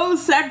so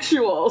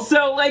sexual.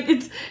 So, like,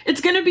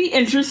 it's gonna be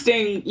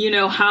interesting, you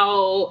know,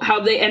 how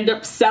they end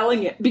up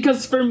selling it.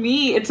 Because for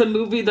me, it's a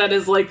movie that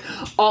is, like,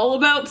 all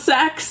about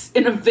sex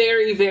in a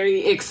very,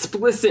 very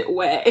explicit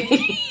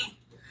way.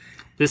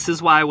 This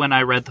is why when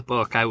I read the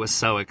book, I was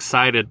so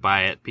excited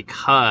by it,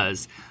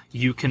 because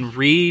you can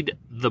read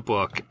the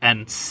book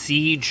and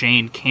see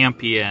Jane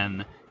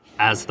Campion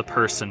as the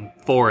person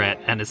for it.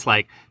 And it's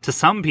like, to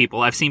some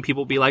people, I've seen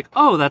people be like,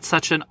 oh, that's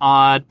such an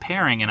odd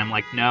pairing. And I'm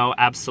like, no,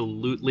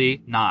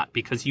 absolutely not.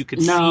 Because you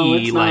could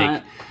see,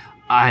 like,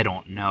 I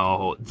don't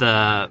know,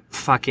 the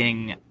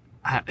fucking,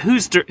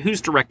 who's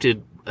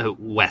directed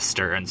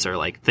Westerns or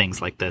like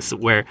things like this,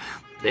 where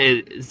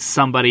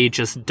somebody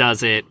just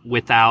does it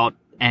without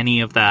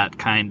any of that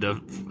kind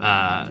of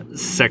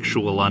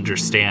sexual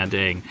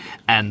understanding,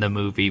 and the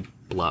movie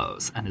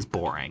blows and is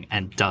boring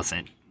and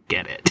doesn't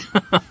get it.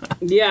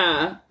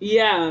 yeah,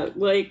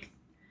 like,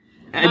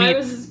 I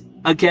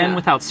mean,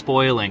 without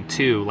spoiling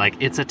too, like,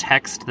 it's a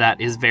text that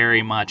is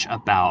very much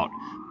about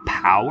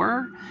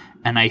power,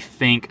 and I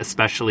think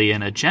especially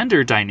in a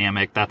gender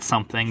dynamic, that's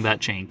something that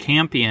Jane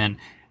Campion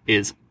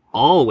is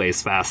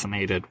always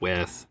fascinated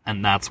with,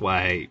 and that's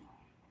why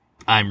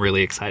I'm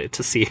really excited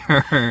to see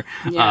her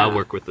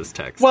work with this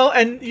text. Well,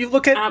 and you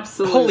look at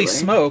Holy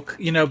Smoke,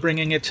 you know,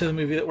 bringing it to the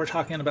movie that we're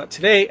talking about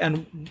today,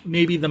 and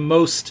maybe the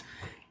most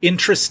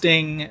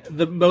interesting,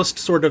 the most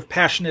sort of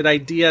passionate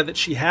idea that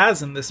she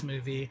has in this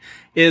movie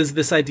is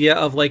this idea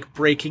of, like,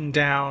 breaking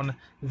down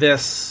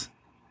this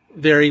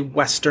very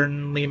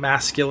Westernly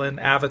masculine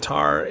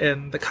avatar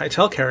in the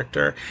Keitel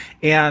character.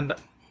 And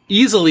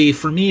easily,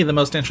 for me, the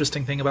most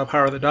interesting thing about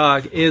Power of the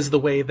Dog is the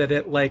way that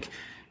it, like,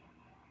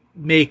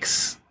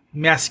 makes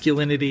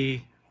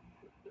masculinity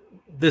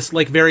this,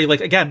 like, very,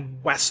 like, again,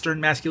 Western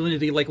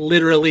masculinity, like,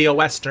 literally a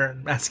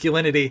Western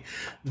masculinity.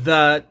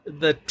 The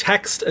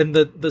text and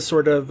the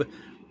sort of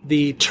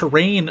the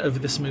terrain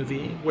of this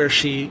movie, where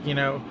she, you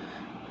know,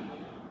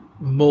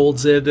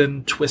 molds it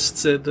and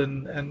twists it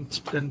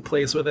and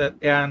plays with it,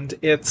 and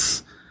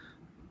it's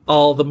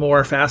all the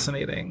more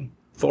fascinating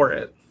for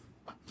it.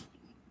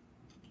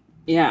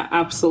 Yeah,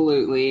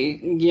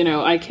 absolutely. You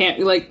know, I can't,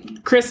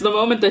 like, Chris, the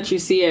moment that you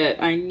see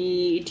it, I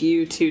need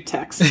you to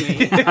text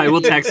me. I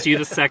will text you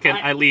the second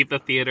I leave the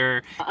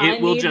theater.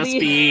 It will just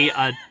be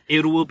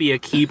a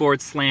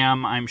keyboard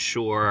slam, I'm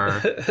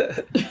sure.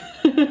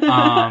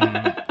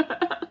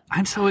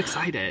 I'm so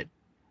excited.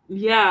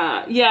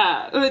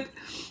 Yeah.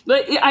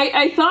 But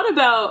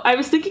I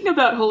was thinking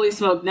about Holy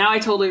Smoke. Now I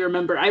totally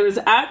remember. I was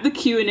at the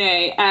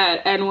Q&A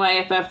at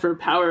NYFF for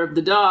Power of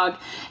the Dog,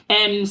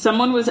 and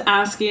someone was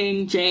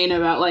asking Jane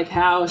about, like,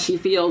 how she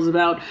feels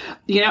about,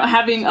 you know,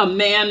 having a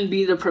man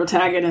be the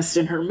protagonist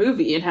in her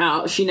movie and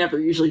how she never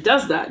usually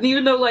does that. And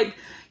even though, like,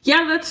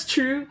 yeah, that's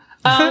true.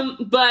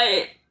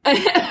 But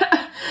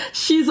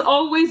she's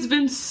always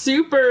been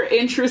super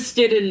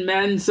interested in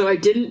men, so I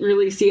didn't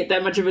really see it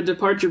that much of a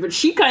departure, but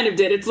she kind of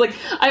did. It's like,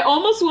 I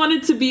almost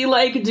wanted to be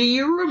like, do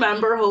you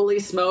remember Holy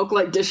Smoke?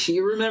 Like, does she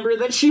remember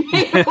that she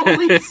made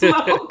Holy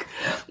Smoke?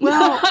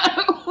 Well,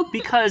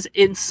 because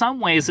in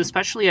some ways,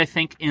 especially I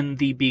think in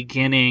the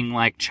beginning,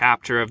 like,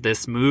 chapter of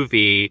this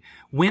movie,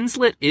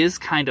 Winslet is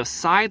kind of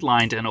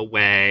sidelined in a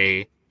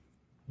way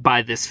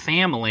by this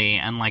family,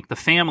 and, like, the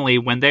family,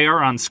 when they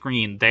are on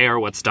screen, they are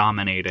what's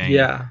dominating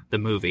the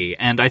movie,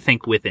 and I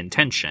think with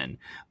intention.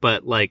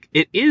 But, like,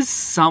 it is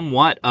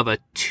somewhat of a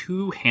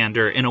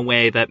two-hander in a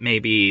way that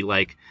maybe,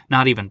 like,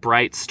 not even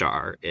Bright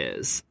Star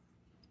is.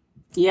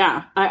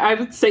 Yeah, I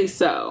would say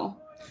so.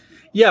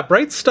 Yeah,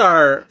 Bright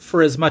Star,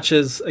 for as much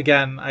as,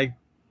 again, I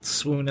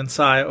swoon and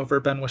sigh over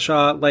Ben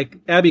Whishaw, like,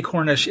 Abby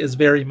Cornish is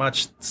very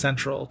much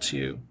central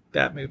to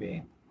that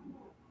movie.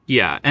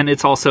 Yeah, and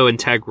it's also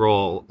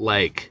integral,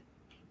 like,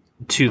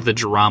 to the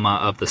drama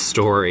of the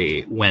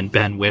story when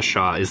Ben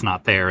Whishaw is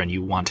not there and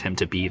you want him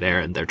to be there,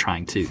 and they're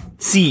trying to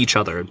see each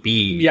other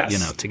be, you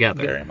know,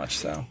 together. Very much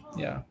so,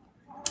 yeah.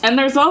 And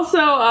there's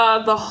also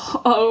God,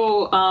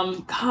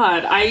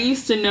 I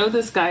used to know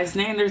this guy's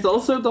name. There's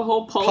also the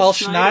whole Paul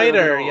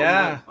Schneider.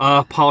 Yeah.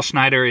 Paul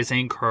Schneider is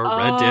incredible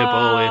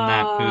in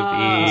that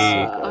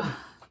movie.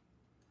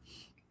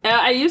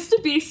 I used to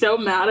be so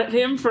mad at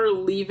him for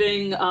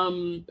leaving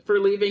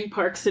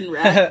Parks and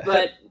Rec,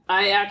 but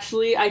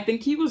I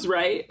think he was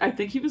right. I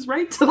think he was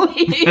right to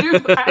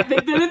leave. I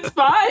think that it's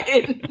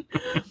fine.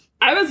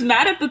 I was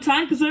mad at the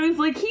time because I was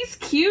like, he's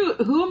cute.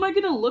 Who am I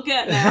going to look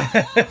at now?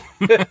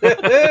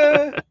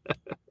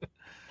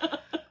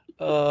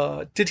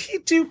 Did he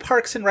do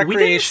Parks and Recreation?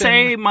 We didn't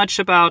say much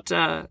about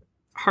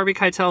Harvey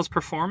Keitel's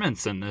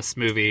performance in this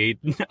movie,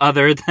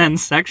 other than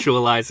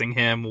sexualizing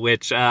him,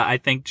 which I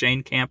think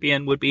Jane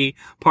Campion would be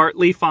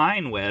partly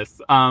fine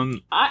with.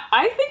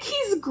 I think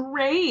he's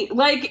great.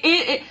 Like,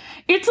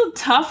 it's a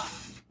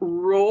tough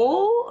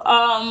role.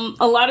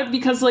 A lot of,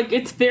 because, like,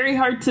 it's very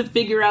hard to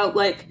figure out,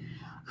 like,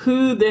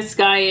 who this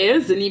guy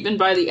is, and even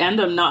by the end,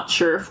 I'm not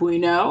sure if we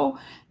know.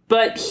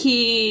 But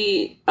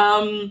he,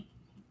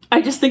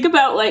 I just think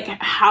about, like,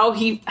 how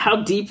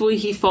deeply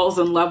he falls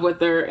in love with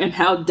her and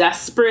how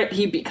desperate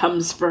he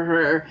becomes for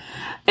her.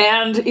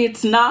 And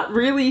it's not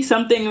really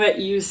something that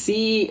you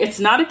see.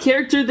 It's not a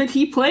character that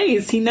he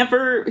plays. He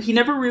never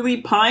really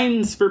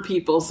pines for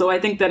people. So I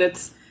think that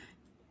it's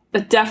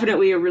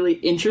definitely a really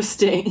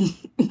interesting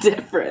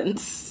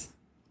difference.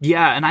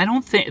 Yeah, and I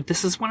don't think,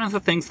 this is one of the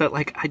things that,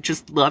 like, I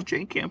just love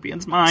Jane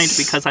Campion's mind,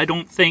 because I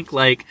don't think,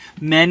 like,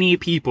 many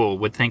people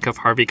would think of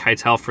Harvey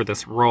Keitel for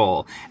this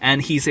role,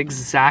 and he's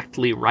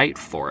exactly right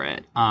for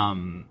it.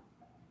 And,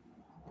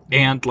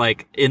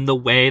 like, in the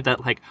way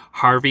that, like,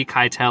 Harvey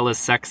Keitel is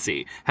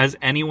sexy. Has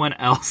anyone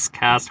else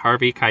cast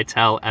Harvey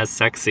Keitel as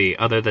sexy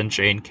other than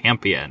Jane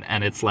Campion?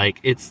 And it's, like,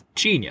 it's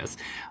genius.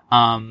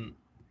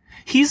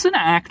 He's an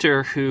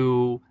actor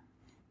who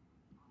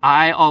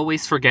I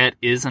always forget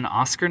is an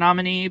Oscar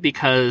nominee,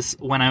 because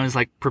when I was,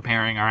 like,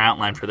 preparing our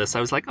outline for this, I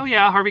was like, oh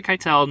yeah, Harvey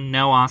Keitel,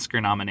 no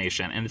Oscar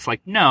nomination. And it's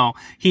like, no,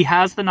 he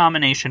has the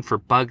nomination for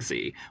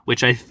Bugsy,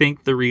 which I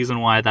think the reason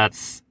why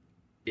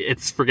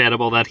it's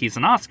forgettable that he's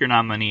an Oscar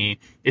nominee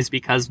is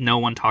because no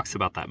one talks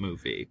about that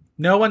movie.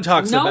 No one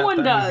talks about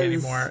that movie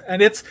anymore. And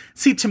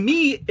to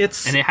me,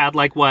 it's... And it had,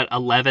 like,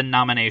 11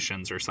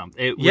 nominations or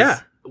something.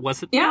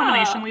 Was it the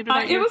nomination leader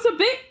that year? It was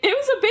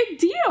a big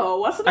deal,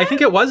 wasn't it? I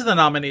think it was the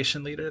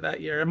nomination leader that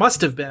year. It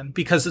must have been,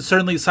 because it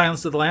certainly,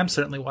 Silence of the Lambs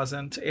certainly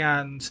wasn't.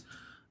 And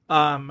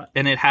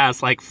it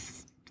has, like,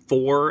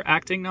 4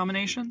 acting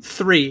nominations?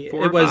 3.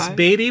 It was 5?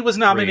 Beatty was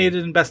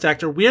nominated in Best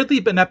Actor.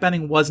 Weirdly, Annette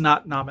Bening was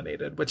not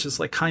nominated, which is,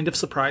 like, kind of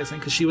surprising,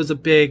 because she was a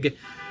big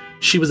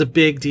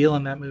deal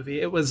in that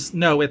movie. It's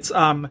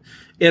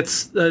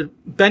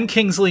Ben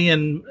Kingsley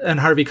and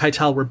Harvey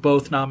Keitel were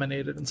both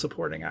nominated in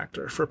supporting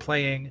actor for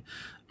playing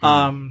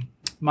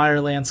Meyer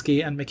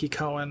Lansky and Mickey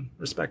Cohen,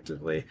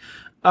 respectively.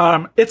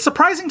 It's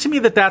surprising to me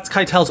that that's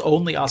Keitel's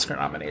only Oscar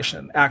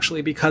nomination,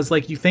 actually, because,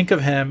 like, you think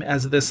of him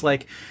as this,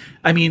 like,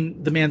 I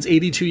mean, the man's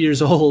 82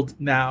 years old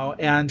now,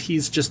 and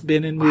he's just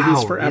been in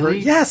movies forever. Really?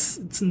 Yes,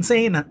 it's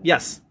insane.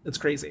 Yes, it's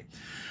crazy.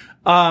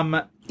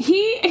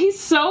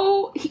 He's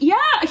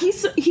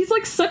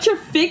like such a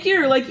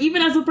figure, like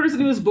even as a person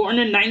who was born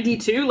in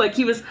 92, like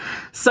he was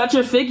such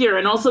a figure.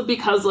 And also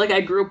because like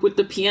I grew up with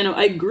the piano,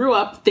 I grew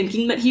up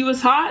thinking that he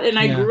was hot, and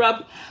I grew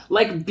up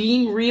like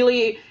being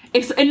really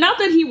and not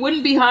that he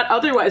wouldn't be hot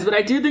otherwise, but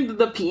I do think that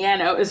the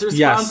piano is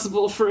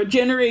responsible for a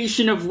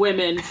generation of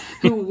women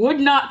who would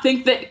not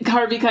think that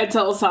Harvey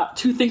Keitel is hot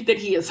to think that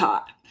he is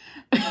hot.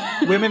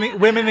 Women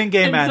and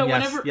gay men. So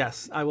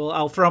yes.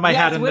 I'll throw my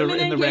hat in the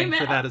ring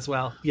for that as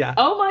well. Yeah.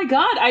 Oh my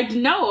God, I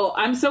know.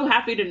 I'm so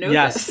happy to know this.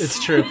 Yes,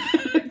 it's true.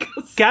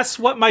 Guess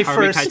what my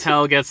Harvey first...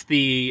 Keitel gets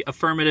the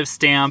affirmative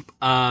stamp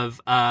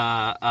of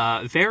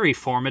very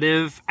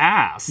formative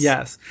ass.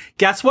 Yes.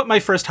 Guess what my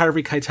first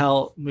Harvey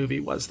Keitel movie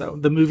was, though?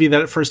 The movie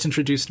that first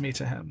introduced me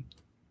to him.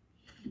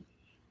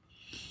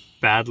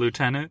 Bad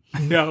Lieutenant?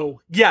 No.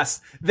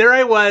 Yes. There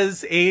I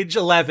was, age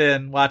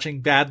 11,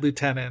 watching Bad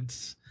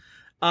Lieutenant.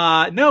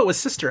 No, it was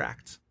Sister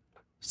Act.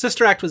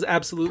 Sister Act was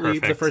absolutely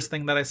the first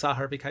thing that I saw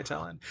Harvey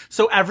Keitel in.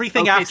 So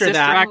everything after Sister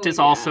that... Sister Act is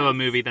also a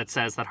movie that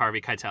says that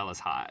Harvey Keitel is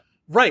hot.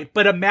 Right,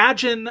 but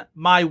imagine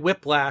my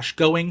whiplash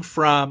going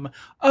from,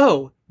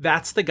 oh,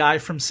 that's the guy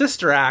from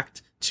Sister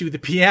Act, to the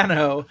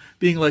piano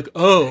being like,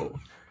 oh,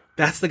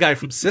 that's the guy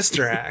from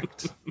Sister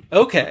Act.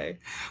 Okay.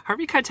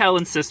 Harvey Keitel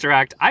in Sister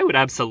Act, I would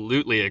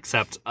absolutely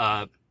accept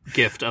a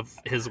gift of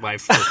his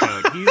wife's fur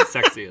coat. He's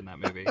sexy in that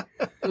movie.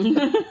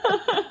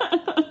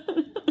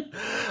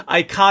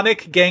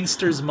 Iconic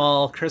Gangsters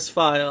Mall, Chris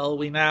File.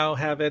 We now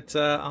have it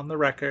on the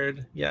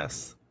record.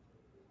 Yes.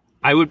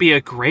 I would be a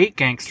great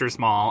Gangsters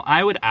Mall.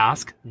 I would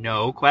ask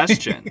no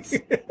questions.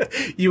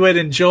 You would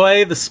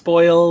enjoy the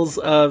spoils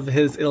of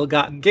his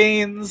ill-gotten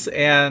gains,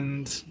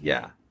 and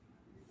yeah.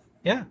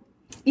 Yeah,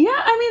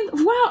 I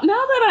mean, wow,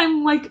 now that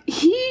I'm like,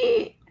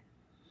 he's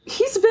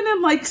been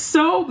in like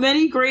so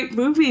many great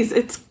movies.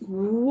 It's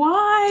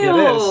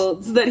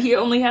wild that he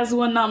only has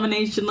one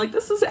nomination. Like,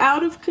 this is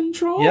out of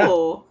control.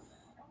 Yeah.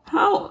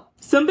 How?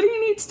 Somebody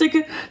needs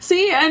to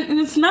see, and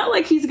it's not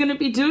like he's going to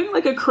be doing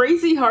like a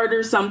Crazy Heart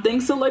or something.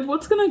 So, like,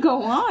 what's going to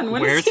go on?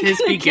 Where's his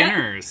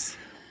beginners?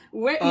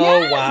 Wow!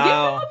 Give him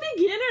a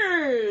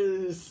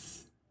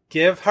beginners.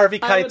 Give Harvey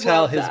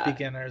Keitel his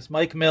beginners.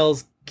 Mike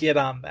Mills, get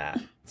on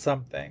that.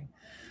 Something.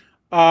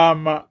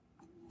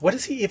 What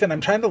is he even?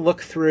 I'm trying to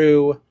look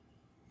through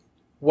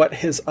what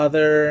his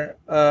other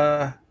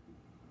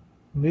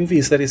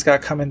movies that he's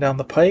got coming down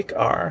the pike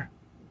are.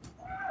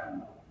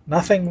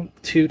 Nothing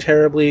too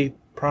terribly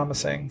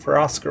promising for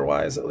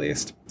Oscar-wise, at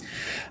least.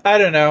 I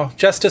don't know.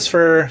 Justice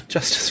for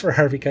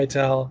Harvey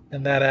Keitel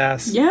and that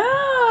ass.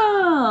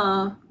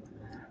 Yeah,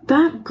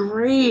 that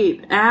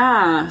great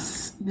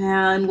ass,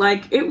 man.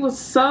 Like, it was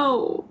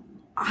so.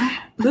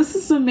 This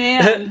is a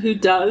man who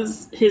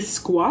does his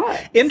squat.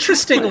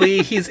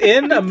 Interestingly, he's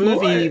in a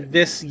movie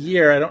this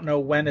year. I don't know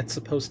when it's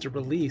supposed to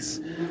release,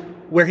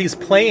 where he's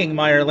playing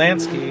Meyer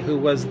Lansky, who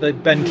was the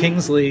Ben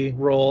Kingsley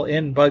role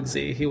in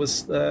Bugsy. He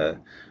was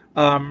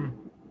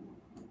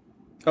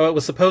it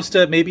was supposed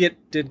to, maybe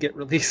it did get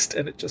released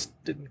and it just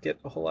didn't get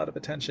a whole lot of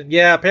attention.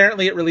 Yeah,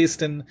 apparently it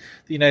released in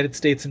the United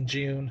States in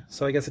June,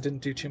 so I guess it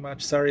didn't do too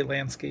much. Sorry,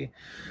 Lansky.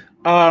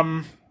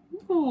 Oh.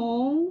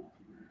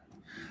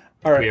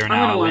 All right. We are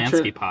now a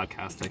Lansky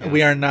podcast, I guess.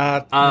 We are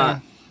not.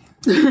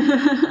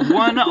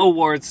 One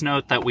awards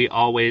note that we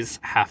always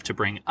have to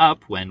bring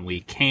up when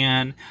we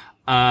can.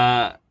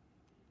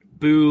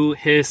 Boo,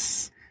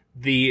 hiss,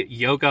 the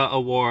Yoga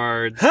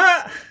Awards.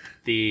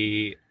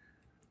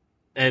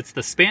 It's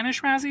the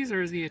Spanish Razzies,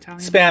 or is the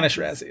Italian? Spanish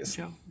Razzies.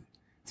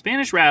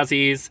 Spanish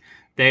Razzies.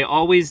 They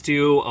always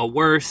do a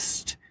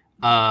worst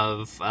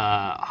of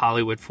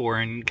Hollywood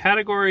foreign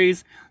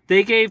categories.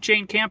 They gave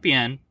Jane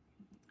Campion,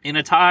 in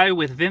a tie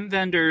with Wim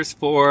Wenders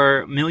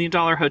for $1 Million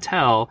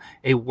Hotel,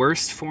 a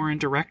Worst Foreign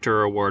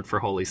Director award for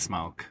Holy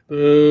Smoke.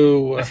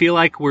 Boo. I feel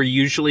like we're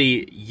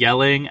usually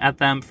yelling at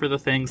them for the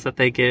things that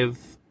they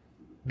give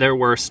their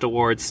worst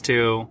awards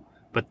to,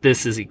 but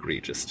this is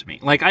egregious to me.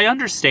 Like, I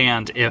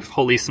understand if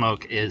Holy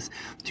Smoke is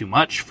too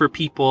much for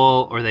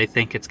people or they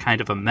think it's kind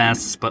of a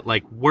mess, but,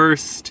 like,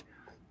 worst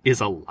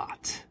is a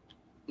lot.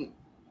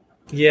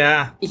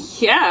 Yeah.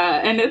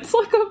 Yeah, and it's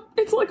like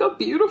a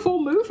beautiful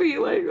movie.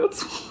 Like,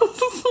 it's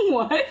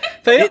what?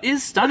 It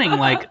is stunning.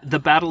 Like, the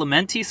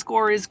Badalamenti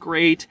score is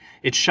great.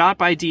 It's shot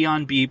by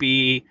Dion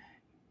Beebe.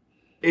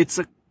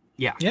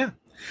 Yeah.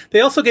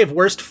 They also gave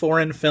Worst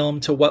Foreign Film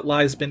to What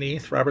Lies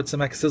Beneath, Robert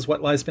Zemeckis'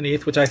 What Lies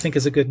Beneath, which I think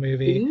is a good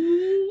movie.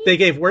 They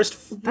gave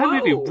That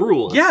movie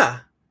rules. Yeah.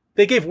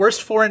 They gave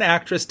Worst Foreign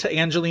Actress to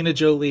Angelina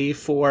Jolie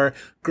for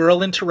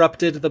Girl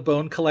Interrupted, The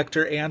Bone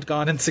Collector, and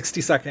Gone in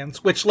 60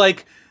 Seconds, which,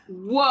 like...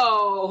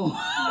 Whoa.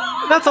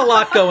 That's a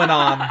lot going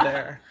on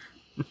there.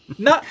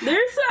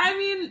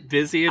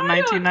 Busy in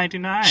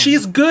 1999.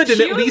 She's good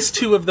in at least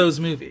two of those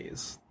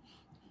movies.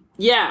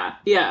 Yeah.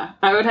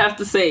 I would have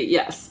to say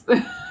yes.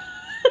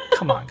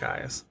 Come on,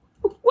 guys.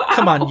 Wow.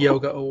 Come on,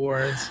 Yoga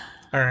Awards.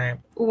 All right.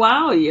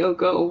 Wow,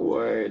 Yoga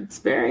Awards.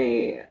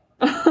 Very,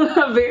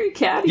 very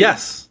catty.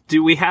 Yes.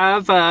 Do we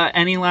have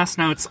any last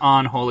notes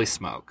on Holy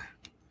Smoke?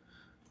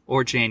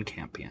 Or Jane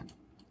Campion?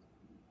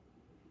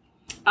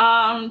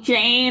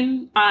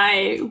 Jane,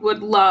 I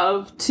would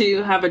love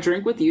to have a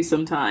drink with you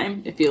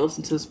sometime if you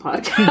listen to this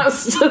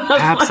podcast.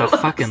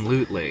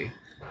 Abso-fucking-lutely.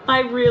 I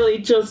really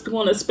just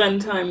want to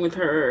spend time with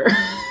her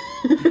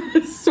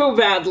so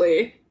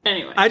badly.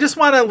 Anyway, I just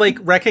want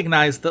to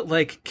recognize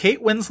that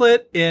Kate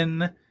Winslet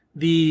in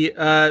the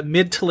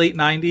mid to late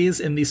 90s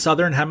in the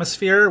Southern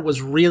Hemisphere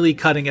was really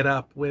cutting it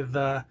up with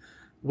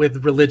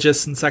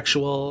religious and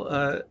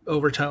sexual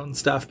overtone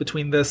stuff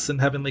between this and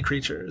Heavenly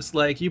Creatures.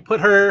 You put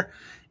her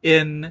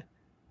in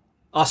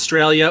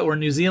Australia or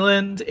New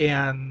Zealand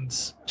and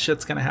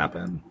shit's gonna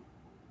happen.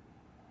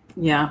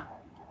 Yeah.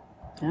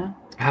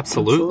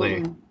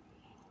 Absolutely.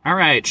 All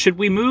right, should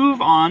we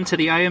move on to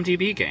the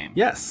IMDb game?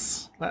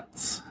 Yes,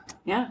 let's.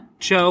 Yeah.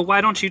 Joe,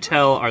 why don't you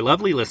tell our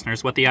lovely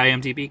listeners what the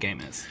IMDb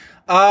game is?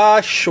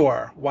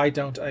 Sure. Why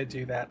don't I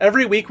do that?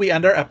 Every week we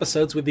end our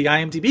episodes with the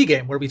IMDb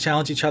game, where we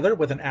challenge each other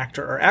with an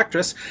actor or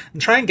actress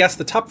and try and guess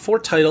the top 4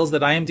 titles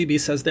that IMDb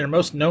says they're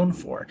most known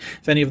for.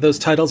 If any of those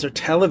titles are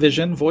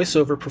television,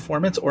 voiceover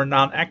performance, or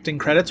non-acting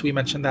credits, we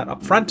mention that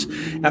up front.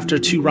 After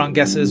 2 wrong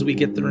guesses, we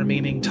get the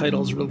remaining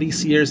titles'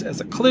 release years as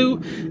a clue.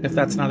 If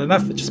that's not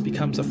enough, it just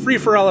becomes a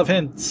free-for-all of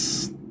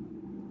hints.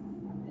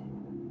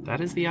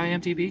 That is the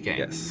IMDb game.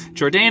 Yes.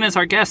 Jourdain is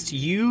our guest.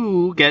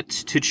 You get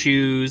to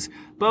choose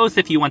both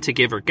if you want to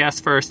give or guess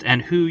first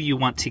and who you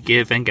want to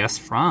give and guess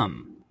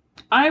from.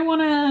 I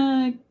want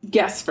to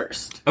guess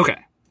first. Okay.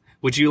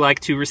 Would you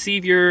like to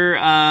receive your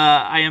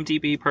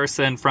IMDb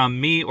person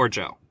from me or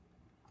Joe?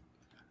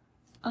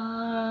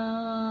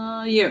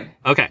 You.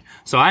 Okay,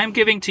 so I am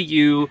giving to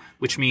you,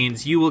 which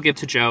means you will give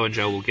to Joe and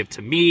Joe will give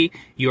to me.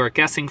 You are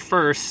guessing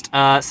first.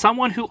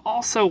 Someone who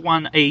also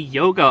won a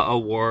yoga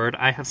award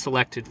I have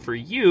selected for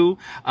you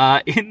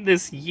in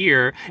this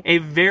year, a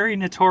very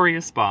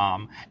notorious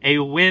bomb, a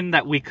win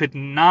that we could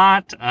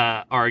not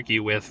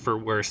argue with for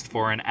worst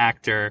foreign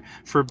actor,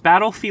 for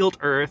Battlefield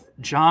Earth,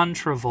 John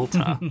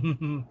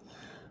Travolta.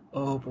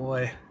 Oh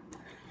boy.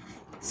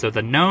 So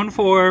the known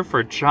for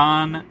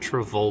John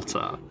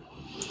Travolta.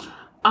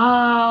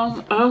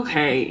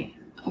 Okay.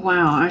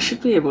 Wow, I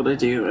should be able to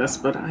do this,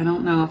 but I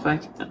don't know if I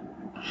can.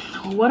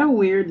 What a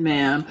weird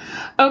man.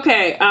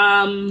 Okay,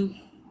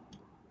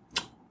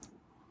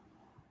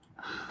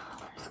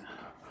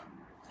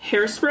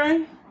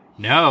 Hairspray?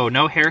 No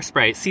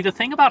Hairspray. See, the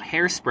thing about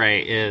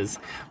Hairspray is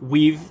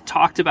we've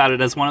talked about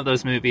it as one of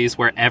those movies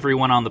where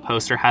everyone on the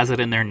poster has it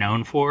in their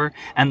known for,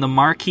 and the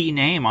marquee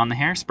name on the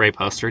Hairspray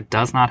poster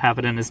does not have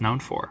it in his known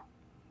for.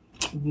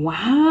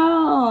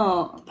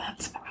 Wow,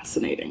 that's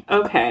fascinating.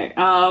 Okay,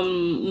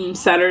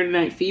 Saturday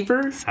Night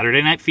Fever?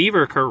 Saturday Night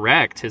Fever,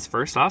 correct. His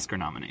first Oscar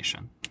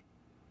nomination.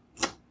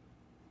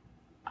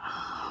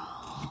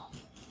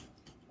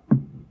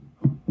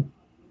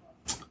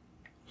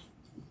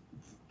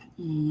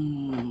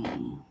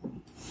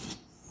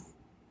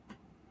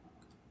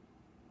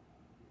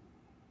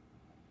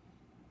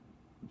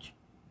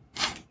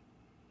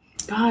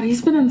 God,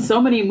 he's been in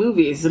so many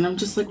movies, and I'm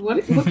just like, what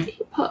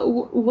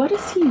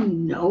is he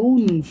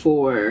known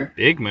for?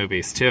 Big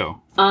movies, too.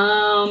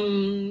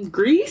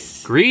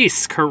 Grease?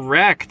 Grease,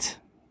 correct.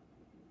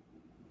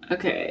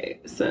 Okay,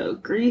 so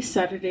Grease,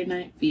 Saturday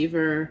Night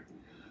Fever.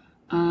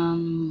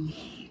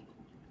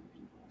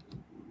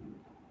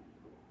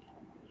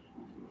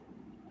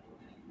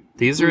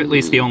 These are at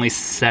least the only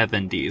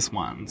 70s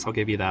ones. I'll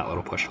give you that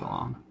little push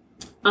along.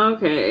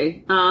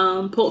 Okay.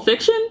 Pulp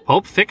Fiction?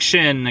 Pulp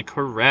Fiction,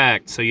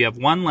 correct. So you have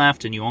one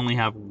left and you only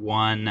have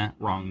one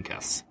wrong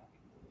guess.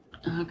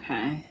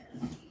 Okay.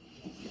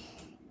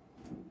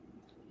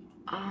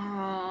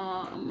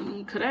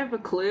 Could I have a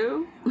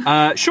clue?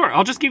 Sure.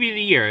 I'll just give you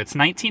the year. It's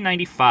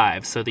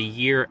 1995, so the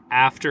year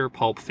after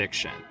Pulp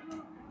Fiction.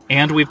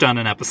 And we've done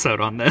an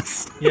episode on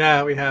this.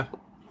 Yeah, we have.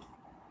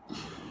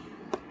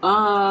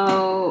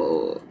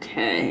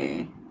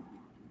 Okay.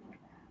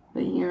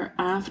 The year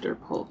after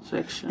Pulp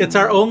Fiction. It's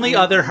our only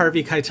other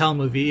Harvey Keitel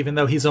movie, even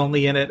though he's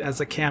only in it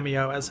as a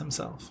cameo as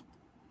himself.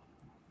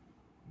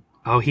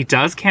 Oh, he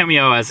does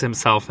cameo as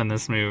himself in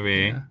this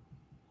movie. Yeah.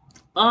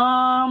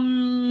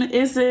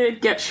 Is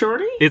it Get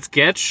Shorty? It's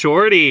Get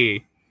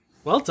Shorty.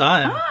 Well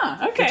done.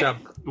 Ah, okay. Good job.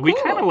 We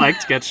kind of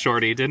liked Get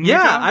Shorty, didn't we?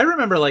 Yeah, John? I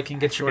remember liking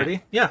Get Shorty.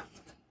 Okay. Yeah.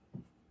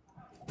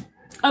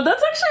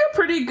 That's actually a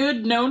pretty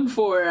good known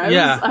for.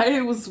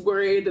 I was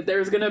worried that there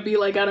was going to be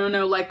like, I don't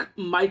know, like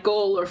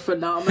Michael or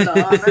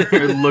Phenomenon.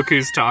 Or Look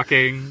Who's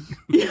Talking.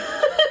 Yeah,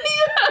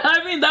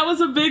 I mean, that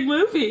was a big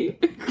movie.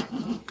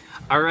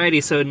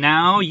 Alrighty, so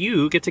now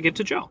you get to give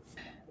to Joe.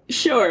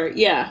 Sure,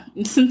 yeah.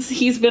 Since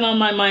he's been on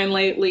my mind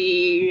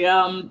lately,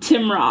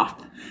 Tim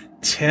Roth.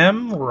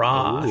 Tim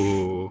Roth.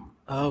 Ooh.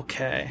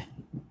 Okay.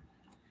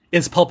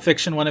 Is Pulp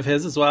Fiction one of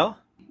his as well?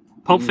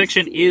 Pulp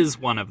Fiction is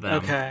one of them.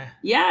 Okay.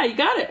 Yeah, you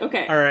got it.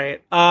 Okay. All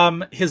right.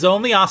 His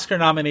only Oscar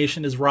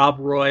nomination is Rob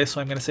Roy, so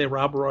I'm going to say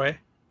Rob Roy.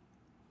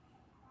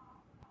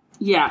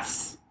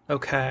 Yes.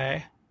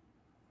 Okay.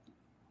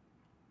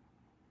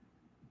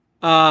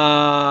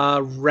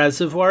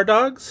 Reservoir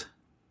Dogs?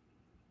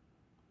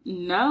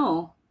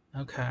 No.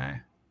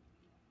 Okay.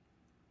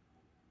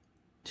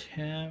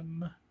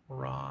 Tim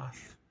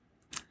Roth.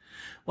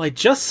 Well, I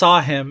just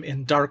saw him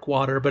in Dark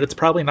Water, but it's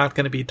probably not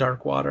going to be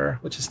Dark Water,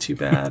 which is too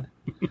bad.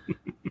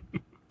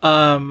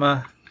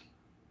 Playing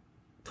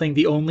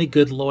the only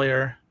good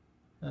lawyer,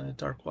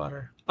 Dark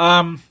Water.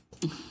 All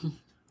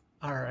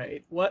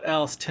right. What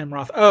else, Tim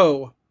Roth?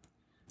 Oh,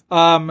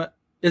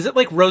 is it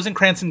like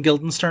Rosencrantz and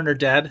Guildenstern are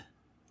dead?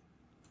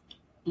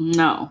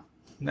 No.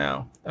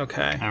 No.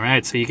 Okay. All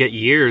right, so you get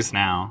years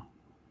now.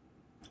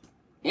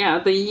 Yeah,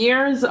 the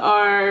years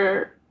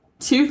are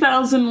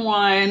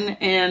 2001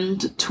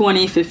 and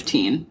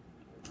 2015.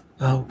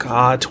 Oh,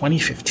 God.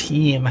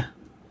 2015.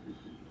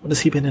 What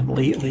has he been in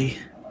lately?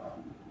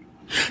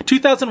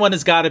 2001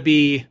 has got to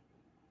be...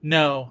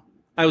 No.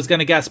 I was going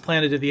to guess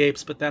Planet of the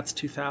Apes, but that's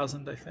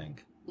 2000, I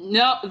think.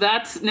 No,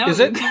 that's... No. Is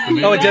it?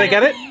 Oh, did I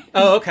get it?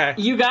 Oh, okay.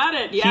 You got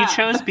it, yeah. He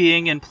chose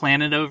being in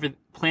Planet of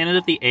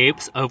the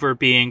Apes over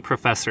being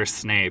Professor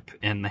Snape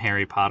in the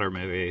Harry Potter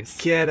movies.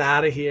 Get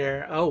out of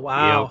here. Oh,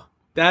 wow. Yep.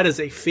 That is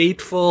a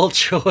fateful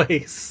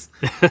choice.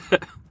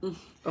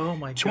 Oh,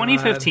 my God.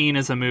 2015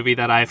 is a movie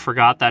that I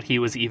forgot that he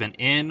was even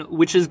in,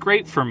 which is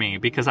great for me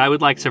because I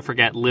would like to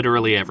forget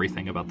literally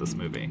everything about this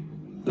movie.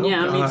 Oh,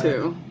 yeah, God. me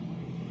too.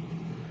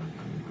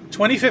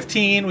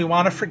 2015, we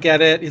want to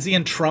forget it. Is he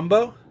in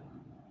Trumbo?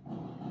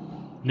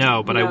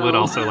 No, but No. I would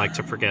also like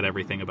to forget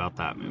everything about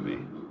that movie.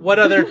 What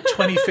other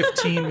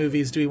 2015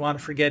 movies do we want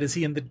to forget? Is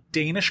he in The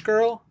Danish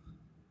Girl?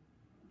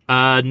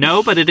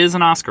 No, but it is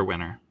an Oscar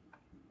winner.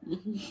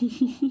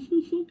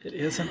 It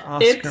is an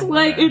Oscar It's winner.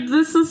 like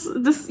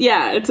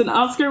it's an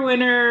Oscar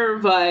winner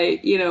by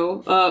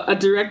a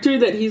director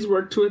that he's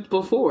worked with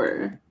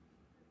before.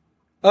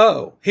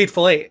 Oh,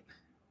 Hateful Eight.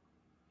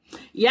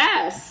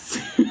 Yes.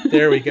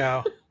 There we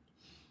go.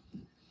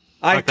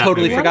 I Like that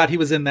totally movie. forgot he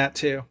was in that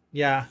too.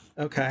 Yeah,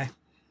 okay.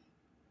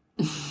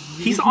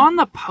 He's on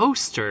the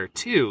poster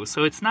too,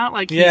 so it's not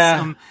like he's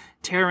some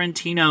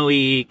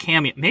Tarantino-y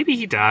cameo. Maybe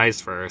he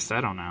dies first.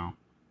 I don't know.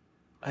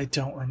 I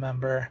don't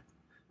remember.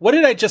 What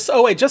did I just...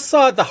 Oh, I just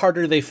saw The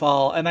Harder They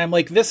Fall, and I'm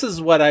like, this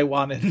is what I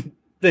wanted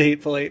The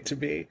Hateful Eight to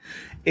be.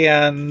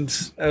 And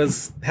I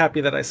was happy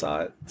that I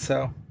saw it,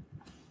 so...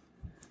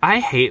 I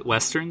hate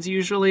Westerns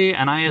usually,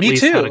 and I at Me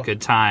least too. had a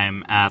good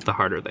time at The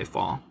Harder They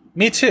Fall.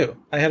 Me too.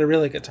 I had a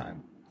really good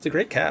time. It's a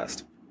great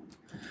cast.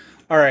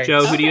 All right.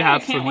 Joe, who do you Okay,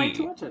 have I for can't me? wait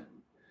to watch it.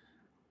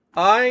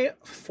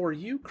 For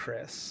you,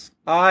 Chris,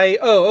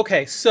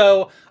 okay.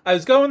 So I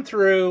was going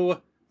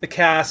through the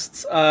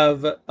casts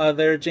of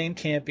other Jane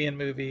Campion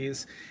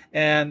movies,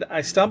 and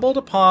I stumbled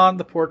upon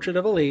The Portrait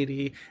of a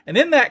Lady, and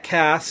in that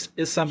cast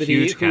is somebody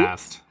Huge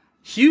cast.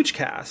 Huge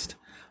cast.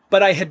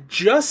 But I had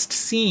just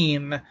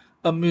seen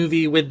a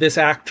movie with this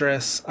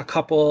actress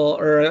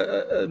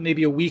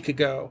maybe a week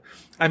ago.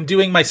 I'm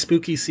doing my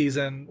spooky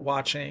season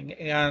watching,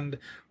 and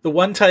the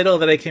one title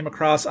that I came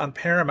across on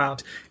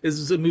Paramount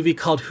is a movie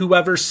called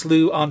Whoever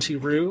Slew Auntie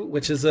Roo,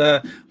 which is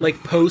a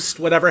post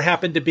Whatever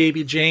Happened to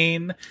Baby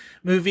Jane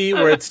movie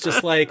where it's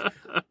just like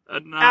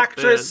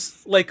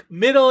actress, like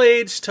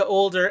middle-aged to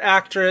older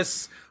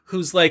actress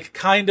who's like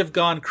kind of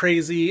gone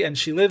crazy, and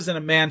she lives in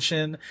a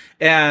mansion,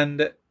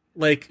 and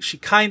like she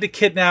kind of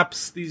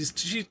kidnaps these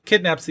two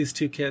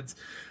kids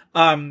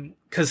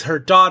because her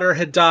daughter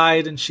had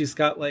died, and she's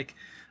got like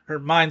her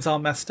mind's all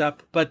messed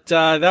up. But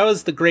that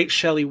was the great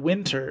Shelley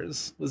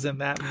Winters was in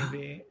that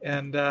movie,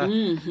 and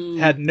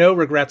had no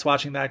regrets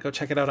watching that. Go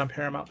check it out on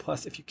Paramount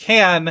Plus if you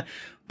can.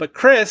 But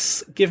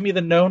Chris, give me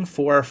the known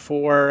for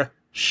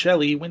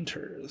Shelley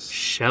Winters.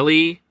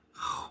 Shelley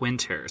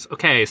Winters.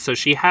 Okay, so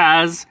she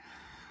has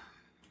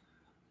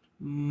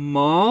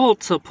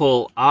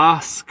multiple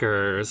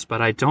Oscars,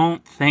 but I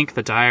don't think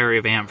The Diary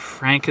of Anne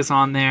Frank is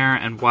on there,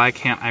 and why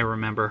can't I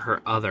remember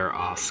her other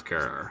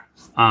Oscar?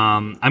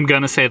 I'm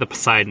gonna say The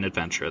Poseidon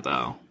Adventure,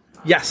 though.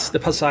 Yes, The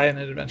Poseidon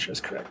Adventure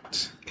is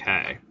correct.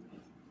 Okay.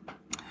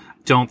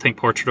 Don't think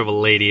Portrait of a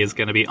Lady is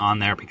gonna be on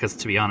there, because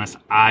to be honest,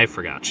 I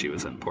forgot she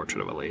was in Portrait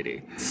of a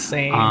Lady.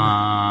 Same.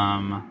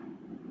 Well,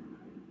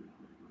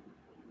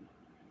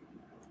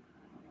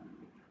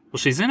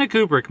 she's in a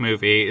Kubrick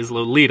movie. Is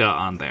Lolita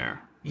on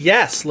there?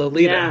 Yes,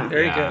 Lolita. Yeah.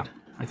 Very Yeah. good.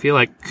 I feel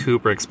like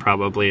Kubrick's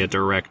probably a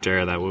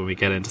director that when we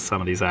get into some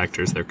of these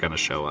actors, they're going to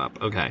show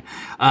up. Okay.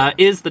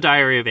 Is The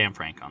Diary of Anne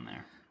Frank on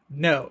there?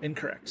 No,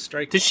 incorrect.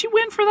 Strike. Did she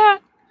win for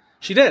that?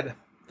 She did.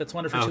 That's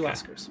one of her two Okay.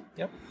 Oscars.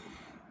 Yep.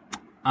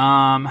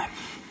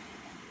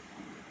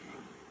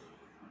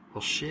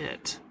 Well,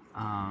 shit.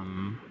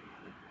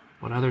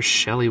 What other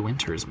Shelley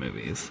Winters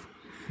movies?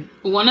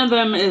 One of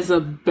them is a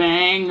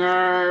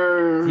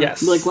banger.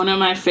 Yes. Like one of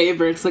my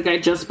favorites. Like I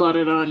just bought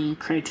it on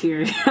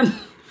Criterion.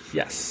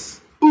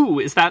 Yes. Ooh,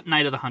 is that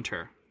Night of the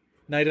Hunter?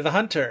 Night of the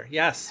Hunter.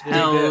 Yes. Very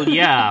Hell good.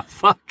 yeah.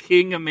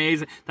 Fucking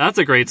amazing. That's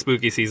a great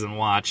spooky season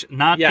watch.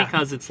 Not Yeah.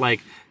 because it's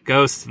like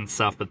ghosts and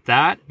stuff, but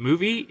that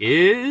movie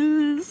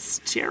is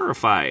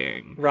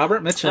terrifying.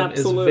 Robert Mitchum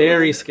Absolutely. is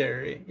very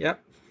scary.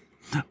 Yep.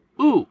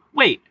 Ooh,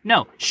 wait,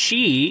 no.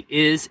 She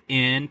is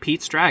in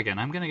Pete's Dragon.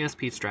 I'm going to guess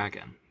Pete's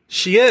Dragon.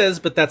 She is,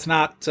 but that's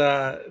not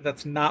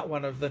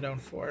one of the known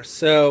four.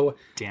 So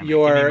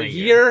your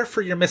year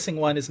for your missing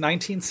one is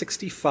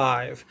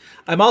 1965.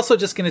 I'm also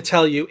just going to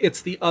tell you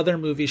it's the other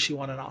movie she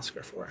won an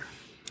Oscar for.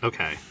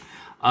 Okay.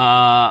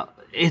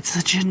 It's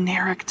a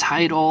generic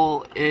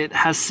title. It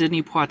has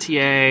Sidney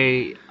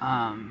Poitier.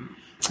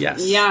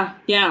 Yes.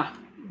 Yeah.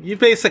 You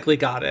basically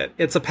got it.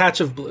 It's A Patch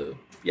of Blue.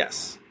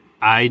 Yes.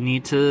 I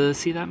need to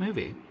see that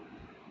movie.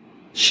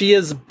 She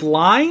is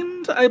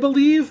blind, I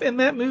believe, in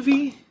that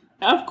movie.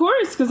 Of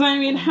course, because I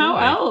mean, how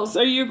else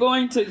are you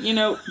going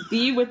to,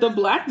 be with a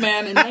black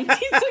man in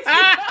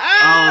 1965?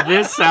 Oh,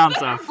 this sounds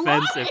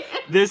offensive.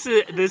 This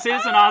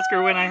is an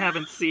Oscar win I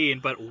haven't seen,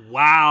 but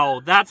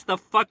wow, that's the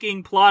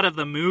fucking plot of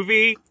the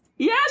movie.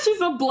 Yeah, she's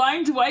a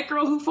blind white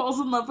girl who falls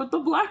in love with the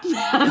black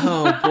man.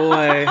 Oh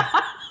boy,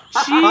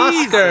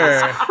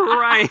 Jesus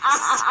Christ!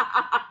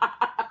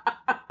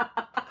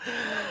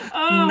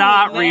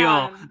 Not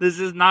real. This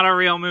is not a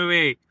real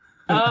movie.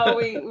 Oh,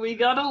 we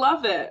gotta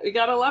love it. We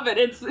gotta love it.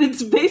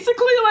 It's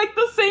basically like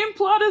the same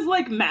plot as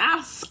like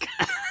Mask.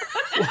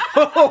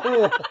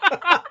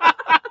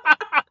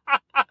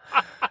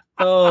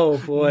 Oh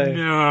boy.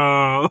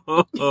 No.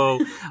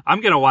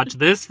 I'm gonna watch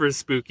this for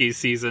spooky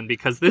season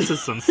because this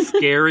is some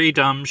scary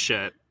dumb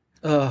shit.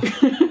 All so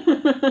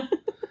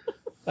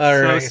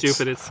right.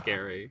 stupid it's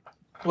scary.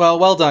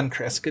 Well done,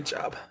 Chris. Good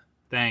job.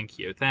 Thank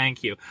you.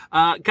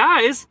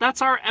 Guys,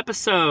 that's our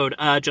episode.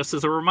 Just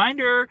as a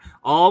reminder,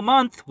 all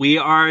month we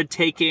are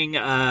taking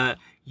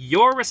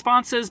your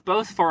responses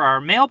both for our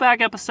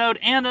mailbag episode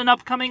and an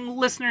upcoming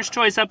Listener's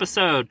Choice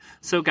episode.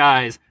 So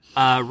guys,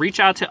 reach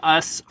out to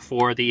us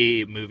for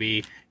the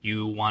movie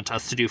you want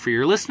us to do for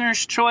your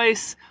Listener's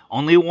Choice.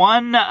 Only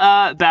one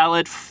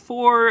ballot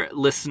for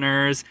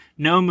listeners.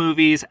 No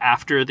movies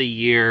after the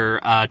year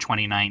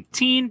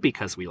 2019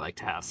 because we like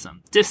to have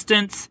some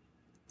distance.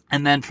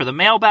 And then for the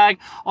mailbag,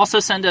 also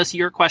send us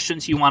your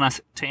questions you want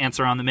us to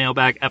answer on the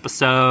mailbag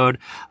episode.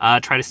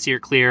 Try to steer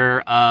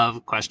clear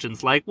of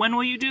questions like, when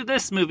will you do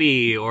this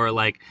movie? Or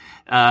like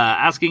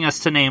asking us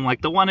to name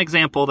like the one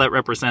example that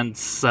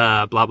represents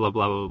blah, blah, blah,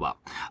 blah,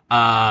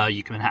 blah.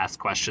 You can ask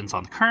questions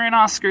on the current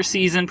Oscar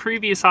season,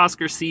 previous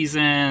Oscar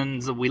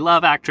seasons. We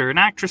love actor and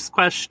actress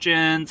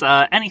questions.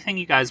 Anything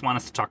you guys want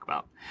us to talk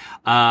about.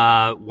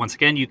 Once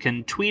again, you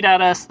can tweet at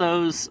us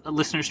those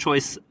Listener's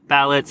Choice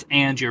ballots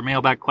and your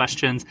mailbag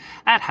questions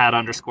at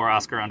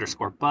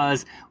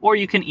 @hat_Oscar_buzz, or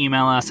you can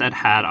email us at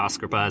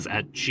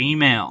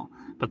hatoscarbuzz@gmail.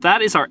 But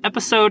that is our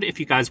episode.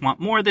 If you guys want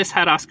more of this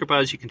Hat Oscar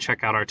Buzz, you can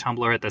check out our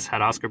Tumblr at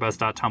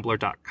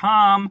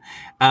thishatoscarbuzz.tumblr.com.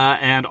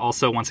 And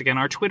also, once again,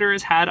 our Twitter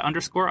is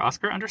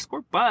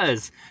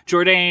hat_Oscar_buzz.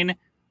 Jourdain,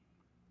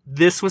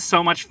 this was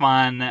so much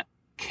fun.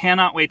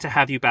 Cannot wait to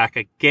have you back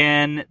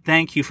again.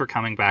 Thank you for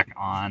coming back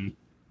on.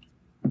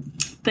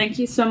 Thank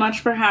you so much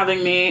for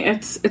having me.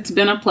 It's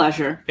been a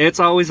pleasure. It's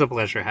always a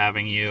pleasure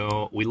having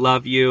you. We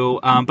love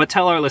you. But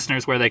tell our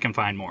listeners where they can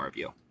find more of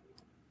you.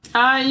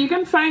 You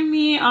can find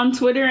me on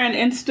Twitter and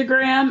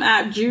Instagram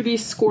at Judy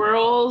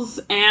Squirrels,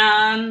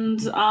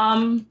 and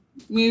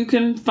you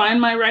can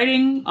find my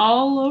writing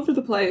all over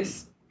the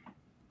place.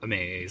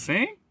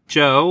 Amazing.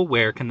 Joe,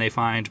 where can they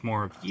find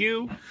more of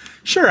you?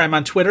 Sure, I'm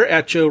on Twitter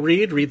at Joe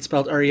Reed, Reed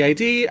spelled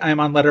R-E-I-D.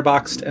 I'm on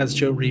Letterboxd as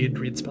Joe Reed,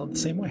 Reed spelled the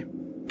same way.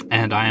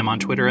 And I am on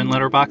Twitter and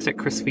Letterboxd at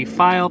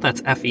ChrisFeil,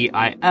 that's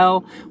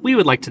F-E-I-L. We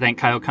would like to thank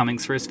Kyle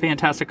Cummings for his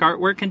fantastic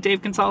artwork and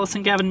Dave Gonzalez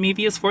and Gavin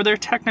Mevius for their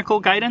technical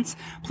guidance.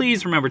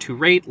 Please remember to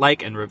rate,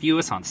 like, and review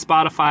us on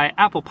Spotify,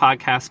 Apple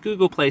Podcasts,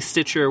 Google Play,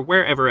 Stitcher,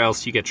 wherever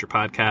else you get your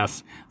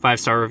podcasts.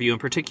 5-star review in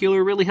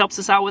particular really helps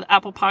us out with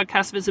Apple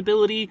Podcast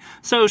visibility,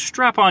 so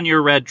strap on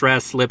your red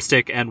dress,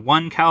 lipstick, and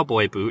one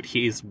cowboy boot.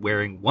 He's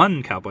wearing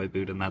one cowboy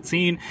boot in that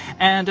scene.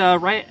 And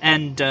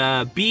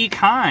be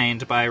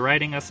kind by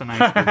writing us a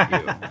nice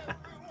review.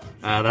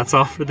 That's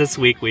all for this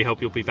week. We hope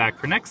you'll be back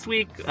for next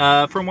week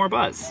for more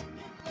Buzz.